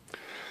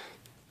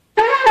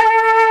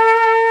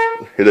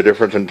 Hear the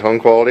difference in tone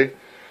quality?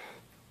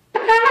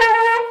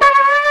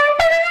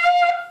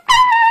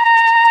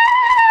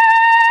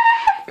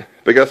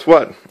 But guess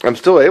what? I'm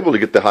still able to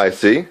get the high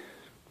C.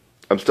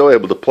 I'm still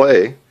able to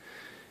play,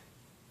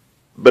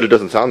 but it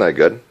doesn't sound that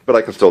good, but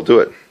I can still do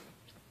it.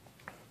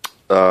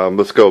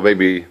 Let's go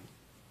maybe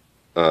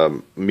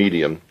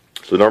medium.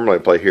 So normally I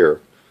play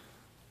here.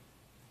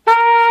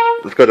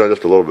 Let's go down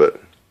just a little bit.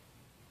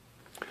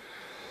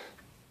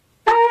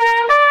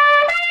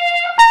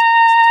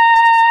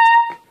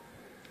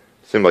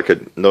 Seemed like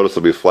it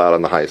noticeably flat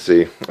on the high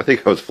C. I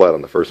think I was flat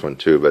on the first one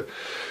too, but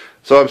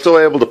so I'm still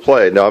able to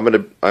play. Now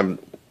I'm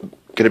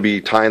gonna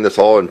be tying this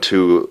all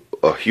into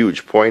a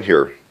huge point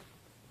here.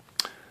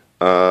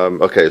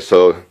 Okay,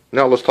 so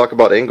now let's talk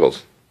about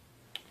angles.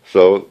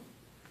 So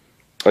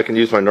I can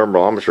use my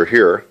normal embouchure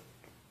here.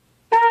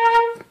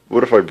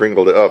 What if I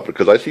bringled it up?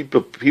 Because I see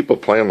people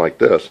playing like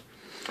this.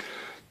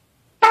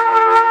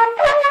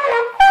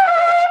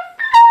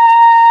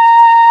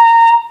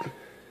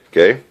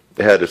 Okay,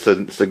 it had a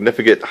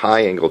significant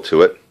high angle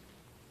to it.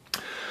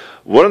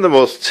 One of the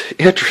most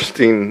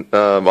interesting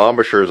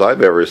embouchures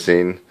I've ever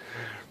seen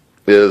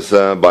is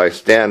by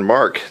Stan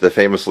Mark, the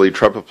famous lead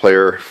trumpet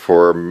player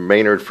for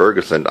Maynard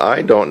Ferguson.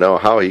 I don't know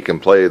how he can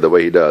play the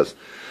way he does.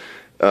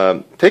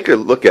 Take a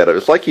look at it.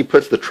 It's like he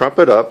puts the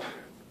trumpet up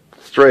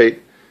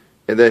straight,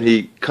 and then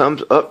he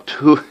comes up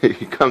to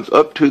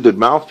the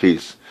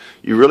mouthpiece.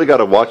 You really got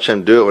to watch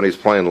him do it when he's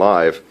playing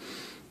live.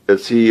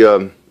 It's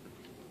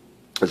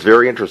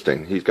very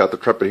interesting. He's got the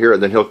trumpet here,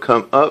 and then he'll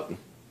come up.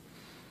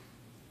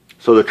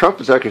 So the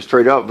trumpet's actually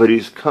straight out, but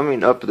he's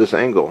coming up to this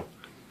angle.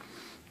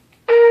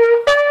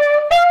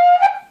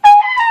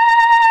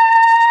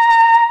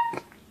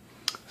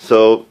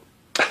 So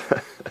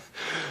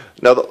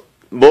now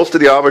most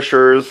of the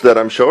embouchures that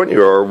I'm showing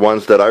you are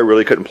ones that I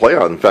really couldn't play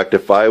on. In fact,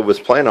 if I was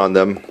playing on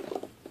them,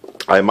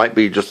 I might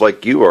be just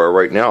like you are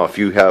right now. If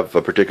you have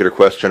a particular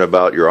question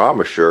about your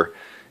embouchure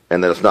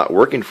and that it's not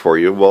working for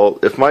you. Well,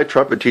 if my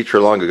trumpet teacher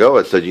long ago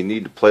had said you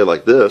need to play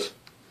like this,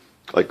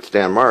 like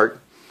Stan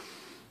Mark,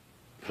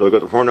 so I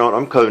got the horn out,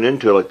 I'm coming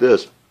into it like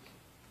this.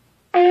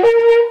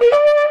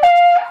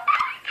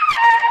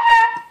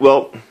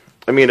 Well,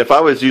 I mean, if I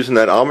was using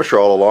that embouchure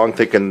all along,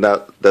 thinking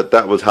that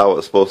was how it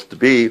was supposed to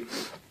be,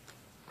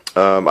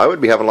 I would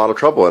be having a lot of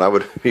trouble, and I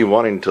would be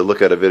wanting to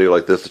look at a video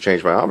like this to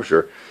change my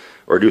embouchure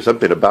or do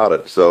something about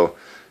it. So,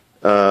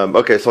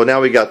 okay, so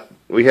now we had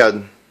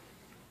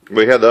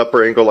the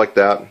upper angle like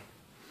that.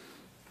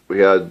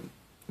 Did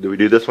we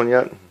do this one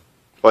yet?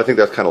 Well, I think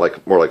that's kind of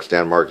like more like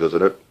Stan Marks,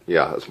 isn't it?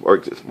 Yeah, it's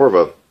more of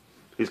a,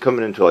 he's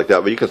coming into like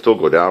that, but you can still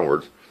go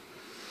downwards.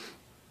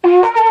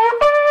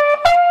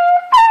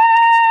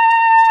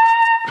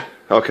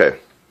 Okay,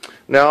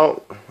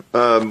 now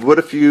what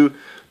if you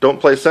don't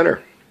play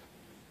center?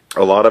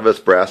 A lot of us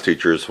brass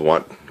teachers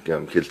want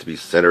kids to be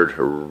centered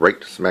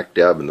right smack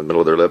dab in the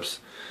middle of their lips.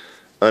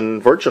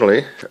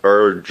 Unfortunately,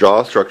 our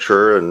jaw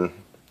structure and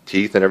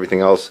teeth and everything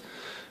else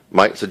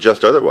might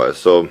suggest otherwise.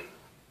 So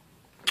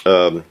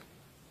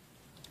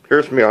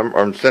here's me,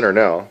 I'm center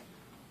now.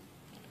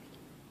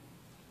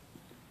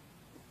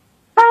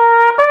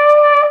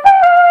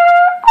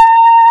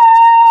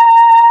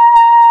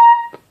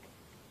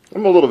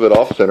 I'm a little bit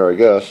off center, I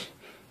guess.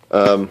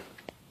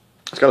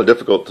 It's kind of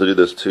difficult to do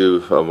this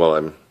too while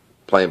I'm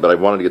playing, but I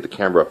wanted to get the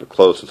camera up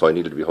close, and so I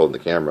needed to be holding the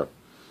camera.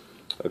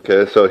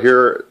 Okay, so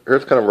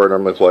here's kind of where I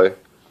normally play.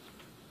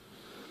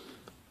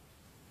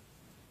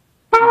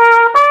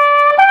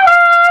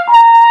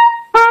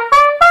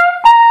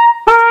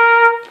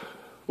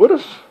 What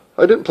if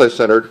I didn't play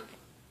centered?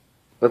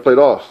 I played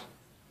off.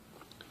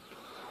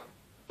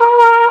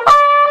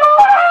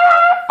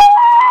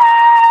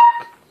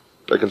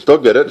 I can still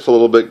get it. It's a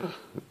little bit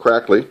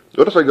crackly.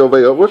 What if I go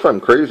way over? What if I'm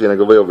crazy and I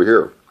go way over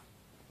here?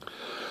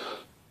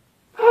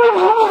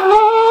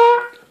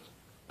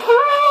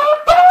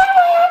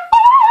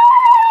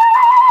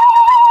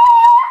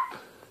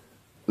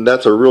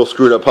 That's a real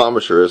screwed up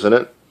embouchure, isn't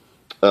it?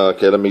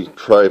 Okay, let me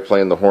try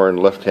playing the horn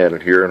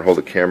left-handed here and hold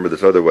the camera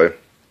this other way.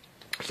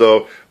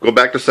 So go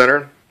back to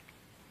center,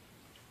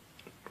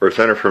 or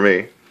center for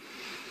me.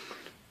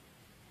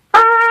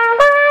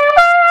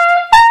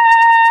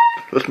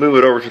 Let's move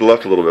it over to the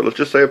left a little bit. Let's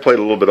just say I played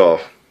a little bit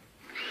off.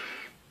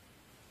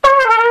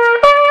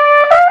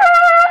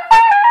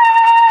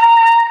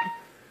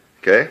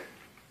 Okay?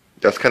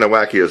 That's kind of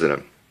wacky, isn't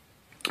it?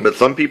 But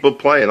some people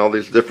play in all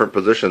these different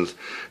positions.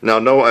 Now,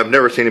 no, I've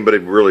never seen anybody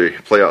really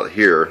play out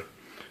here.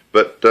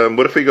 But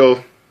what if we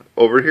go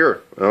over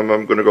here? I'm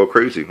going to go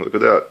crazy. Look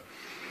at that.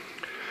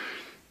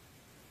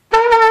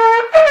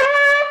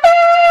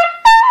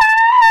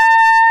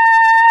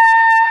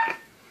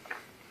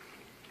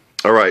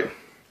 All right.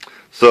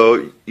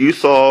 So you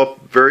saw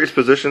various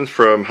positions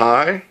from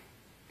high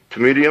to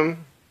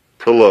medium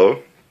to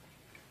low,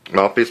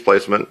 mouthpiece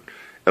placement,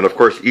 and of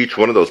course each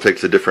one of those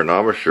takes a different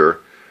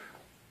embouchure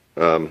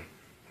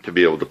to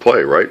be able to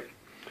play, right?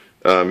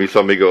 You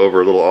saw me go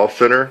over a little off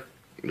center,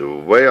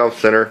 way off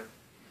center,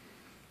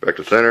 back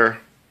to center,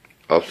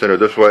 off center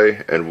this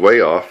way, and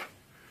way off.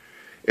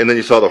 And then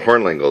you saw the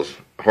horn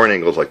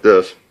angles like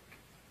this,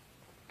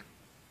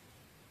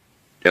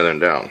 and then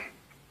down.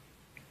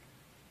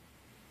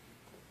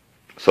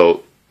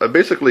 So I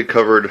basically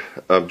covered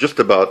just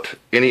about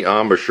any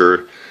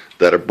embouchure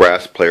that a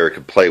brass player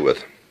could play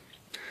with.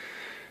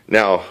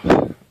 Now,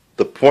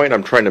 the point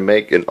I'm trying to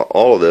make in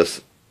all of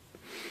this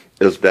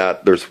is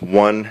that there's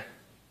one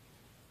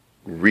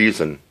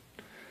reason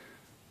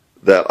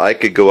that I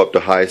could go up to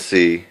high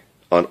C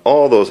on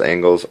all those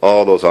angles,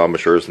 all those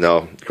embouchures.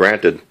 Now,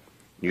 granted,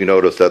 you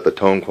notice that the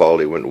tone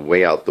quality went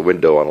way out the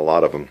window on a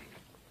lot of them.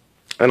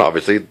 And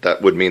obviously,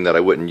 that would mean that I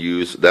wouldn't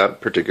use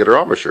that particular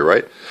embouchure,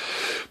 right?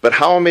 But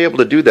how am I able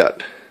to do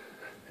that?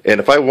 And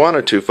if I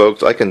wanted to,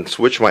 folks, I can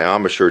switch my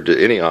embouchure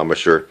to any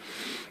embouchure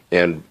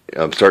and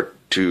start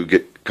to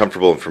get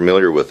comfortable and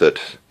familiar with it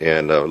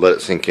and let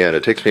it sink in.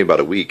 It takes me about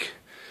a week.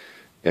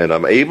 And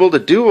I'm able to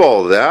do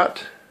all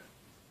that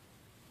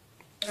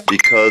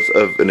because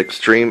of an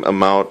extreme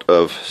amount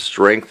of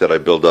strength that I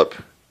build up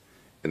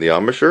in the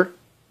embouchure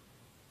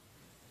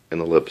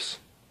and the lips.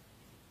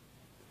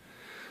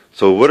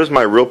 So what is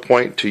my real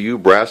point to you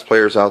brass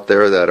players out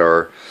there that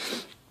are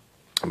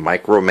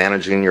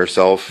micromanaging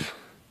yourself,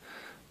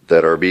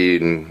 that are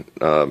being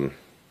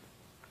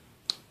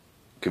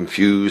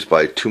confused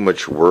by too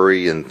much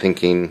worry and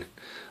thinking,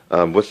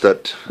 what's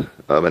that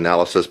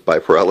analysis by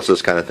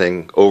paralysis kind of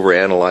thing,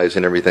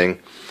 overanalyzing everything.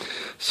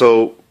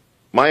 So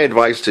my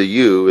advice to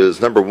you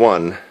is, number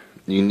one,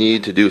 you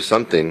need to do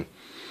something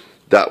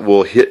that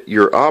will hit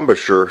your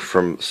embouchure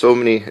from so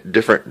many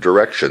different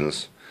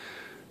directions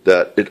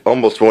that it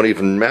almost won't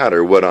even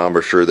matter what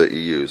embouchure that you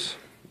use.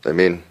 I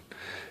mean,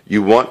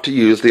 you want to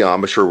use the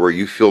embouchure where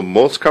you feel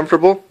most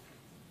comfortable,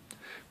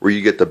 where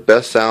you get the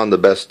best sound, the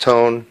best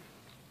tone,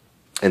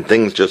 and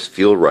things just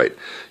feel right.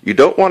 You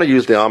don't want to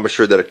use the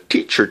embouchure that a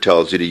teacher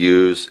tells you to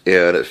use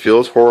and it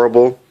feels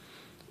horrible.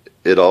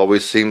 It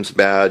always seems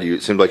bad.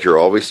 It seems like you're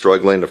always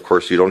struggling. Of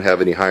course, you don't have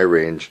any high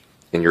range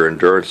and your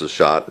endurance is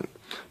shot.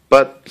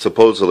 but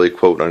supposedly,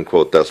 quote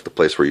unquote, that's the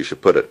place where you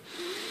should put it.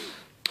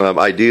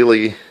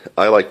 Ideally,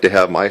 I like to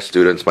have my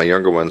students, my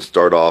younger ones,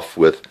 start off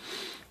with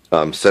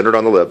centered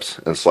on the lips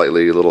and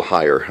slightly a little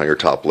higher on your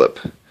top lip.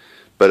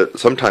 But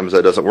sometimes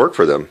that doesn't work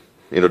for them,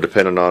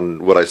 depending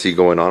on what I see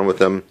going on with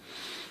them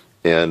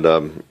and,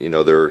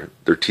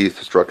 their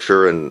teeth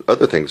structure and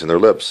other things in their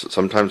lips.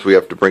 Sometimes we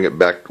have to bring it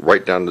back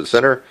right down to the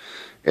center,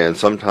 and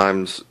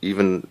sometimes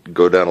even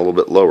go down a little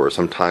bit lower.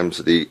 Sometimes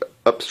the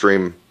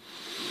upstream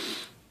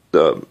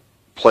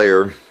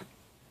player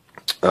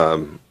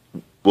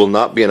will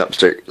not be an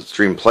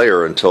upstream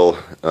player until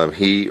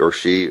he or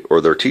she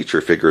or their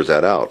teacher figures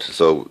that out.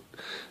 So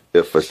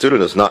if a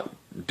student is not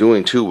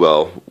doing too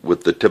well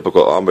with the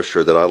typical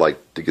embouchure that I like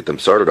to get them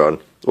started on,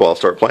 well, I'll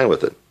start playing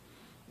with it.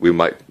 We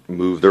might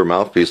move their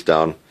mouthpiece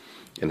down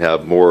and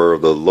have more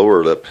of the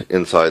lower lip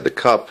inside the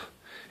cup,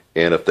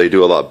 and if they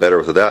do a lot better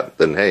with that,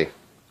 then hey,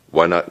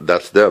 why not?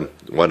 That's them.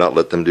 Why not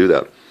let them do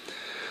that?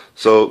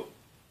 So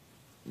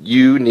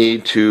you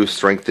need to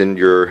strengthen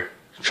your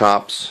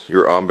chops,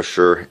 your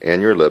embouchure,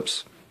 and your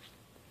lips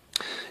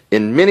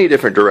in many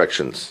different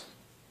directions.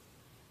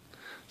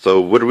 So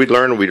what did we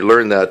learn? We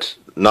learned that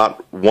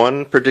not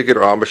one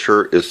particular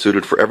embouchure is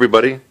suited for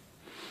everybody,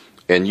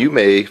 and you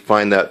may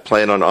find that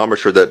playing on an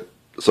embouchure that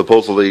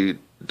supposedly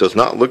does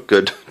not look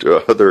good to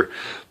other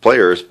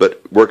players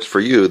but works for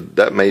you,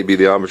 that may be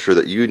the embouchure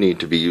that you need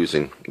to be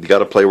using. You got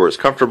to play where it's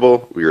comfortable,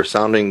 where you're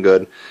sounding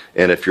good,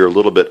 and if you're a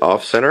little bit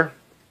off center,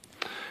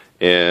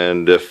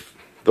 and if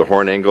the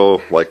horn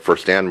angle, like for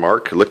Stan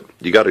Mark, look,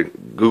 you got to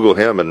Google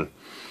him and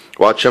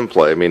watch him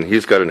play. I mean,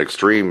 he's got an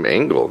extreme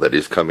angle that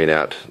he's coming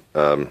at.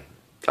 I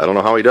don't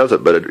know how he does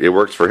it, but it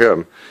works for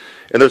him.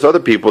 And there's other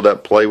people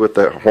that play with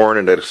the horn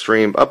in that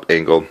extreme up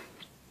angle,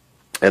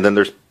 and then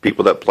there's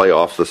people that play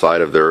off the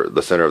side of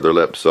the center of their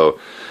lips. So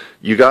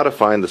you got to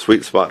find the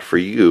sweet spot for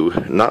you,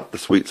 not the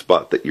sweet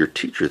spot that your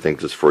teacher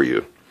thinks is for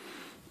you.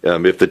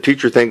 If the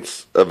teacher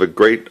thinks of a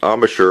great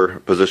embouchure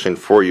position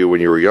for you when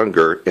you were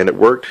younger and it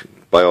worked,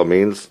 by all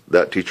means,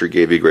 that teacher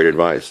gave you great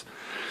advice.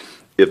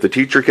 If the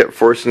teacher kept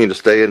forcing you to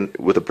stay in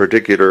with a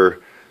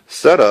particular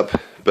setup,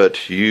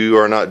 but you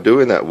are not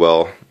doing that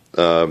well,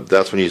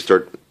 that's when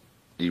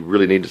you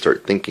really need to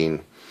start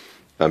thinking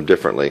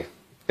differently,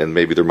 and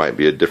maybe there might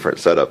be a different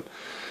setup.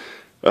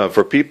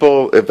 For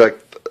people, in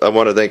fact, I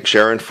want to thank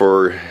Sharon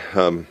for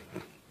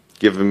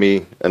giving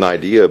me an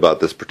idea about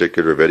this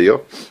particular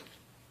video.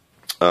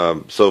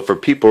 So for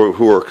people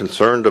who are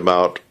concerned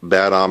about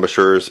bad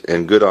embouchures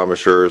and good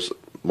embouchures,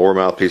 more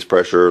mouthpiece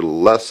pressure,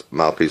 less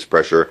mouthpiece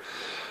pressure,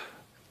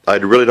 I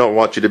really don't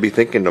want you to be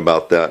thinking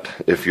about that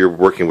if you're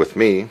working with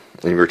me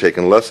and you're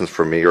taking lessons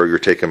from me or you're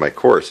taking my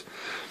course.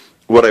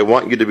 What I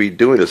want you to be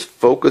doing is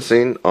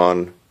focusing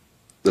on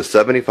the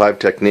 75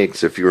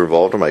 techniques, if you're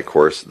involved in my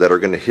course, that are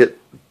going to hit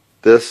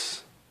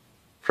this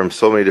from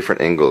so many different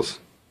angles.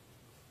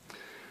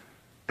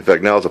 In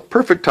fact, now is a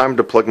perfect time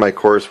to plug my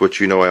course, which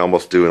you know I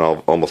almost do in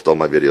almost all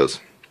my videos.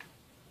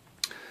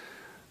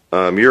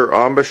 Your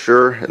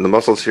embouchure and the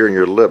muscles here in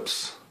your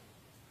lips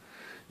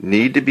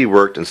need to be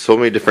worked in so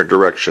many different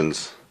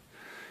directions.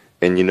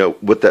 And you know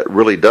what that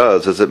really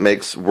does is it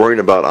makes worrying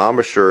about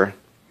embouchure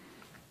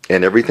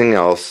and everything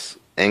else,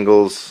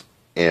 angles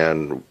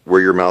and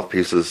where your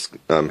mouthpiece is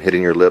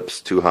hitting your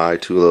lips, too high,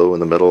 too low, in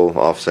the middle,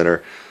 off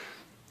center,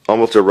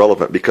 almost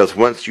irrelevant, because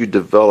once you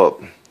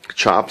develop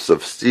chops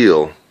of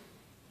steel,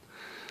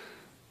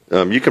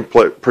 you can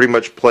pretty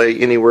much play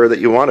anywhere that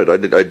you wanted.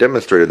 I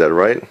demonstrated that,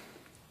 right?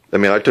 I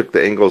mean, I took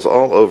the angles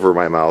all over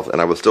my mouth and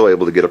I was still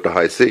able to get up to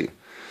high C.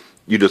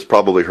 You just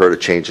probably heard a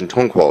change in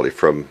tone quality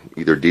from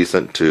either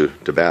decent to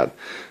bad.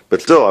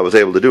 But still, I was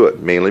able to do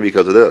it, mainly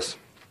because of this.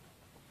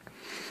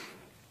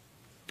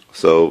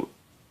 So,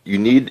 you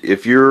need,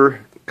 if you're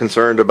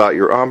concerned about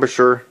your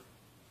embouchure,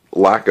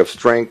 lack of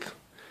strength,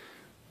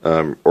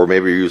 or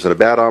maybe you're using a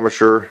bad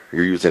embouchure,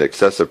 you're using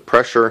excessive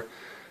pressure,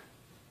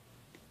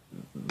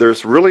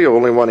 there's really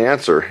only one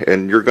answer,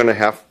 and you're going to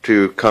have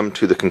to come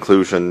to the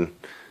conclusion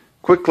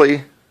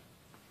quickly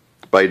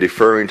by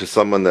deferring to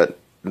someone that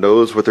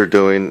knows what they're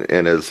doing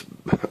and has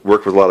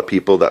worked with a lot of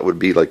people that would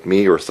be like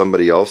me or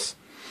somebody else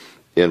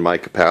in my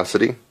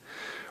capacity.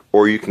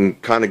 Or you can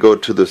kind of go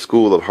to the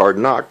school of hard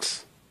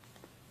knocks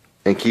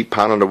and keep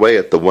pounding away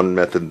at the one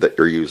method that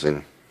you're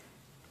using.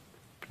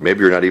 Maybe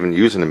you're not even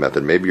using a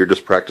method. Maybe you're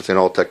just practicing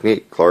all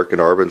technique, Clark and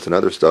Arbenz and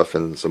other stuff,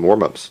 and some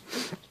warm-ups.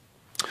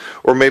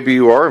 Or maybe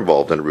you are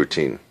involved in a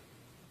routine.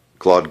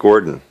 Claude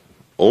Gordon,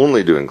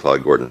 only doing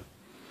Claude Gordon.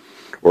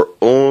 Or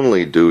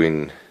only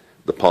doing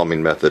the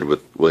palming method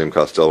with William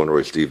Costello and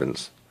Roy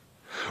Stevens.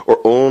 Or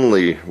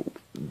only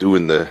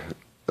doing the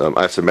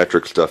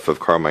isometric stuff of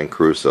Carmine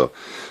Caruso.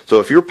 So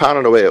if you're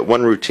pounding away at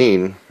one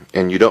routine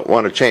and you don't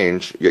want to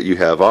change, yet you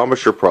have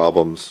embouchure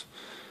problems,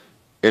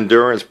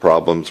 endurance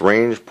problems,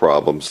 range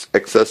problems,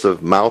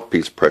 excessive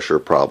mouthpiece pressure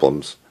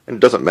problems, and it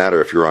doesn't matter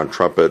if you're on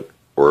trumpet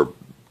or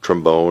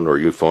trombone or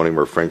euphonium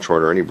or French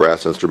horn or any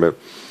brass instrument,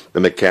 the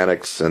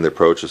mechanics and the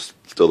approach is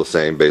still the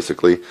same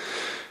basically.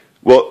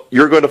 Well,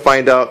 you're going to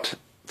find out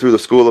through the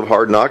school of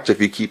hard knocks,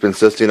 if you keep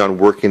insisting on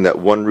working that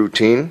one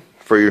routine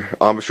for your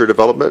embouchure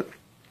development,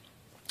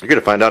 you're going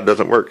to find out it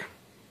doesn't work.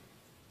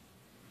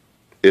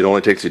 It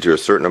only takes you to a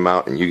certain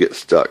amount and you get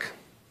stuck.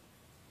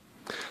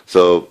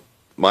 So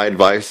my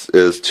advice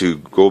is to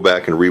go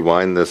back and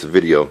rewind this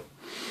video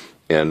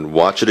and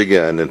watch it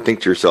again and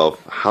think to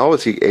yourself, how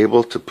is he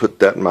able to put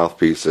that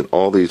mouthpiece in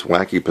all these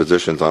wacky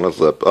positions on his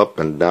lip, up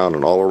and down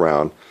and all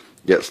around,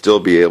 yet still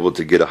be able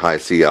to get a high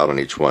C out on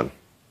each one?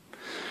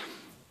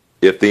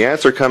 If the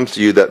answer comes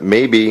to you that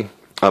maybe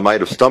I might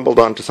have stumbled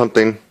onto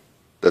something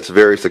that's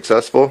very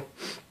successful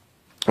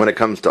when it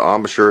comes to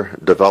embouchure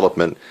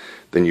development,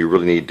 then you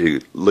really need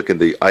to look in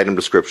the item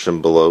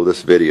description below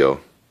this video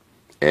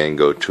and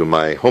go to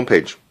my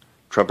homepage,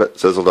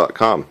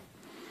 TrumpetSizzle.com.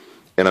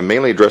 And I'm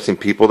mainly addressing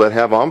people that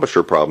have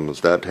embouchure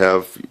problems, that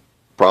have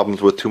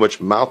problems with too much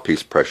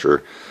mouthpiece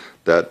pressure,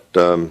 that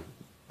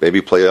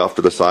maybe play off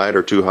to the side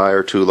or too high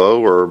or too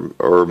low,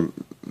 or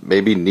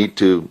maybe need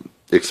to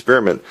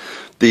experiment.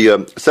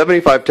 The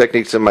 75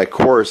 techniques in my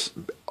course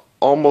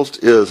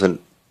almost is an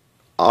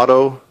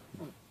auto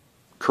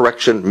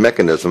correction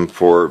mechanism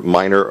for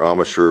minor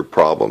embouchure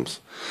problems.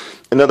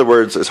 In other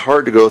words, it's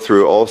hard to go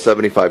through all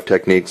 75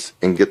 techniques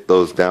and get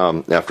those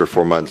down after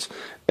 4 months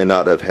and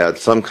not have had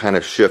some kind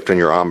of shift in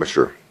your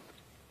embouchure.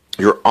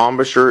 Your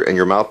embouchure and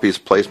your mouthpiece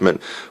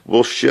placement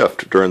will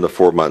shift during the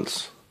 4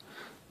 months.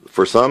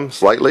 For some,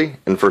 slightly,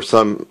 and for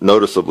some,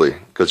 noticeably,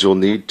 because you'll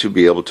need to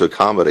be able to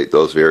accommodate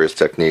those various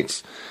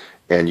techniques.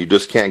 And you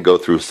just can't go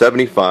through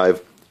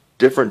 75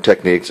 different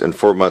techniques in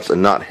 4 months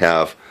and not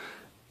have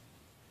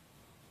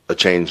a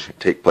change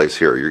take place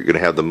here. You're going to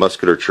have the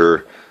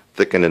musculature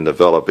thicken and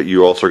develop, but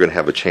you're also going to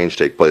have a change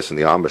take place in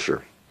the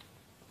embouchure.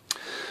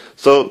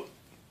 So,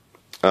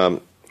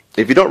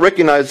 if you don't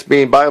recognize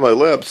me by my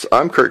lips,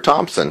 I'm Kurt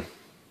Thompson.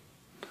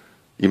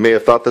 You may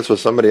have thought this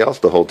was somebody else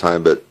the whole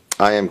time, but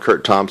I am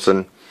Kurt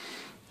Thompson,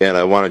 and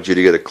I wanted you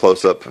to get a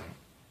close-up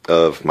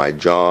of my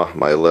jaw,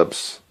 my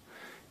lips,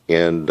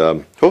 and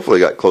hopefully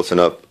got close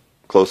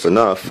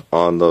enough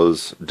on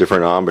those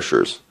different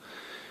embouchures.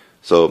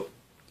 So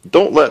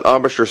don't let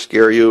embouchure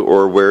scare you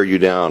or wear you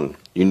down.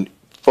 You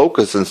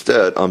focus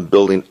instead on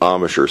building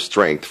embouchure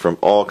strength from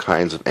all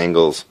kinds of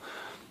angles,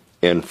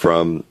 and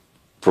from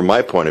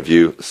my point of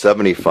view,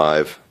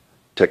 75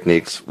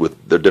 techniques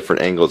with the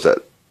different angles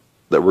that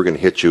we're going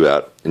to hit you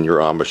at in your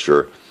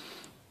embouchure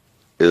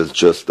is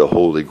just the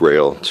holy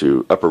grail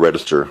to upper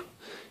register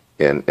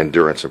and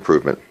endurance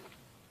improvement.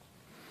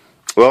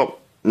 Well,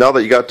 now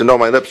that you got to know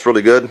my lips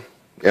really good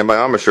and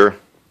my embouchure,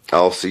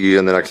 I'll see you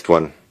in the next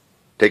one.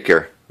 Take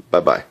care.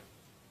 Bye-bye.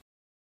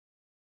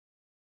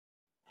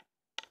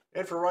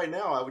 And for right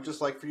now, I would just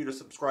like for you to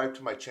subscribe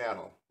to my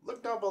channel.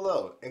 Look down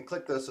below and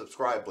click the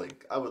subscribe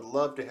link. I would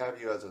love to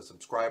have you as a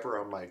subscriber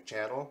on my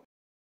channel.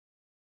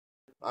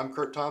 I'm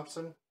Kurt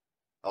Thompson.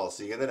 I'll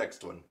see you in the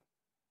next one.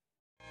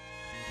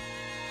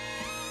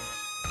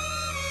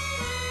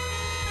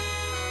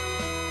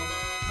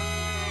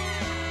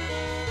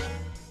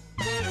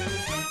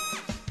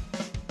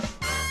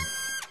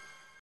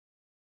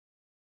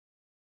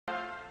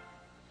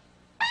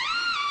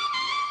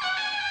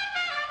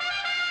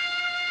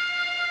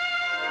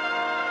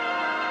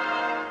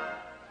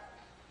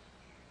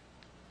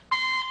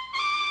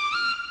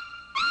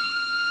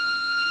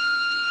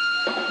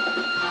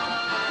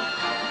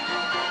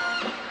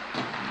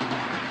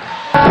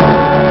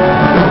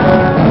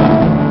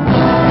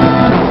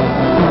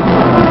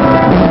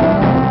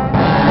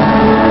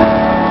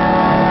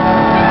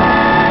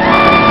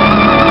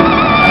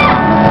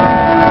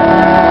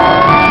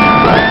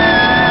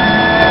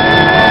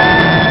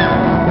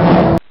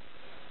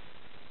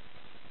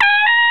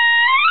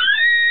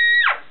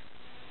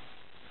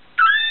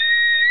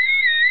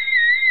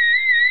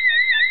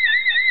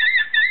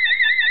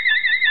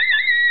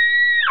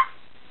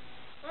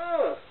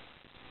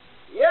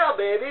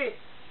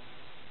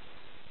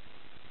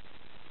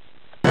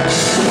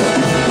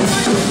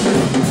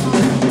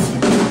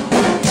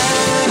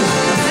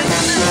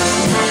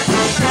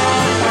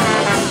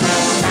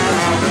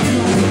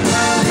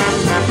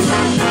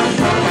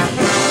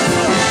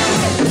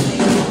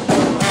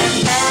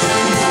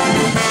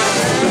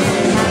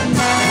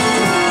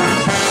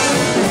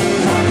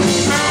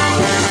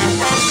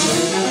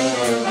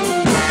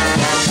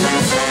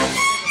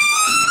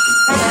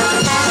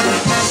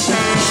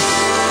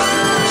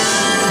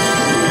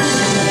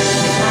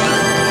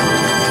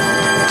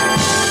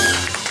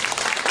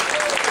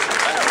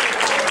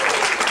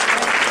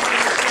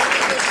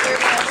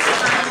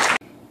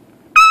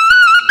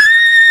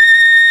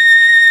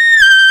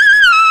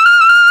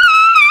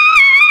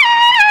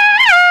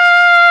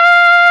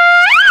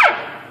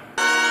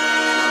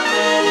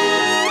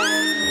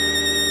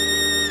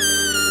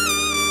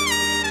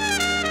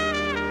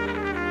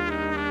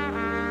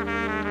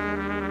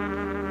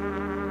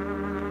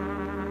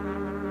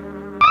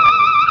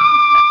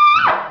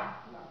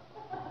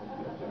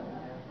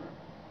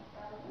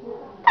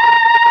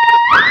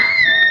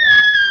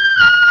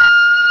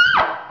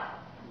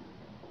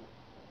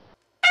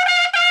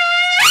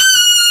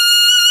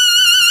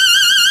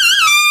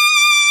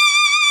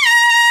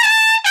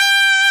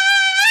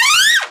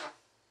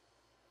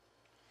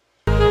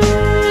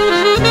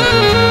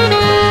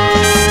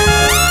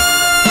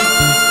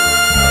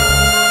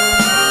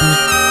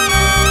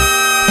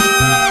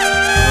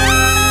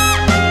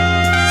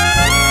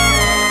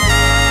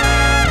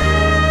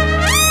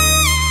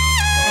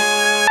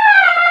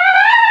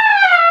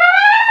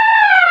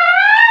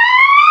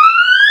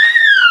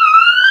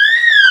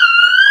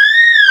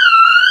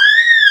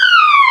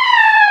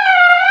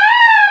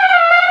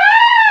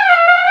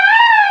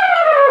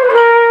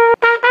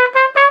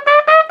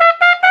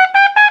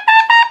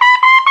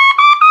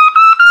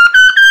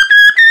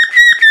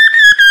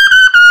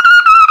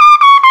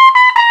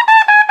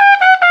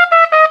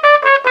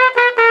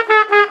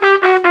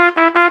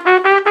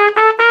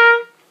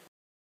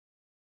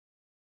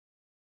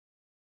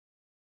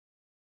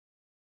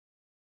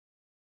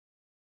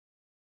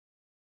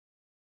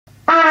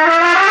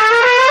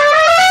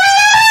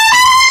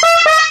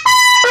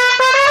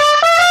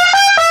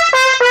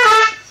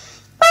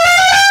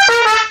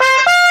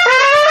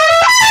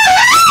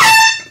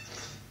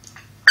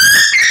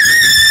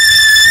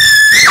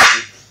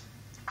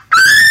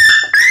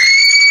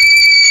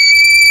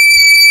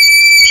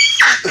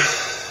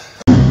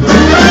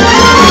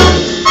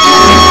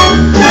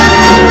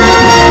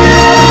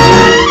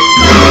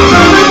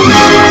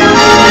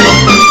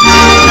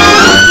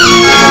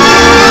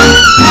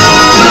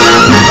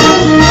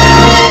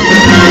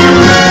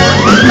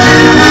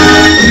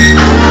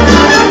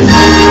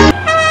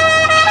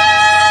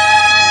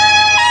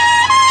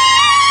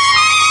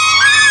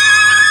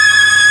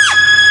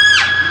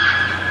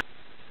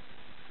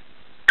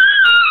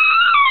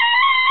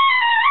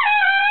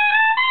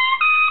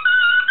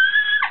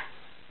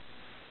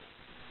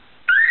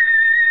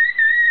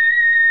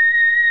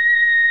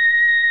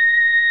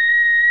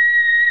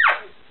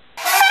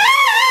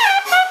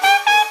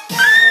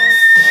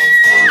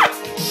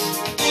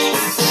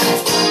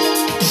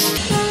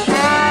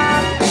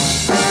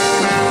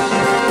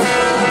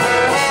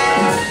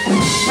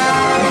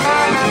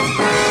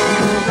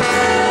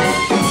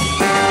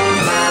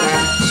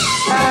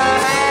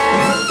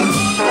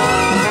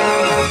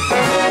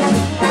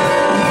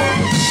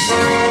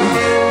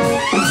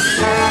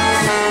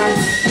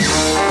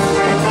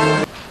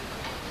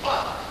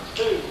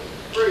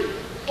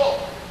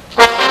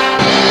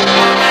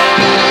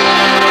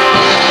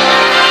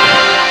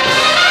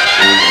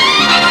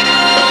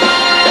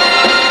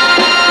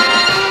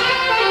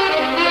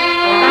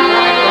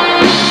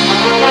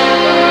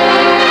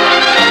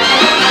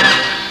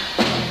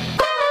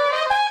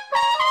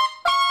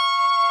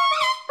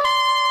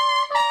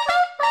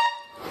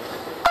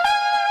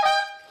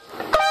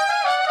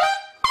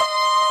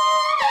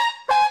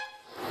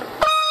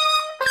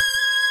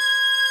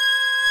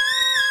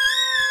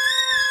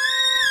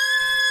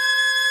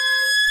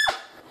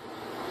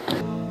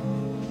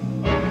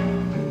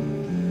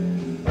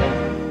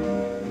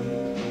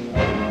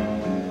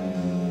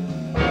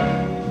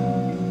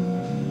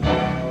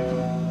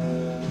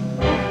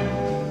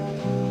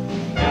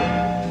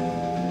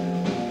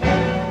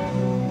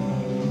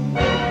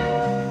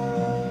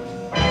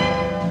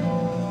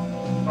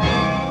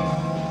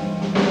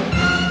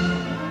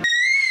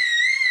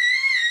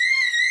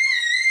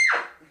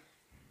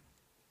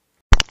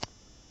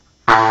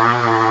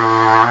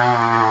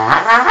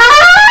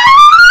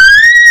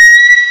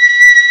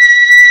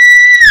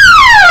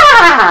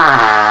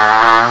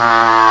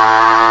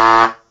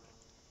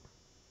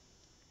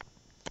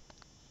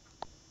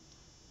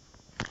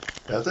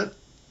 That's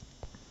it.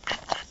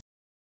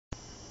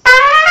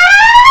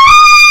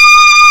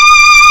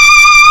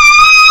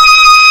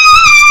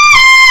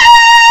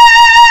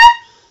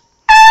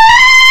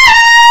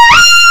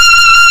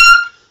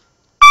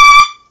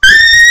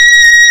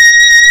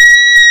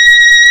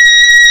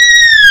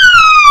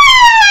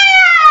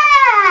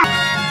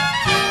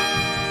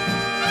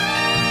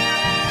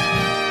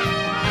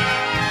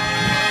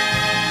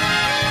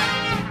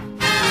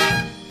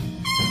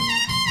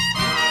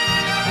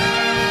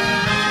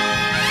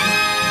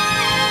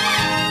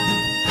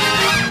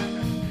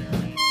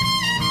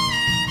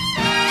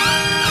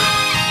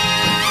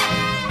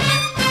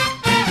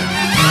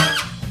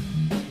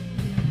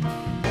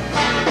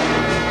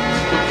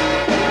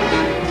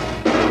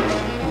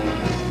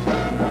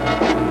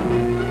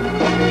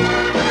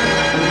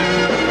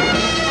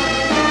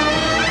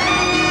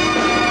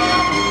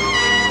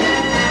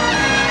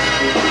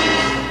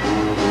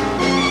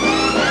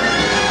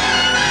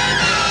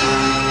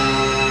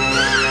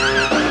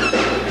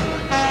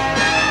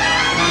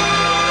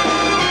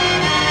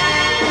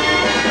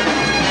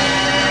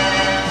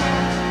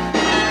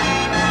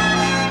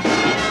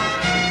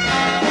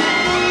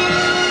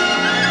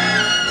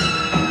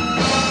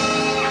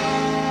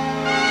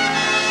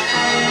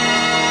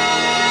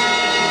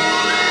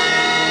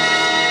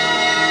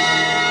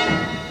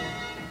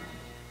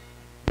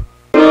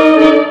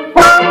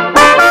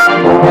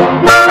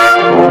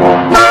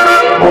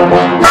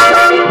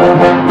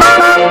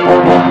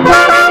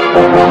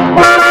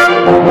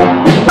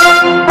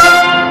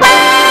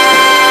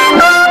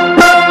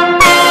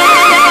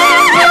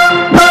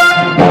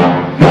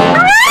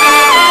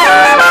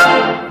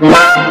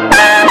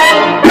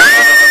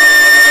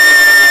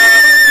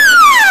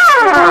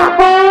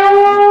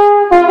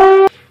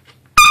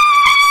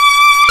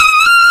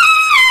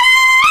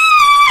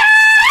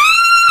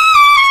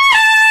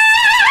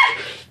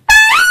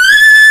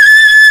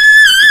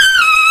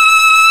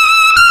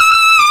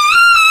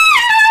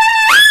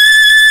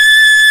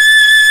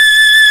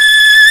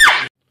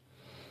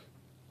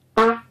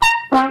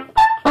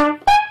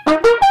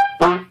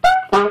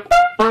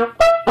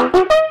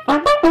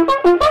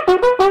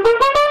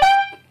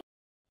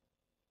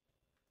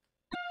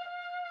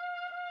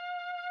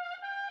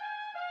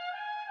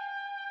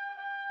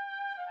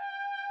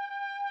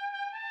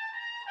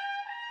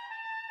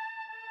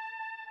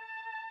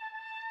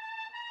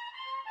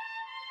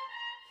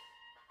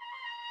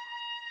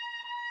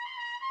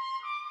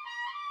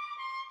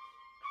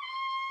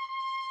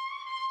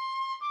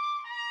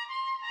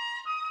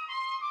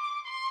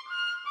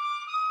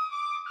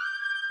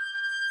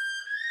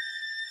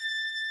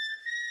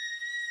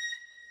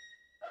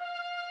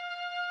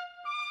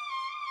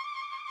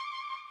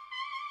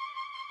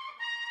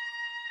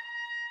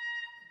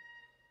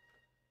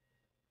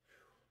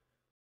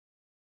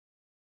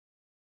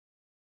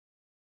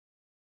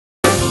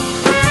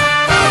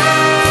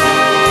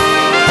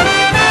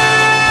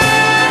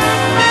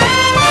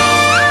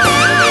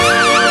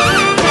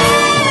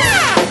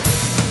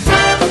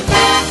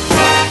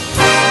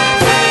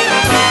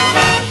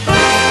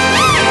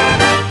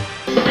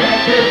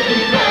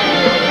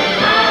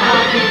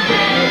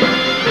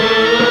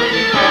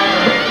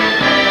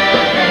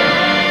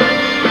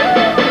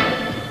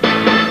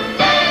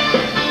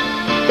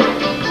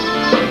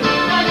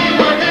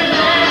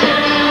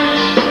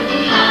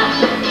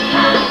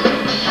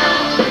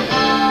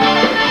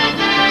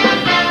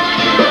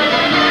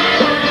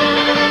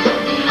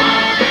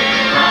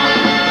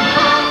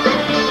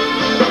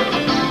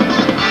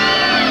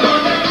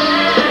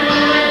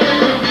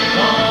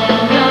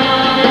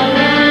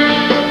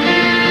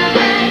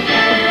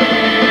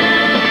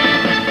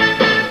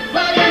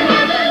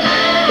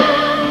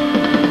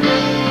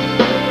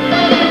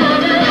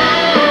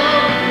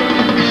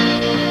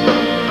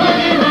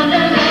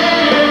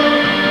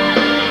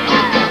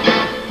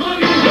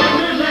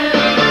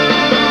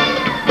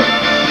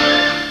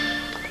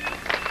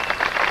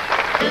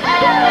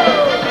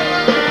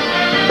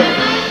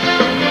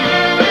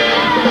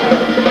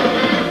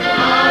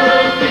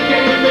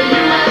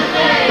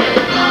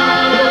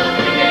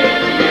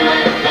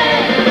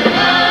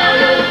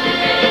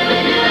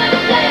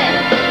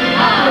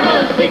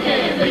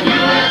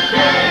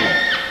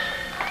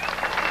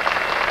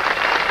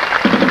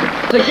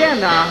 Again,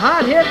 the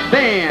Hot Hit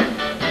Band.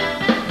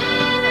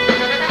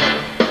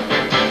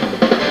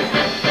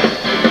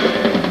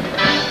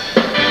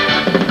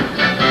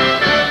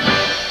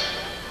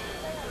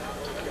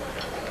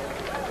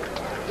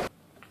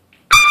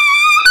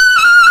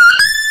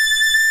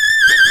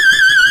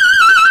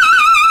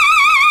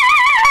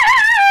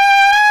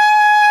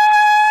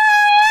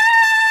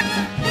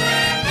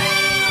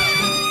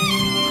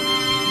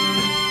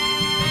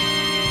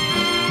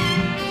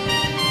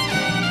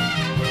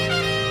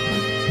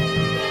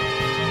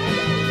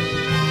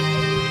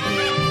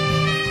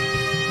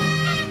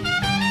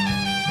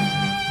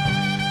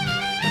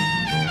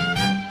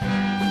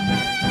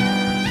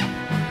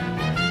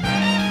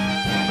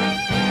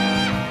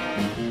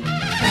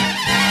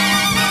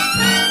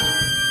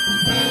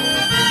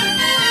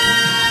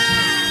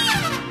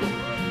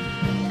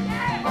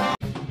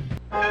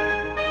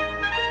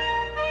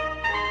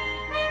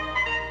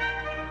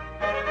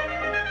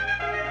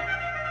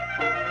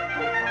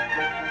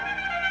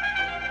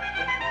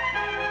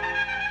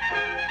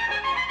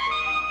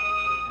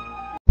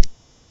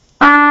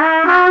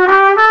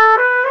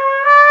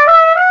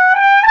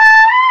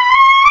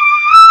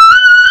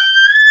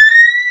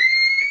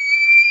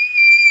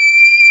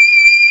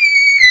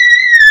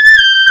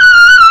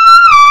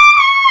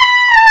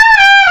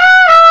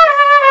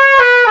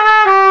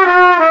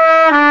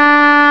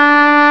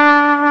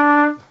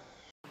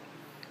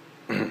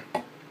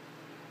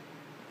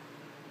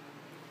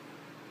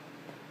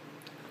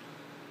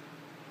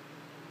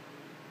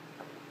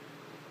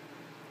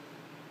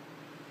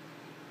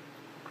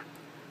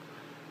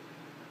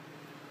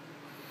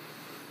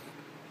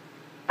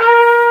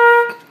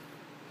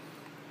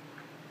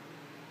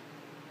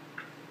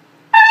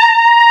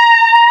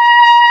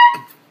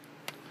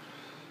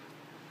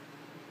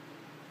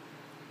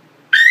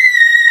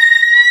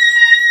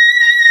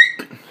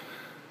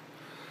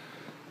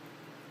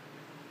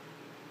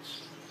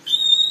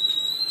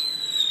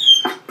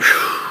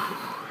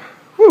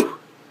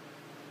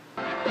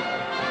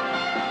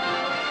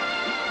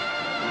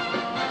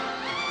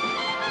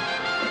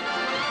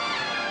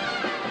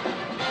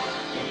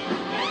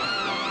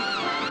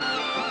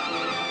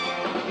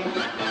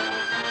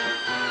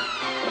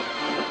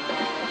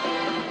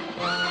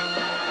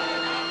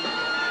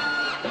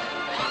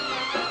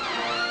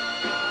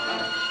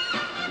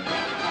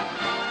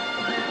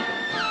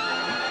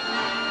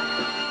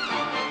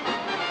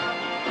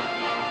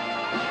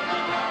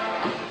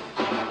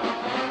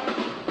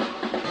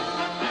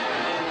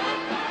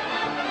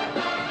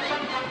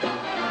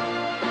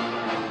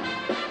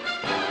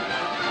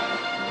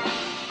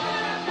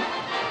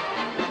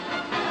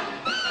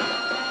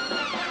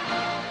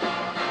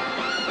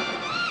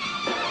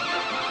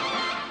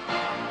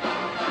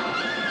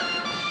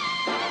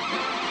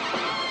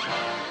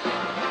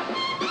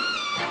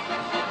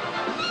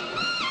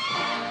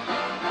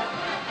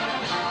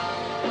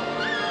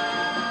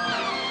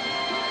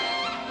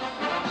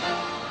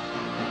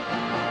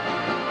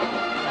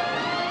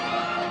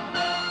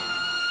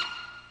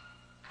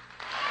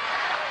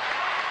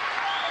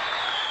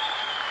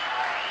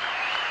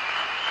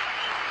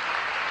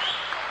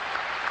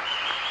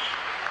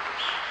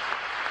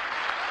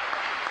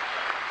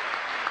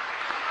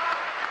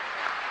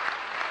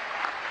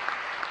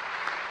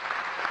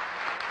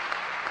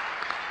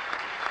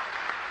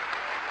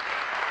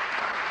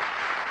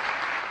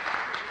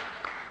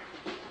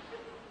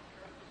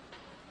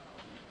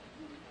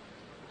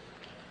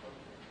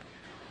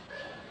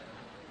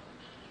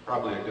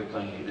 Probably a good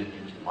thing he didn't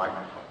use the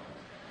microphone.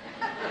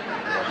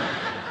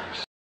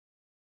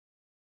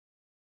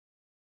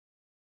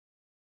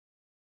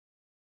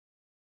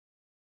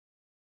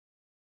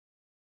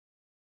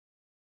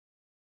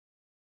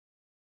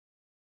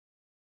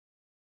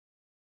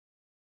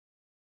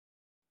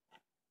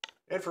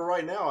 And for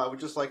right now, I would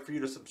just like for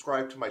you to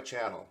subscribe to my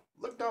channel.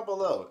 Look down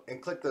below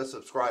and click the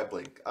subscribe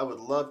link. I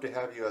would love to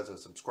have you as a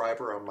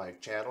subscriber on my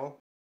channel.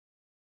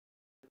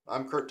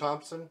 I'm Kurt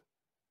Thompson.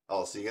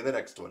 I'll see you in the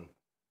next one.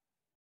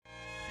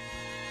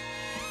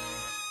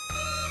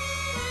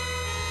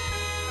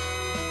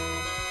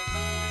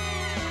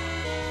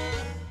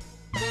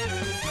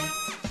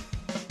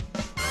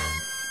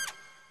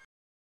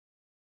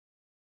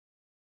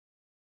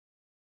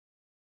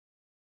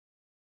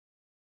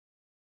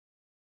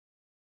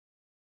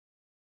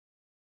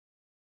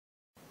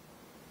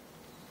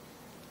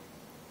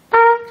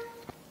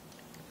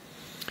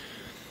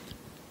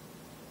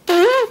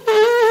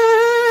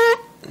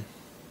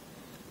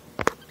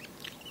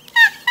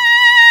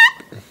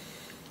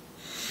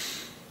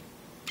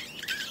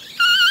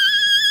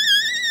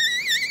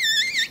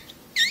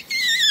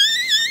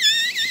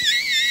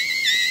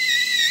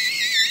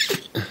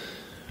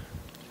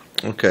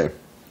 Okay,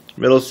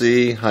 middle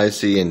C, high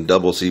C, and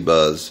double C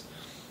buzz.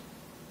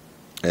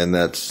 And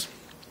that's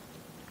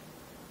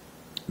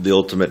the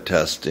ultimate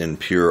test in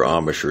pure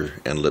embouchure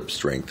and lip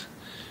strength.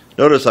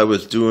 Notice I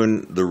was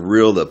doing the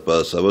real lip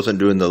buzz. I wasn't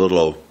doing the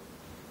little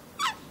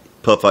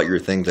puff out your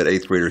thing that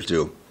 8th graders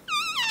do.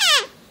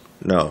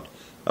 No,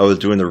 I was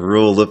doing the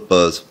real lip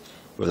buzz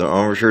with an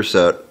embouchure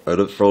set, my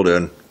lips rolled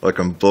in, like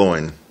I'm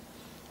blowing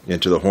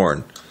into the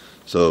horn.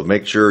 So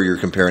make sure you're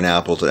comparing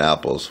apples to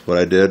apples. What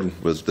I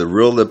did was the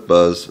real lip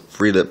buzz,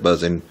 free lip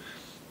buzzing,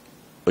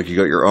 like you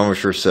got your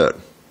embouchure set.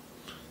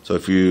 So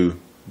if you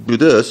do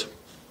this,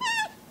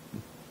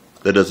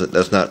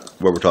 that's not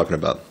what we're talking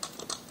about.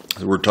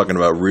 We're talking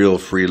about real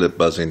free lip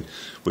buzzing,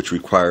 which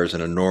requires an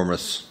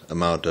enormous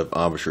amount of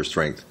embouchure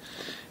strength.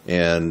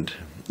 And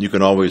you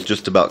can always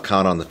just about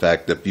count on the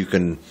fact that if you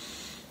can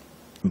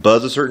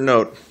buzz a certain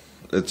note,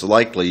 it's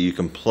likely you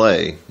can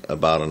play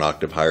about an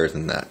octave higher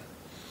than that.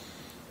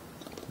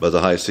 Buzz a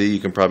high C,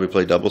 you can probably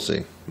play double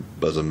C.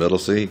 Buzz a middle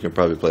C, you can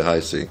probably play high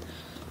C.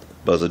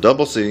 Buzz a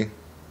double C,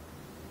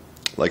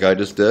 like I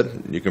just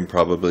did, you can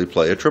probably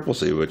play a triple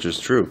C, which is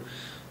true.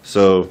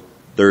 So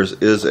there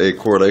is a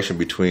correlation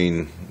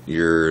between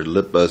your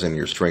lip buzzing,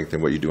 your strength,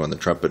 and what you do on the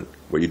trumpet,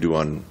 what you do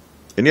on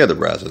any other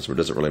brasses. It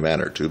doesn't really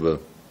matter, tuba,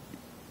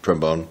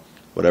 trombone,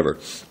 whatever.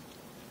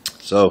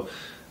 So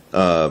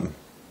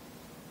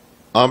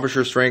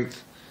embouchure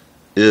strength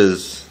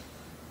is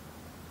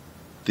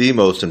the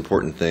most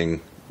important thing,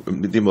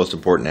 the most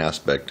important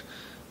aspect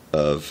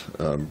of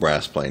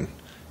brass playing.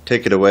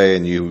 Take it away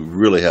and you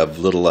really have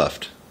little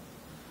left.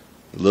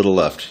 Little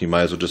left. You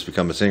might as well just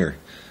become a singer.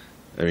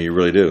 I mean, you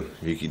really do.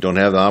 If you don't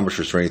have the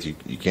embouchure strength,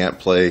 you can't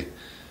play.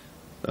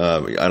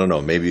 I don't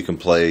know, maybe you can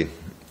play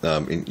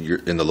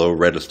in the low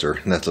register,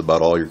 and that's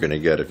about all you're going to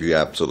get. If you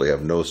absolutely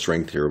have no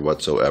strength here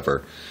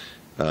whatsoever,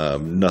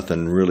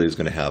 nothing really is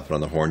going to happen on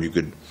the horn. You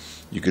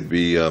could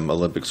be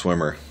Olympic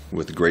swimmer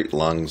with great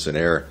lungs and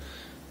air.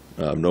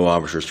 No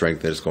embouchure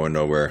strength, it's going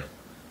nowhere.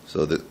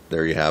 So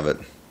there you have it.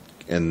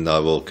 And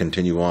we'll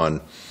continue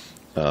on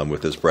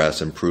with this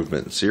brass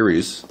improvement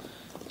series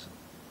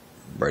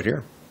right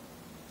here.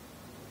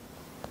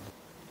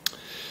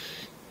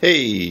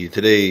 Hey,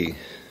 today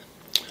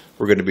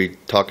we're going to be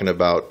talking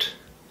about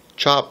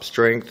chop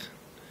strength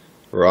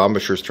or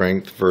embouchure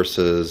strength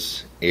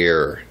versus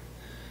air.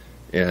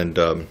 And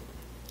it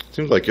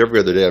seems like every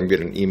other day I'm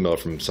getting an email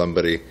from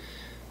somebody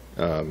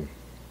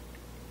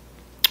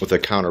with a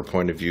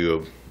counterpoint of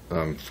view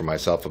for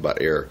myself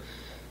about air.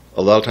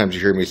 A lot of times you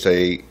hear me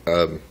say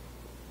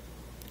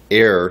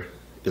air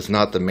is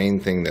not the main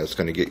thing that's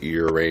going to get you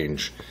your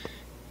range,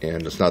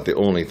 and it's not the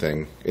only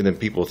thing. And then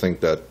people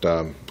think that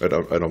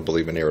I don't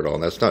believe in air at all,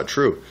 and that's not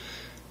true.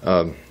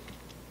 But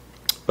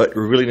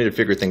we really need to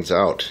figure things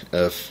out.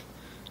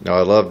 Now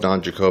I love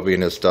Don Jacoby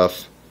and his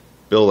stuff.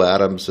 Bill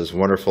Adams is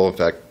wonderful. In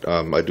fact,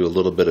 I do a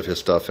little bit of his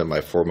stuff in my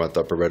 4-month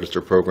upper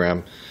register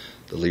program,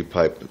 the lead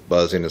pipe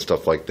buzzing and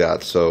stuff like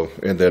that. So,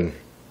 and then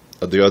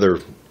the other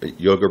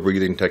yoga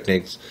breathing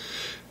techniques.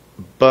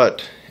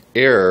 But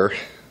air,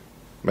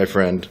 my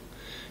friend,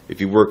 if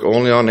you work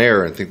only on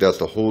air and think that's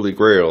the holy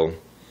grail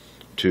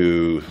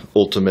to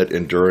ultimate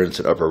endurance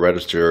and upper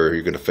register,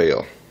 you're going to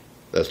fail.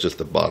 That's just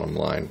the bottom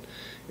line.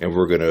 And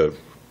we're going to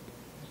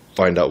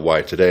find out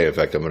why today. In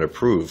fact, I'm going to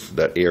prove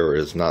that air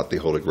is not the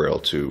holy grail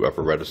to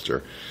upper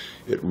register.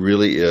 It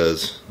really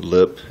is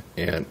lip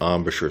and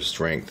embouchure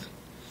strength.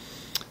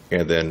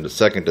 And then the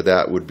second to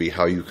that would be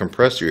how you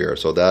compress your air.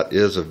 So that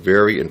is a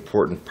very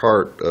important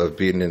part of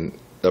being in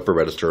the upper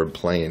register and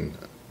playing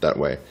that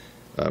way,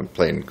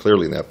 playing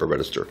clearly in the upper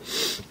register.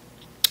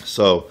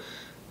 So,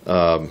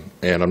 and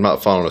I'm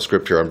not following a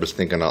script here, I'm just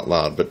thinking out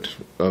loud, but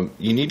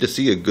you need to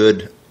see a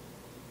good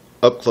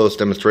up-close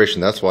demonstration.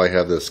 That's why I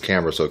have this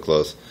camera so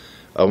close.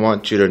 I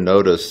want you to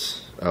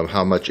notice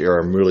how much air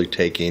I'm really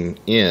taking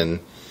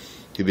in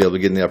to be able to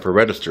get in the upper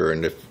register.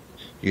 And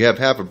you have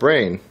half a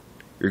brain,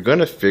 you're going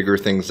to figure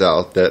things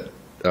out that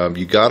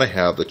you got to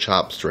have the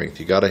chop strength.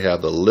 You got to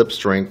have the lip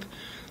strength.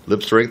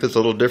 Lip strength is a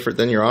little different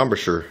than your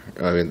embouchure,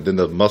 than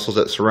the muscles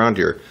that surround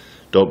here.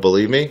 Don't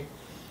believe me?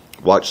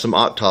 Watch some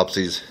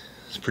autopsies.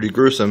 It's pretty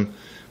gruesome,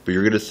 but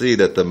you're going to see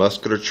that the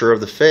musculature of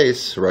the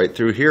face right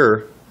through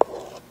here,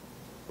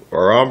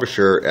 our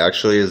embouchure,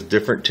 actually is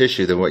different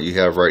tissue than what you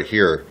have right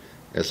here.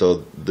 And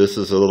so this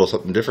is a little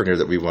something different here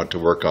that we want to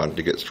work on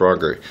to get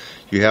stronger.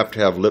 You have to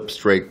have lip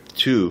strength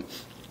to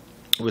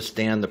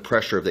withstand the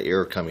pressure of the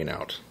air coming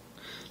out.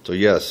 So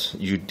yes,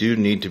 you do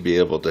need to be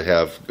able to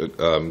have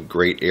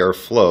great air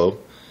flow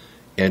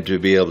and to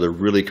be able to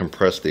really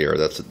compress the air.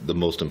 That's the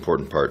most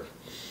important part.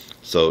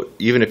 So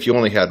even if you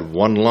only had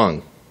one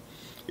lung,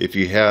 if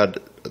you had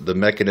the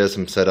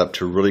mechanism set up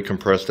to really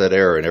compress that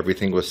air and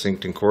everything was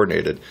synced and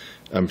coordinated,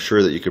 I'm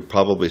sure that you could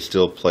probably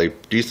still play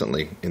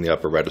decently in the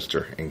upper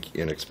register and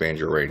expand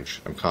your range.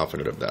 I'm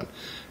confident of that.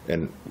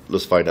 And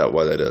let's find out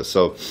why that is.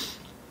 So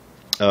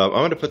I'm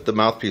going to put the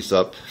mouthpiece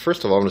up.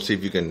 First of all, I'm going to see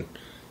if you can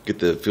get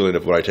the feeling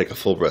of when I take a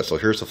full breath. So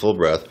here's a full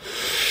breath.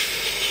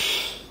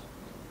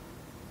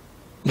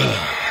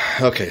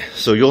 Okay,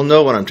 so you'll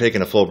know when I'm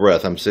taking a full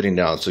breath. I'm sitting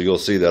down, so you'll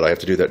see that I have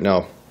to do that.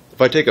 Now, if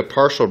I take a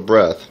partial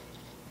breath,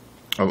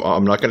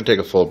 I'm not going to take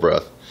a full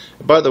breath.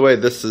 By the way,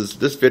 this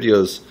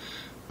video's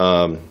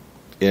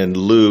in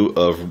lieu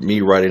of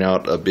me writing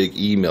out a big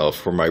email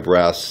for my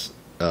brass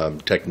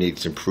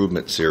techniques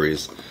improvement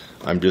series.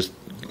 I'm just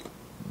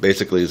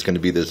basically it's going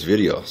to be this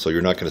video, so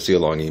you're not going to see a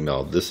long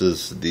email. This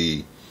is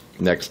the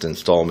next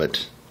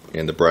installment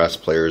in the brass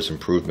players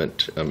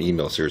improvement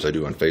email series I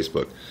do on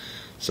Facebook.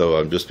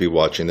 So just be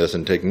watching this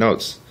and take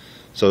notes.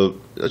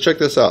 So check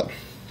this out,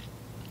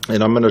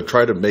 and I'm going to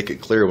try to make it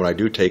clear when I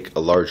do take a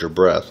larger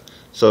breath.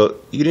 So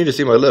you need to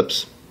see my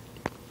lips.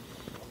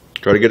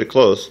 Try to get it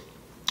close.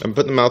 I'm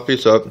putting the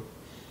mouthpiece up.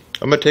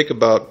 I'm going to take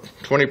about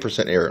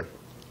 20% air.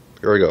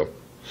 Here we go.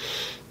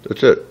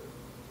 That's it.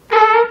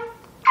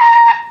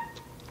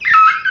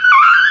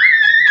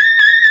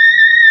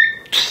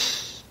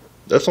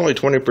 That's only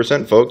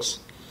 20%, folks.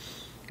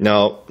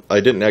 Now, I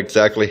didn't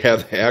exactly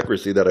have the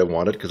accuracy that I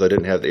wanted because I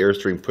didn't have the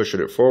airstream pushing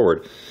it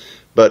forward.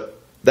 But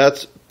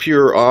that's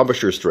pure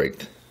embouchure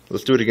strength.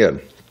 Let's do it again.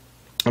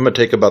 I'm going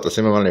to take about the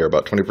same amount of air,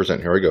 about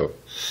 20%. Here we go.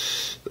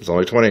 It's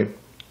only 20.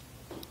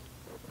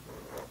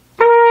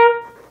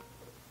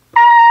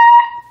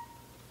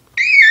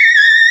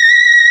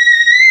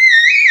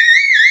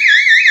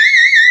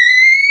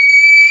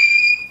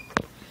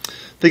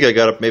 I think I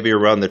got up maybe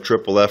around the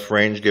triple F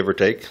range, give or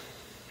take.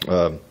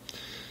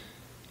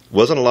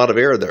 Wasn't a lot of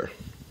air there.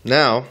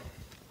 Now,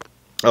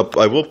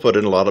 I will put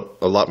in a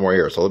lot more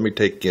air. So let me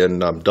take in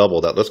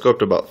double that. Let's go up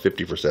to about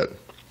 50%.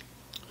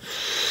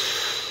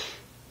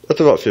 That's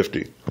about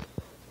 50.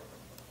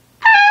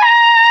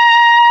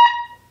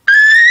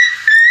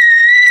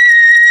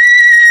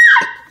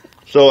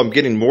 So I'm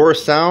getting more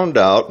sound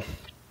out,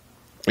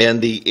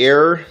 and the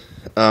air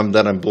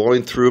that I'm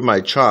blowing through my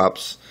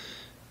chops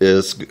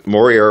is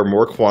more air,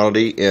 more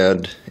quantity,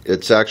 and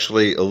it's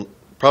actually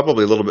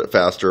probably a little bit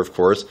faster, of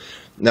course.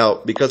 Now,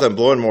 because I'm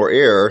blowing more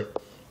air,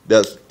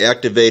 that's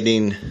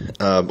activating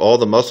all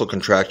the muscle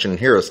contraction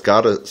here. It's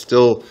got to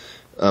still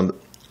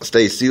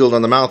stay sealed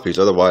on the mouthpiece,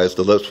 otherwise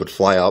the lips would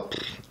fly out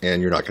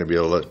and you're not going to be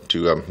able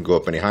to go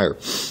up any higher.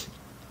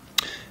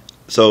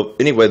 So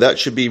anyway, that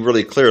should be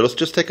really clear. Let's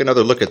just take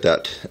another look at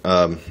that.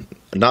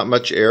 Not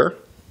much air.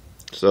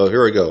 So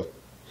here we go.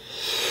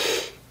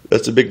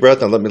 That's a big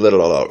breath, and let me let it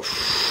all out.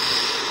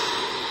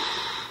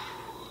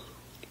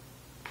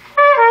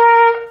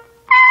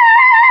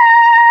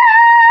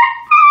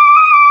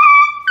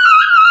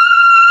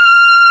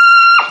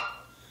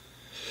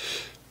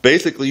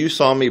 Basically, you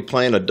saw me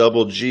playing a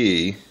double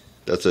G,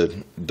 that's a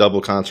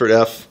double concert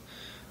F,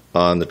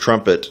 on the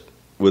trumpet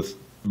with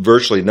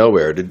virtually no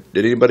air. Did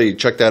anybody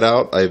check that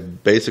out? I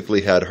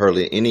basically had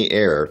hardly any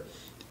air.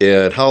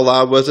 And how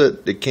loud was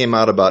it? It came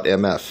out about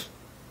MF.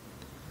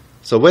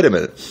 So wait a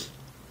minute.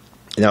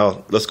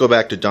 Now, let's go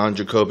back to Don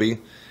Jacoby,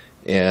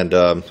 and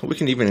we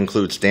can even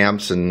include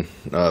Stamps and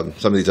some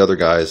of these other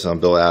guys,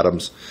 Bill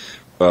Adams,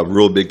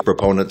 real big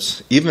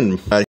proponents.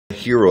 Even my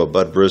hero,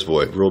 Bud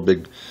Brisbois, real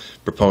big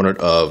proponent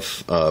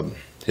of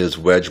his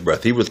wedge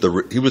breath. He was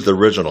the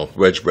original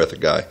wedge breath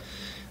guy.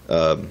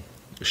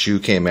 Shoe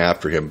came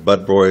after him.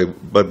 Bud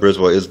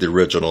Brisbois is the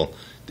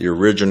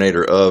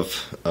originator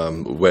of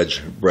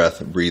wedge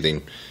breath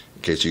breathing,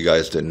 in case you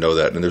guys didn't know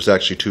that. And there's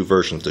actually two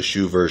versions. The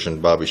Shoe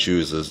version, Bobby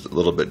Shoes, is a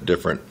little bit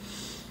different,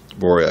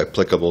 more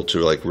applicable to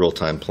like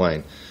real-time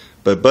playing.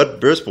 But Bud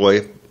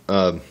Brisbois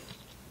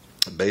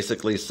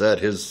basically said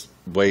his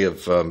way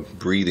of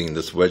breathing,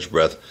 this wedge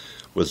breath,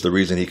 was the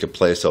reason he could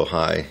play so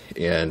high.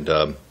 And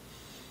tell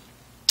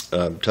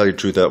you the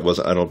truth,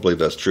 I don't believe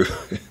that's true.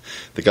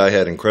 The guy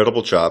had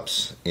incredible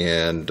chops,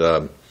 and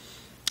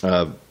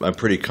I'm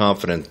pretty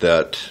confident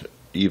that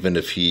even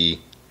if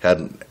he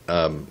had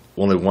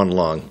only one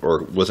lung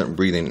or wasn't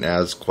breathing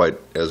quite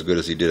as good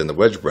as he did in the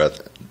wedge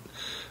breath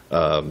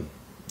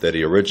that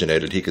he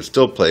originated, he could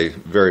still play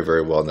very,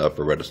 very well in the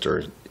upper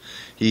register.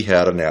 he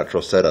had a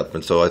natural setup.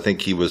 And so I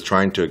think he was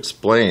trying to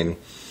explain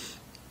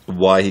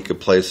why he could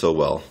play so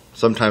well.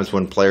 Sometimes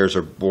when players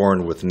are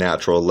born with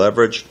natural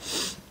leverage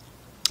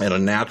and a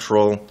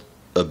natural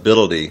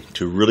ability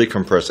to really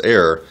compress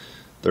air,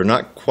 they're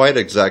not quite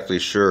exactly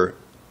sure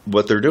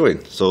what they're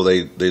doing. So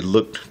they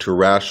look to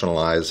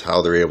rationalize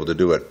how they're able to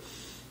do it.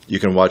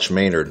 You can watch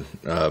Maynard,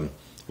 one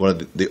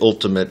of the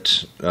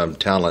ultimate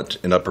talent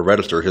in upper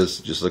register.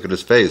 Just look at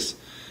his face.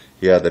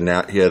 He had a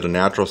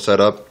natural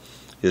setup.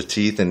 His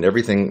teeth and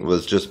everything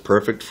was just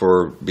perfect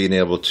for being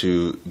able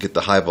to get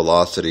the high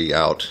velocity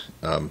out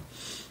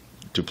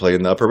to play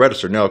in the upper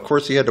register. Now, of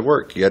course, he had to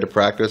work. He had to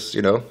practice,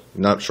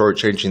 not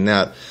shortchanging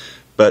that.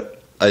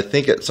 But I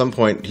think at some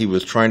point he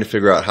was trying to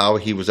figure out how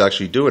he was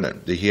actually doing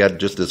it. He had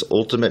just this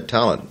ultimate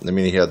talent. I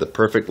mean, he had the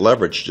perfect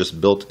leverage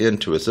just built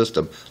into a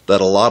system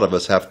that a lot of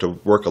us have to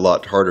work a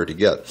lot harder to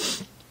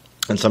get.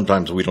 And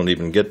sometimes we don't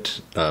even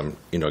get to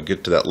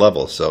that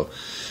level. So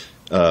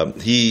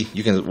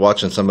you can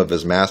watch in some of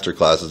his master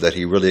classes that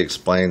he really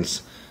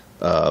explains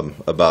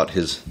about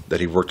that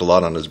he worked a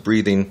lot on his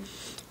breathing,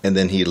 and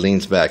then he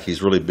leans back.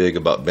 He's really big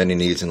about bending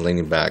knees and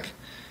leaning back.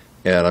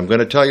 And I'm going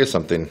to tell you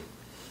something.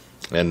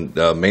 And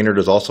Maynard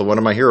is also one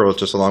of my heroes,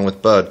 just along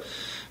with Bud.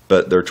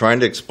 But they're trying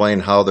to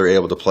explain how they're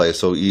able to play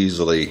so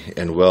easily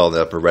and well in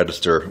the upper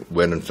register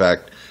when, in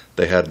fact,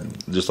 they had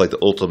just like the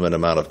ultimate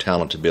amount of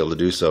talent to be able to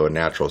do so in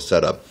natural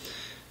setup.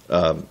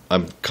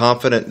 I'm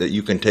confident that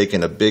you can take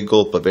in a big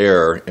gulp of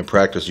air and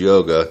practice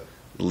yoga,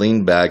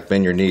 lean back,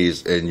 bend your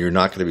knees, and you're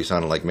not going to be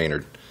sounding like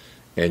Maynard.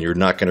 And you're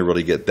not going to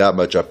really get that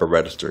much upper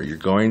register. You're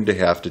going to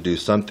have to do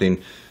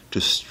something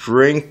to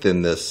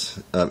strengthen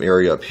this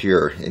area up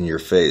here in your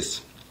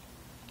face.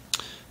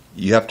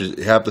 You have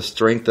to have the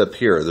strength up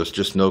here. There's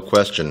just no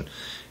question.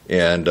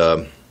 And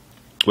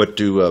what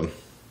do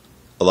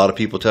a lot of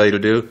people tell you to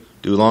do?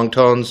 Do long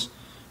tones,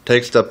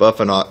 take stuff up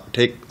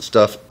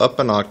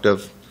an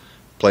octave,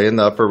 play in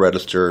the upper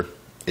register,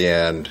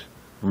 and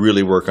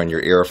really work on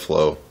your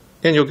airflow,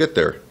 and you'll get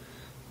there.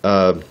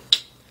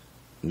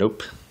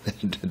 Nope,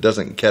 it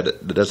doesn't cut it.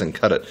 It doesn't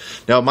cut it.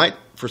 Now, it might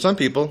for some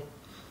people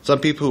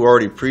who are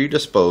already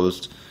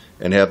predisposed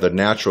and have the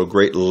natural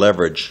great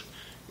leverage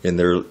in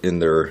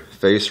their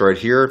face right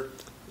here,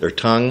 their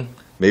tongue.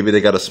 Maybe they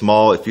got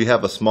if you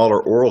have a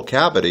smaller oral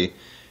cavity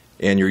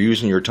and you're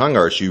using your tongue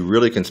arch, you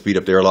really can speed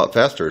up the air a lot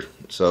faster.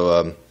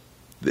 So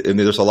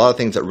there's a lot of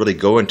things that really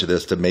go into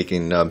this to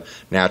making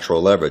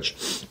natural leverage.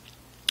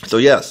 So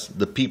yes,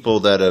 the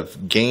people that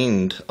have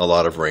gained a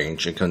lot of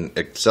range and can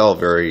excel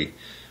very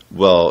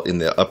well in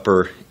the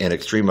upper and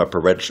extreme upper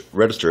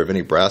register of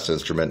any brass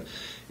instrument,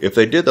 if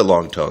they did the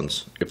long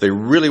tones, if they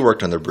really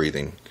worked on their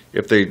breathing,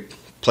 if they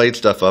played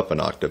stuff up an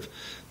octave,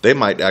 they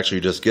might actually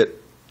just get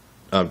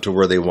to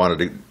where they wanted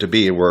it to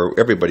be, where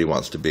everybody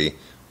wants to be,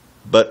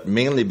 but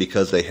mainly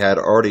because they had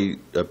already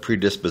a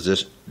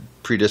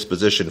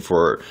predisposition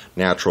for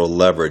natural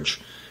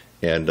leverage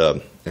and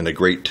a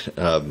great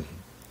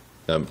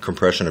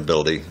compression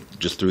ability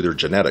just through their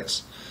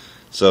genetics.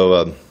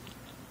 So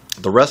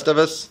the rest of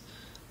us,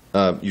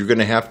 you're going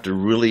to have to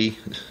really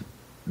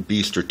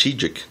be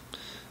strategic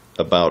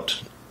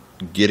about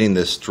getting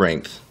this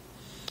strength.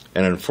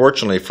 And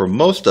unfortunately, for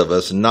most of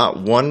us, not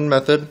one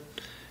method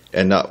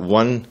and not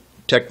one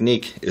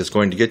technique is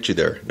going to get you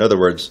there. In other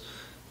words,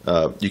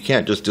 you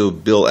can't just do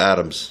Bill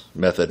Adams'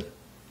 method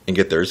and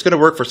get there. It's going to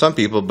work for some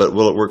people, but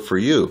will it work for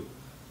you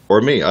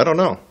or me? I don't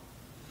know.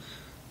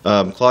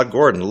 Claude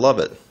Gordon, love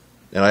it.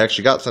 And I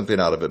actually got something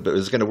out of it, but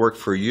is it going to work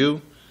for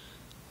you?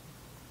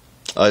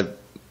 I've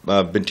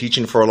been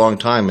teaching for a long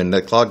time, and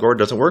that Claude Gordon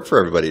doesn't work for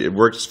everybody. It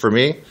works for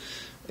me,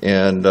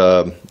 and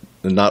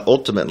not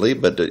ultimately,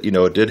 but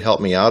it did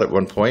help me out at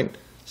one point.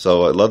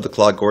 So I love the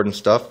Claude Gordon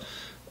stuff.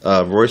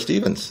 Roy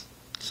Stevens,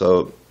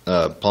 so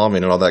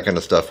palming and all that kind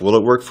of stuff. Will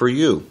it work for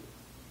you?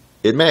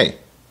 It may,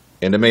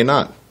 and it may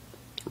not.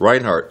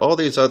 Reinhardt, all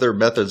these other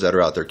methods that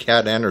are out there.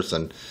 Cat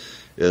Anderson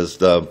is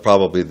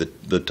probably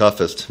the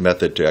toughest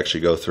method to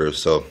actually go through.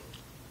 So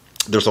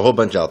there's a whole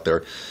bunch out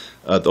there.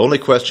 The only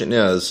question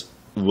is,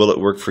 will it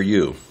work for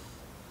you?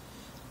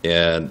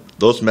 And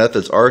those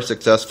methods are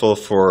successful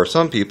for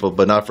some people,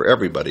 but not for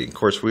everybody. Of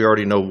course, we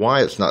already know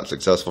why it's not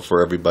successful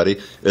for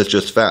everybody. It's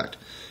just fact.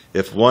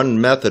 If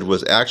one method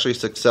was actually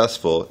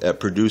successful at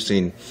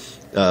producing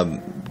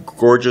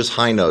gorgeous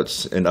high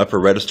notes and upper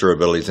register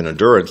abilities and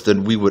endurance,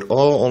 then we would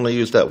all only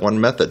use that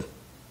one method.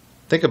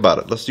 Think about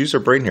it. Let's use our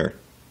brain here.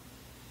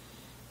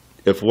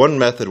 If one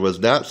method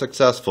was that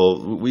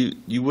successful,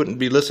 you wouldn't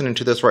be listening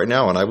to this right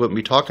now, and I wouldn't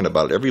be talking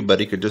about it.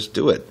 Everybody could just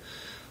do it.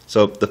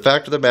 So the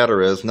fact of the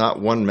matter is, not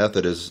one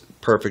method is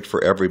perfect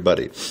for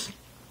everybody.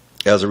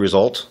 As a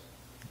result,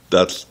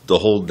 that's the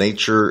whole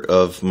nature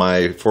of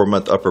my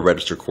 4-month upper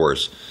register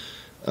course.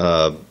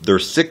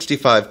 There's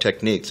 65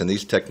 techniques, and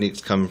these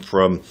techniques come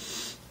from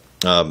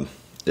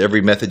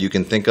every method you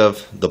can think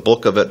of. The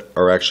bulk of it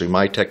are actually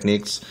my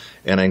techniques,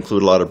 and I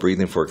include a lot of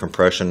breathing for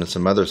compression and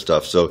some other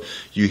stuff. So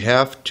you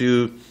have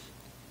to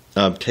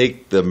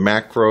take the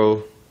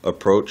macro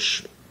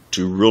approach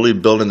to really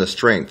building the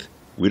strength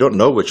We don't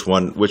know which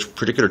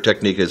particular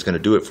technique is going to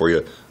do it for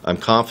you. I'm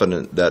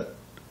confident that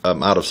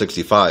out of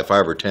 65,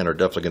 5 or 10 are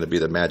definitely going to be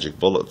the magic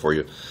bullet for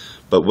you.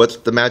 But what's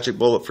the magic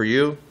bullet for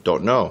you?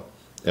 Don't know.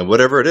 And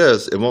whatever it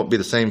is, it won't be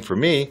the same for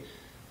me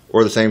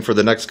or the same for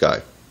the next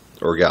guy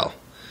or gal.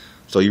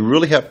 So you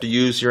really have to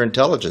use your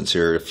intelligence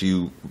here if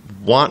you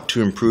want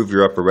to improve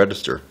your upper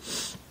register.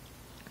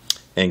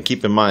 And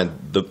keep in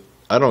mind,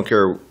 I don't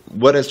care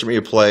what instrument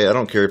you play. I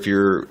don't care if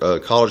you're a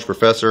college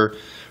professor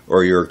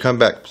or you're a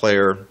comeback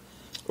player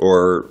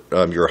or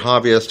you're a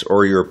hobbyist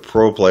or you're a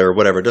pro player,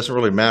 whatever. It doesn't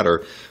really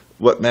matter.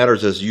 What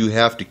matters is you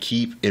have to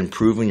keep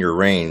improving your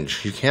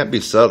range. You can't be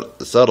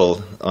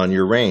subtle on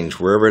your range,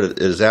 wherever it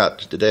is at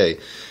today,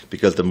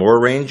 because the more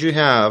range you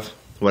have,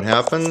 what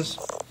happens?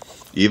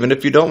 Even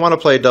if you don't want to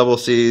play double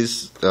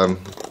C's,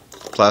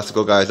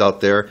 classical guys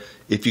out there,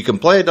 if you can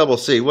play a double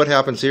C, what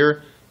happens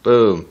here?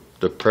 Boom.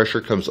 The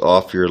pressure comes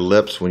off your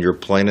lips when you're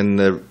playing in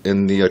the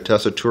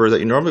tessitura that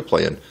you normally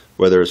play in,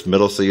 whether it's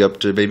middle C up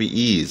to maybe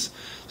E's.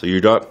 So you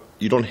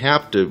don't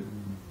have to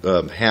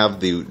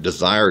have the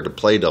desire to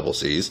play double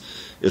C's.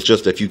 It's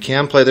just if you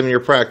can play them in your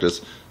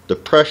practice, the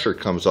pressure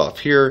comes off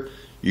here.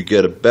 You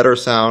get a better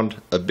sound,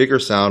 a bigger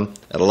sound,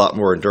 and a lot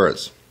more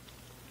endurance.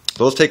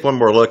 So let's take one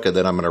more look, and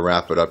then I'm going to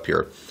wrap it up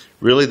here.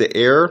 Really, the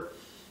air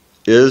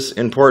is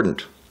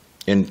important,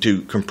 and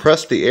to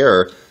compress the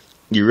air,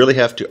 you really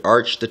have to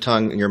arch the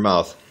tongue in your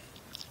mouth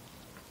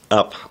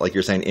up, like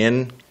you're saying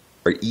in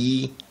or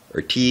E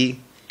or T.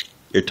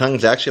 Your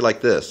tongue's actually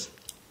like this.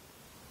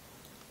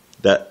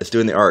 That is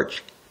doing the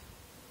arch.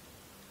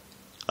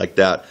 Like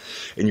that.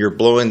 And you're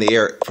blowing the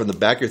air from the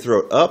back of your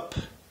throat up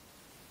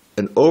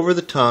and over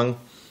the tongue,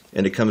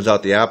 and it comes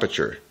out the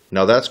aperture.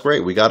 Now that's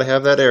great. We got to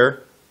have that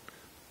air.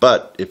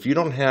 But if you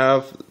don't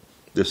have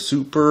the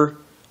super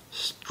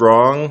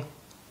strong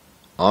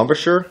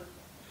embouchure,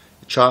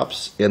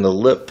 chops, and the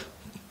lip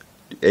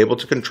able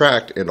to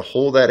contract and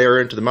hold that air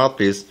into the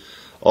mouthpiece,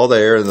 all the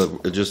air is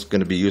just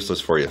going to be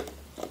useless for you.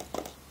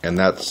 And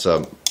that's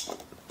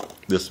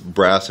this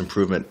brass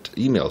improvement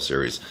email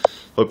series.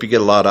 Hope you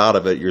get a lot out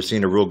of it. You're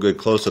seeing a real good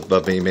close-up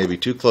of me, maybe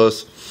too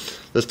close.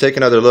 Let's take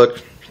another look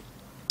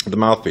at the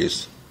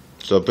mouthpiece.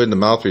 So I'm putting the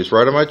mouthpiece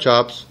right on my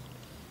chops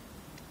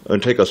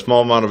and take a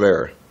small amount of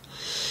air.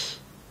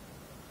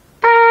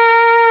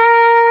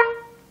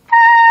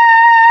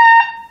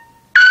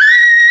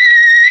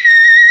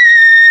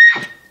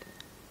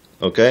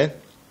 Okay?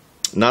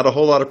 Not a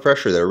whole lot of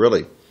pressure there,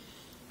 really.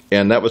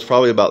 And that was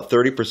probably about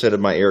 30% of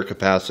my air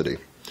capacity.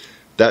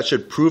 That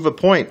should prove a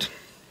point.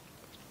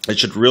 It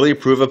should really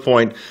prove a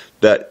point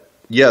that,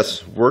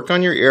 yes, work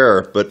on your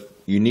air, but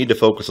you need to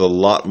focus a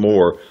lot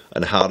more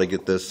on how to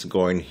get this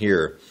going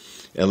here.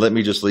 And let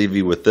me just leave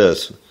you with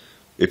this.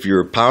 If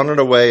you're pounding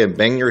away and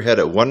banging your head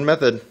at one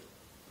method,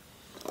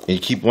 and you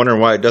keep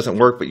wondering why it doesn't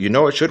work, but you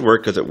know it should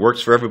work because it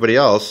works for everybody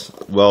else,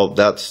 well,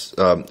 that's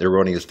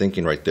erroneous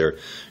thinking right there.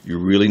 You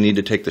really need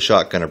to take the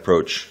shotgun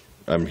approach.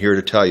 I'm here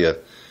to tell you,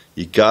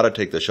 you got to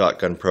take the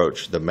shotgun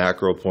approach, the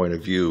macro point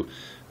of view,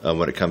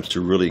 when it comes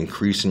to really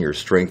increasing your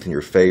strength in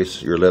your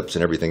face, your lips,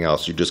 and everything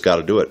else. You just got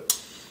to do it.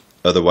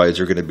 Otherwise,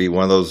 you're going to be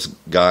one of those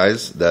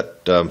guys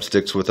that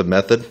sticks with a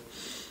method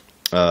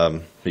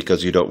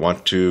because you don't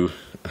want to,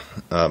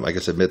 I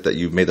guess, admit that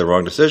you've made the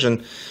wrong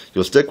decision.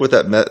 You'll stick with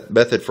that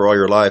method for all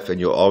your life, and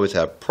you'll always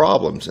have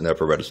problems in the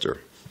upper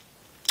register.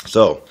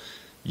 So,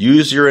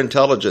 use your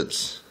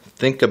intelligence.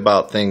 Think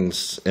about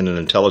things in an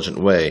intelligent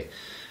way.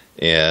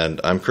 And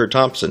I'm Kurt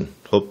Thompson.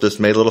 Hope this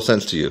made a little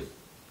sense to you.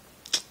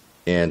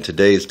 And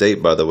today's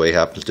date, by the way,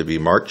 happens to be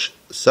March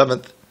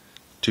 7th,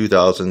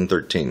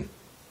 2013.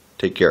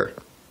 Take care.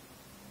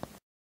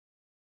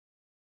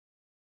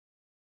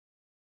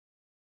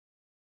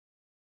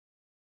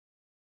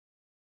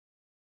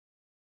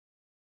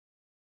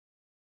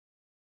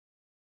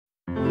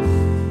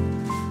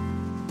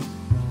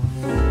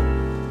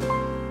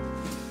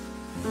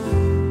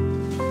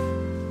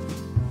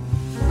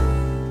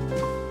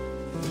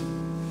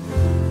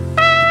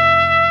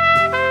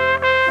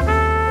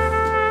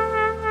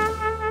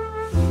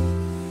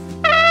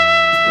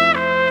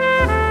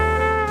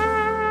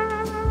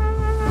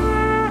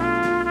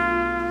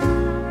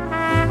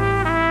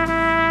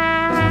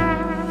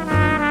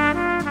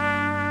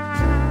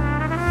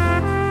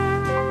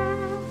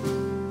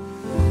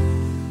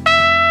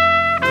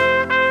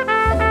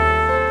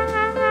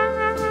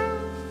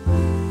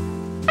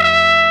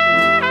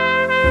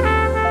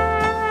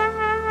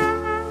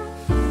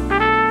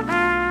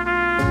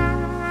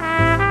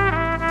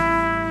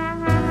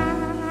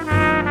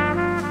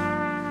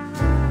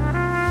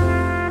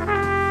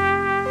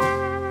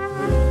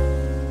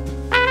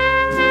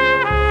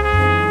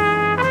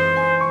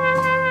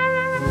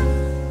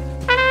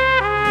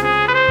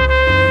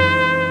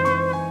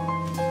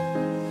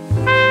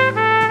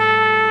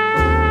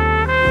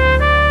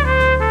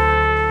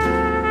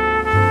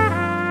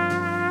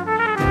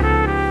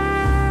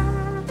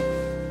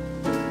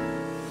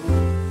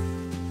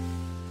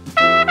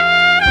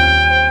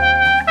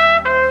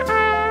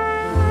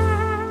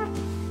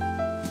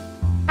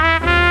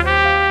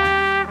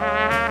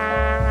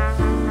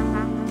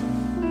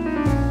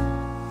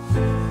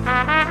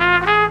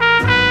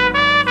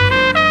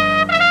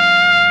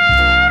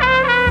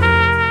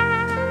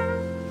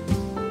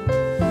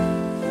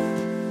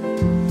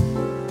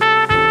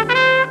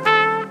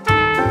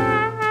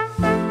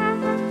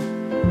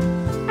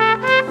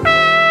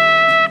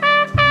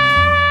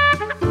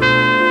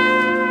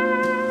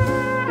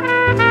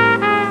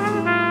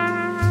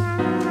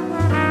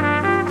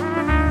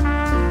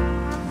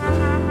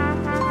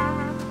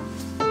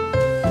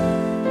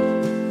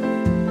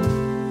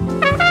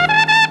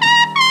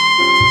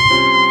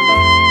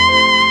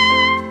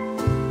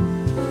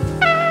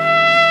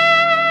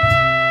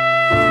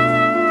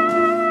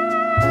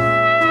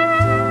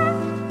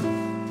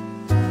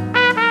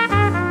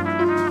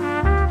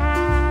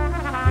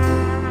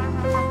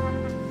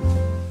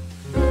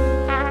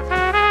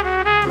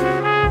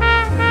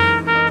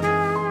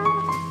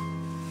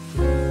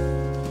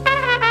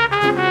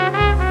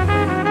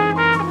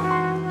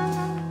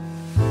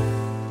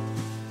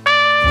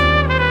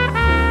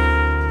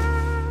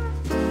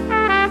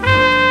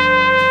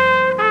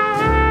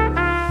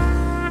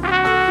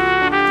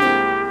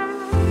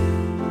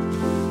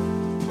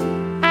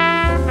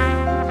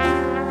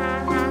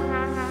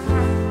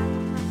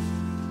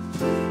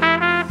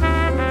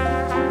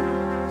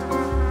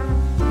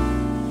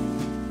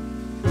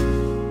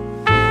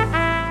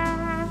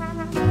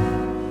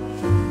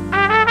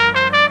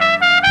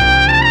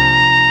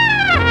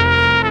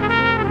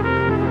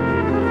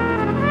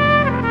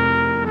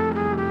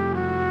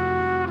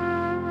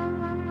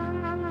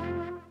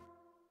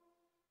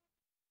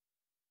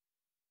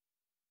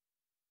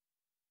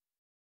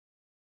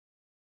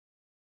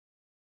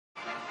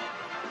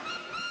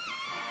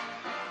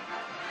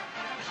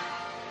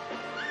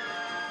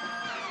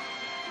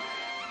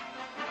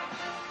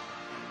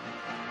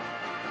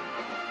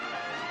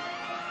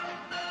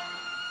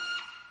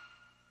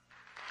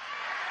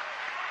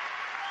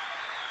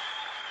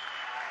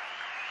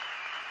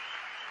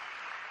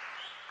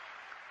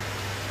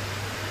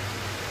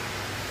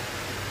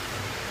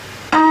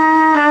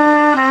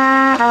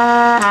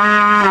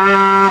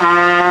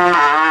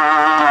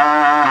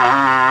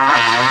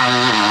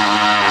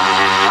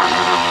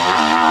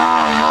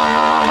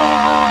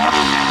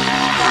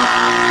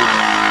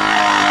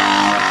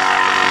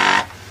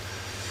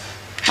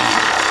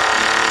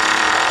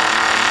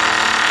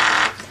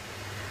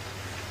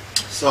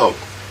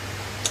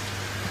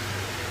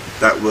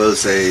 that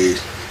was a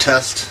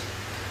test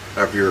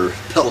of your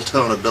pedal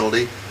tone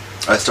ability.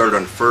 I started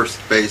on first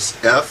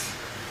bass F,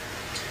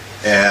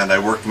 and I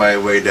worked my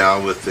way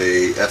down with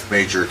a F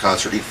major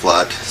concert E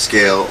flat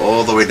scale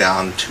all the way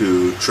down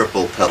to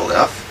triple pedal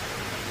F.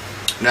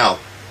 Now,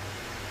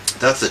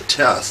 that's a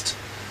test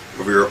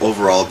of your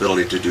overall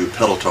ability to do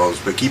pedal tones,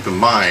 but keep in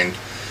mind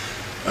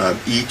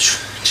each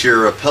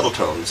tier of pedal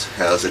tones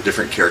has a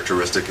different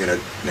characteristic and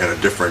a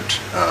different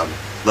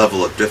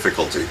level of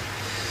difficulty.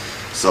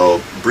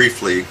 So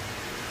briefly,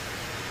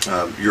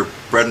 your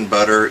bread and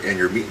butter and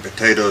your meat and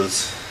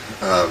potatoes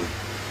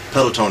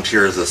pedal tone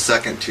tier is the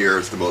second tier.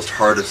 It's the most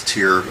hardest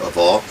tier of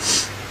all.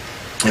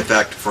 In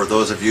fact, for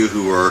those of you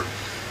who are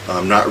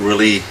not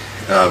really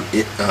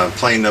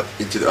playing up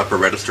into the upper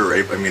register,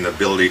 I mean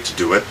ability to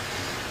do it,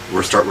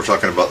 we're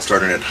talking about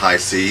starting at high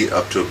C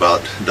up to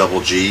about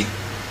double G,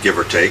 give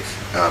or take.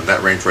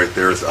 That range right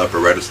there is the upper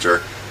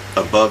register.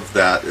 Above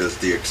that is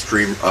the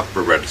extreme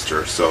upper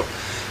register. So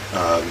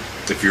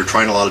if you're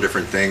trying a lot of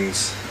different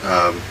things,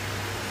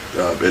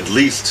 at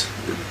least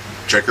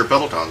check your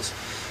pedal tones.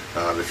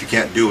 If you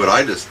can't do what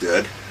I just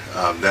did,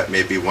 that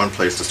may be one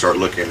place to start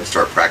looking and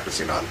start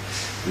practicing on.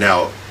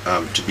 Now,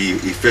 to be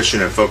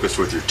efficient and focused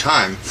with your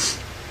time,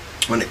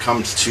 when it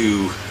comes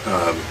to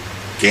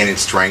gaining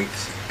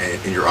strength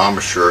in your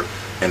embouchure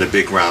and a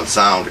big round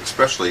sound,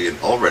 especially in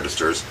all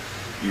registers,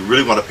 you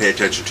really want to pay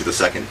attention to the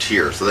second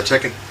tier. So the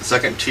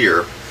second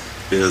tier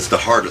is the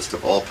hardest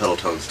of all pedal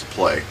tones to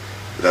play.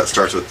 That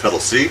starts with pedal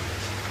C,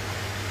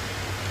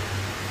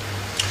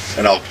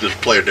 and I'll just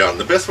play it down.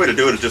 The best way to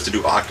do it is just to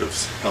do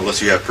octaves,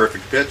 unless you have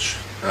perfect pitch,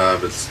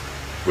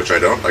 which I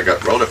don't. I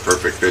got relative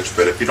perfect pitch,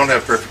 but if you don't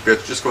have perfect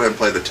pitch, just go ahead and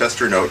play the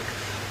tester note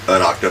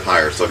an octave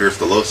higher. So here's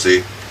the low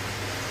C,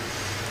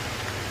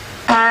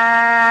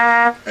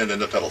 and then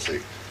the pedal C.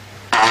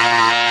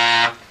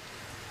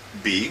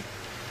 B,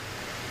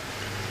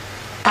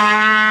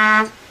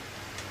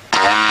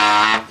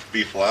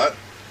 B flat,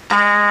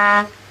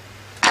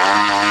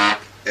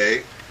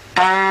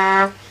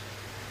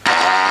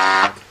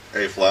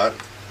 A flat,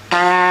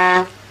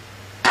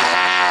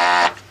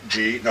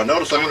 G. Now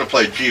notice I'm going to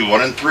play G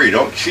 1 and 3.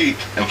 Don't cheat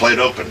and play it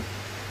open.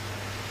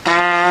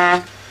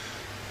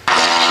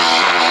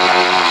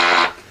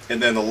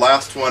 And then the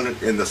last one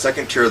in the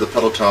second tier of the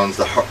pedal tones,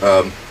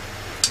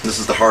 this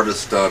is the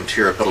hardest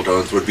tier of pedal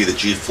tones, would be the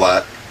G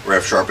flat or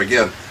F sharp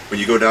again. When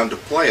you go down to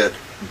play it,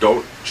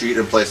 don't cheat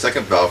and play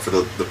second valve for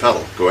the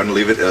pedal. Go ahead and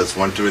leave it as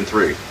 1, 2, and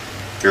 3.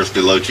 Here's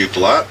the low G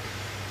flat.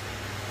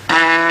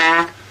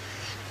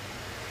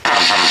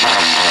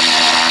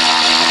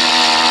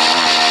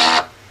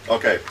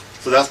 Okay,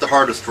 so that's the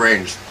hardest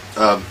range.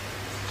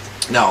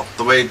 Now,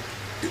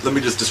 let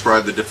me just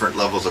describe the different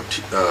levels of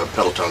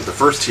pedal tones. The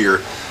first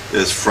tier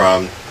is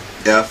from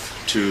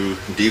F to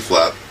D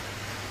flat,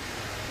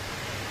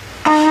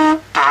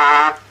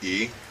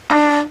 E,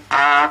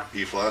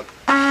 E flat,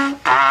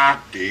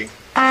 D,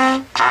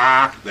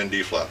 then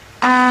D flat.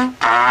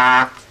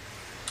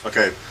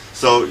 Okay,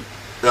 so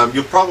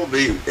you'll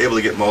probably be able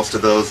to get most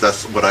of those.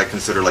 That's what I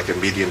consider like a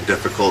medium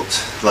difficult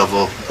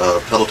level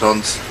of pedal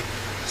tones.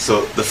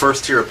 So the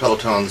first tier of pedal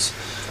tones,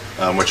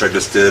 which I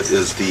just did,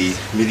 is the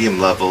medium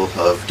level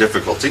of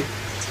difficulty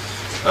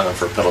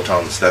for pedal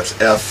tones. That's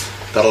F,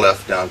 pedal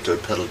F down to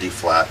pedal D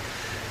flat.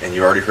 And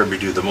you already heard me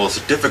do the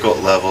most difficult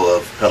level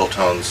of pedal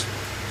tones,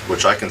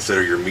 which I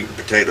consider your meat and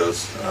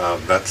potatoes.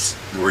 That's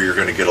where you're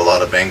going to get a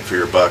lot of bang for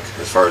your buck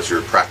as far as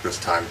your practice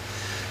time,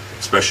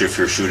 especially if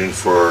you're shooting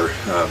for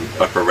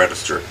upper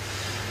register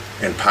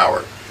and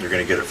power. You're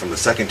going to get it from the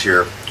second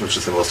tier, which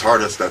is the most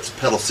hardest. That's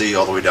pedal C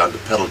all the way down to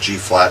pedal G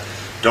flat.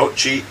 Don't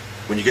cheat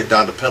when you get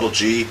down to pedal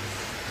G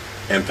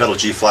and pedal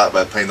G flat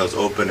by playing those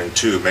open in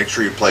 2. Make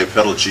sure you play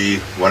pedal G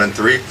 1 and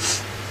 3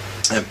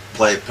 and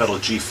play pedal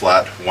G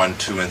flat 1,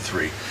 2, and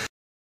 3.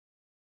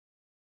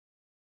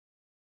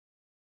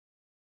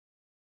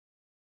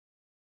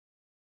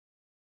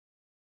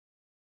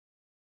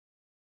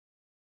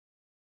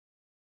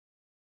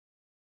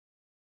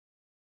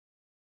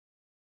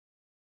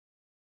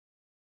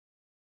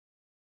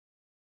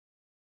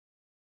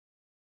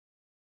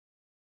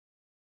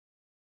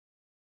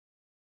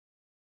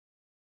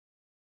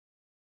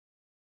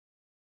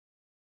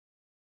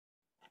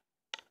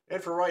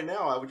 And for right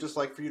now, I would just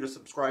like for you to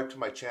subscribe to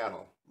my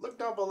channel. Look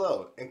down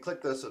below and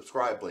click the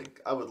subscribe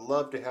link. I would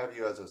love to have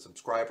you as a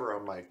subscriber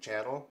on my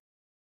channel.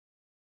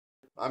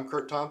 I'm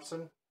Kurt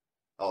Thompson.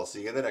 I'll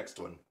see you in the next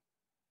one.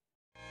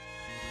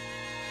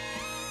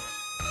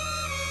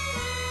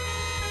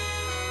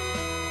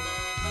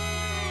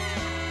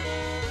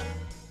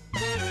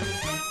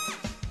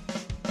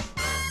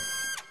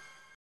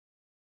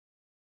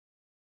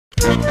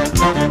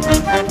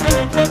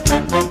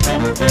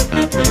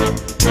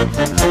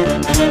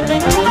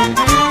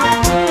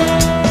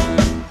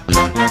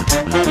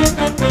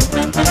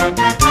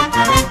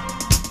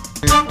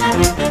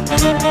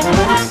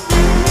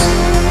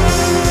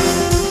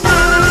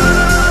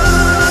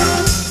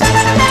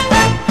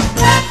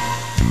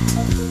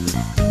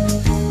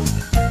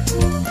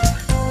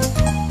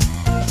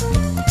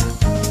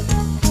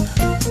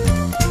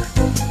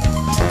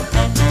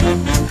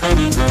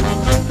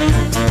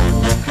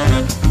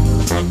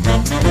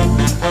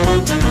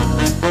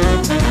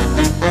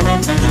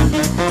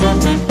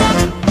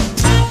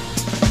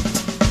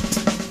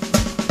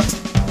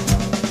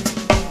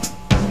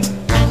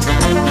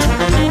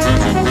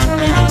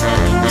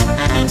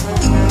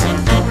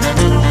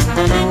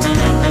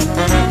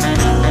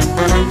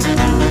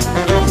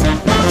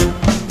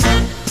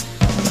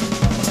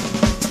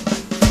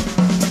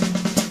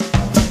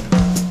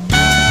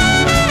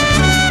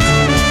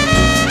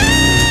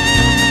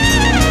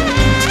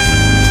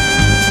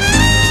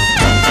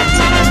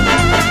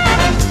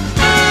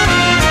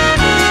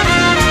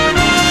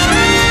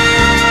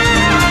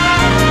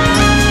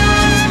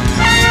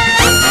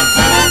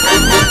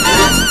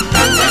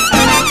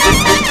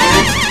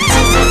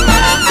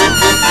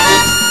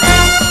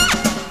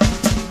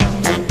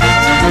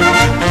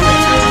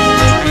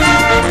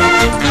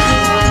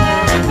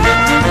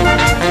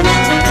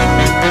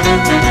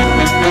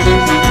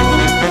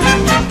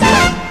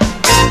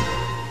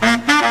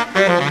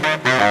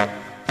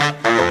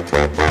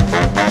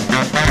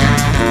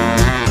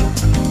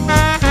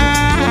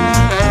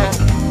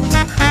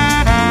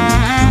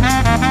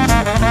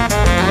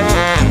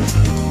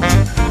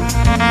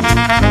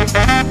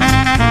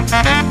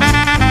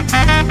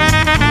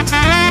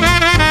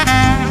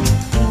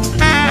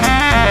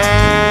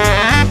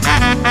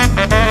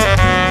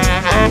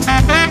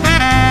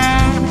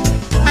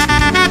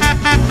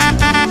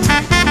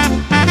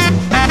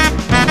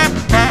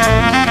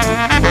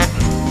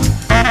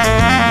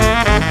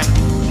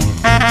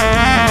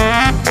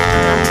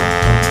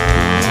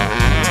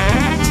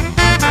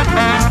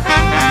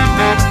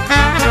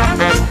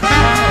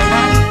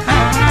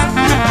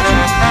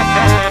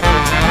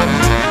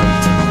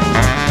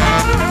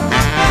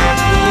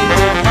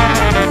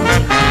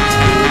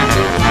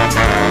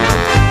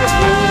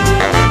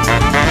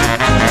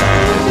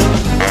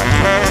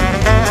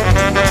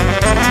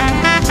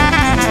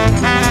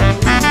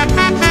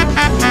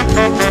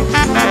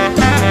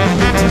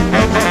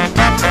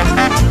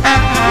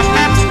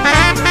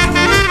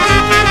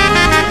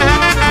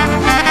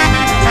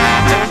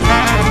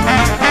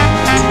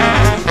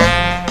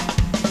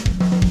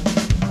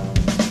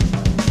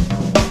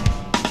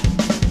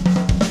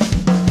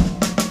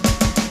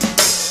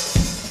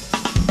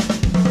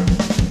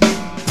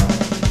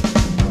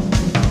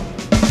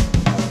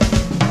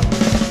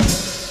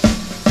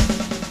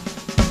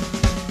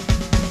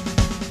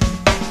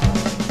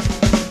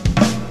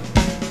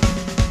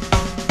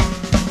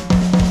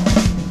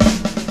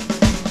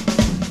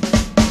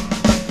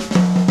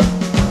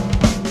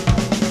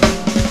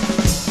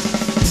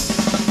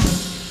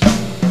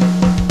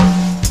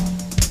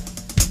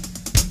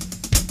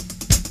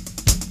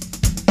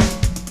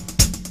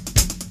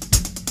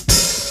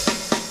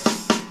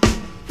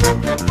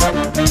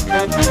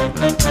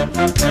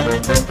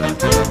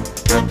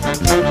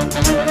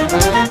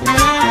 Thank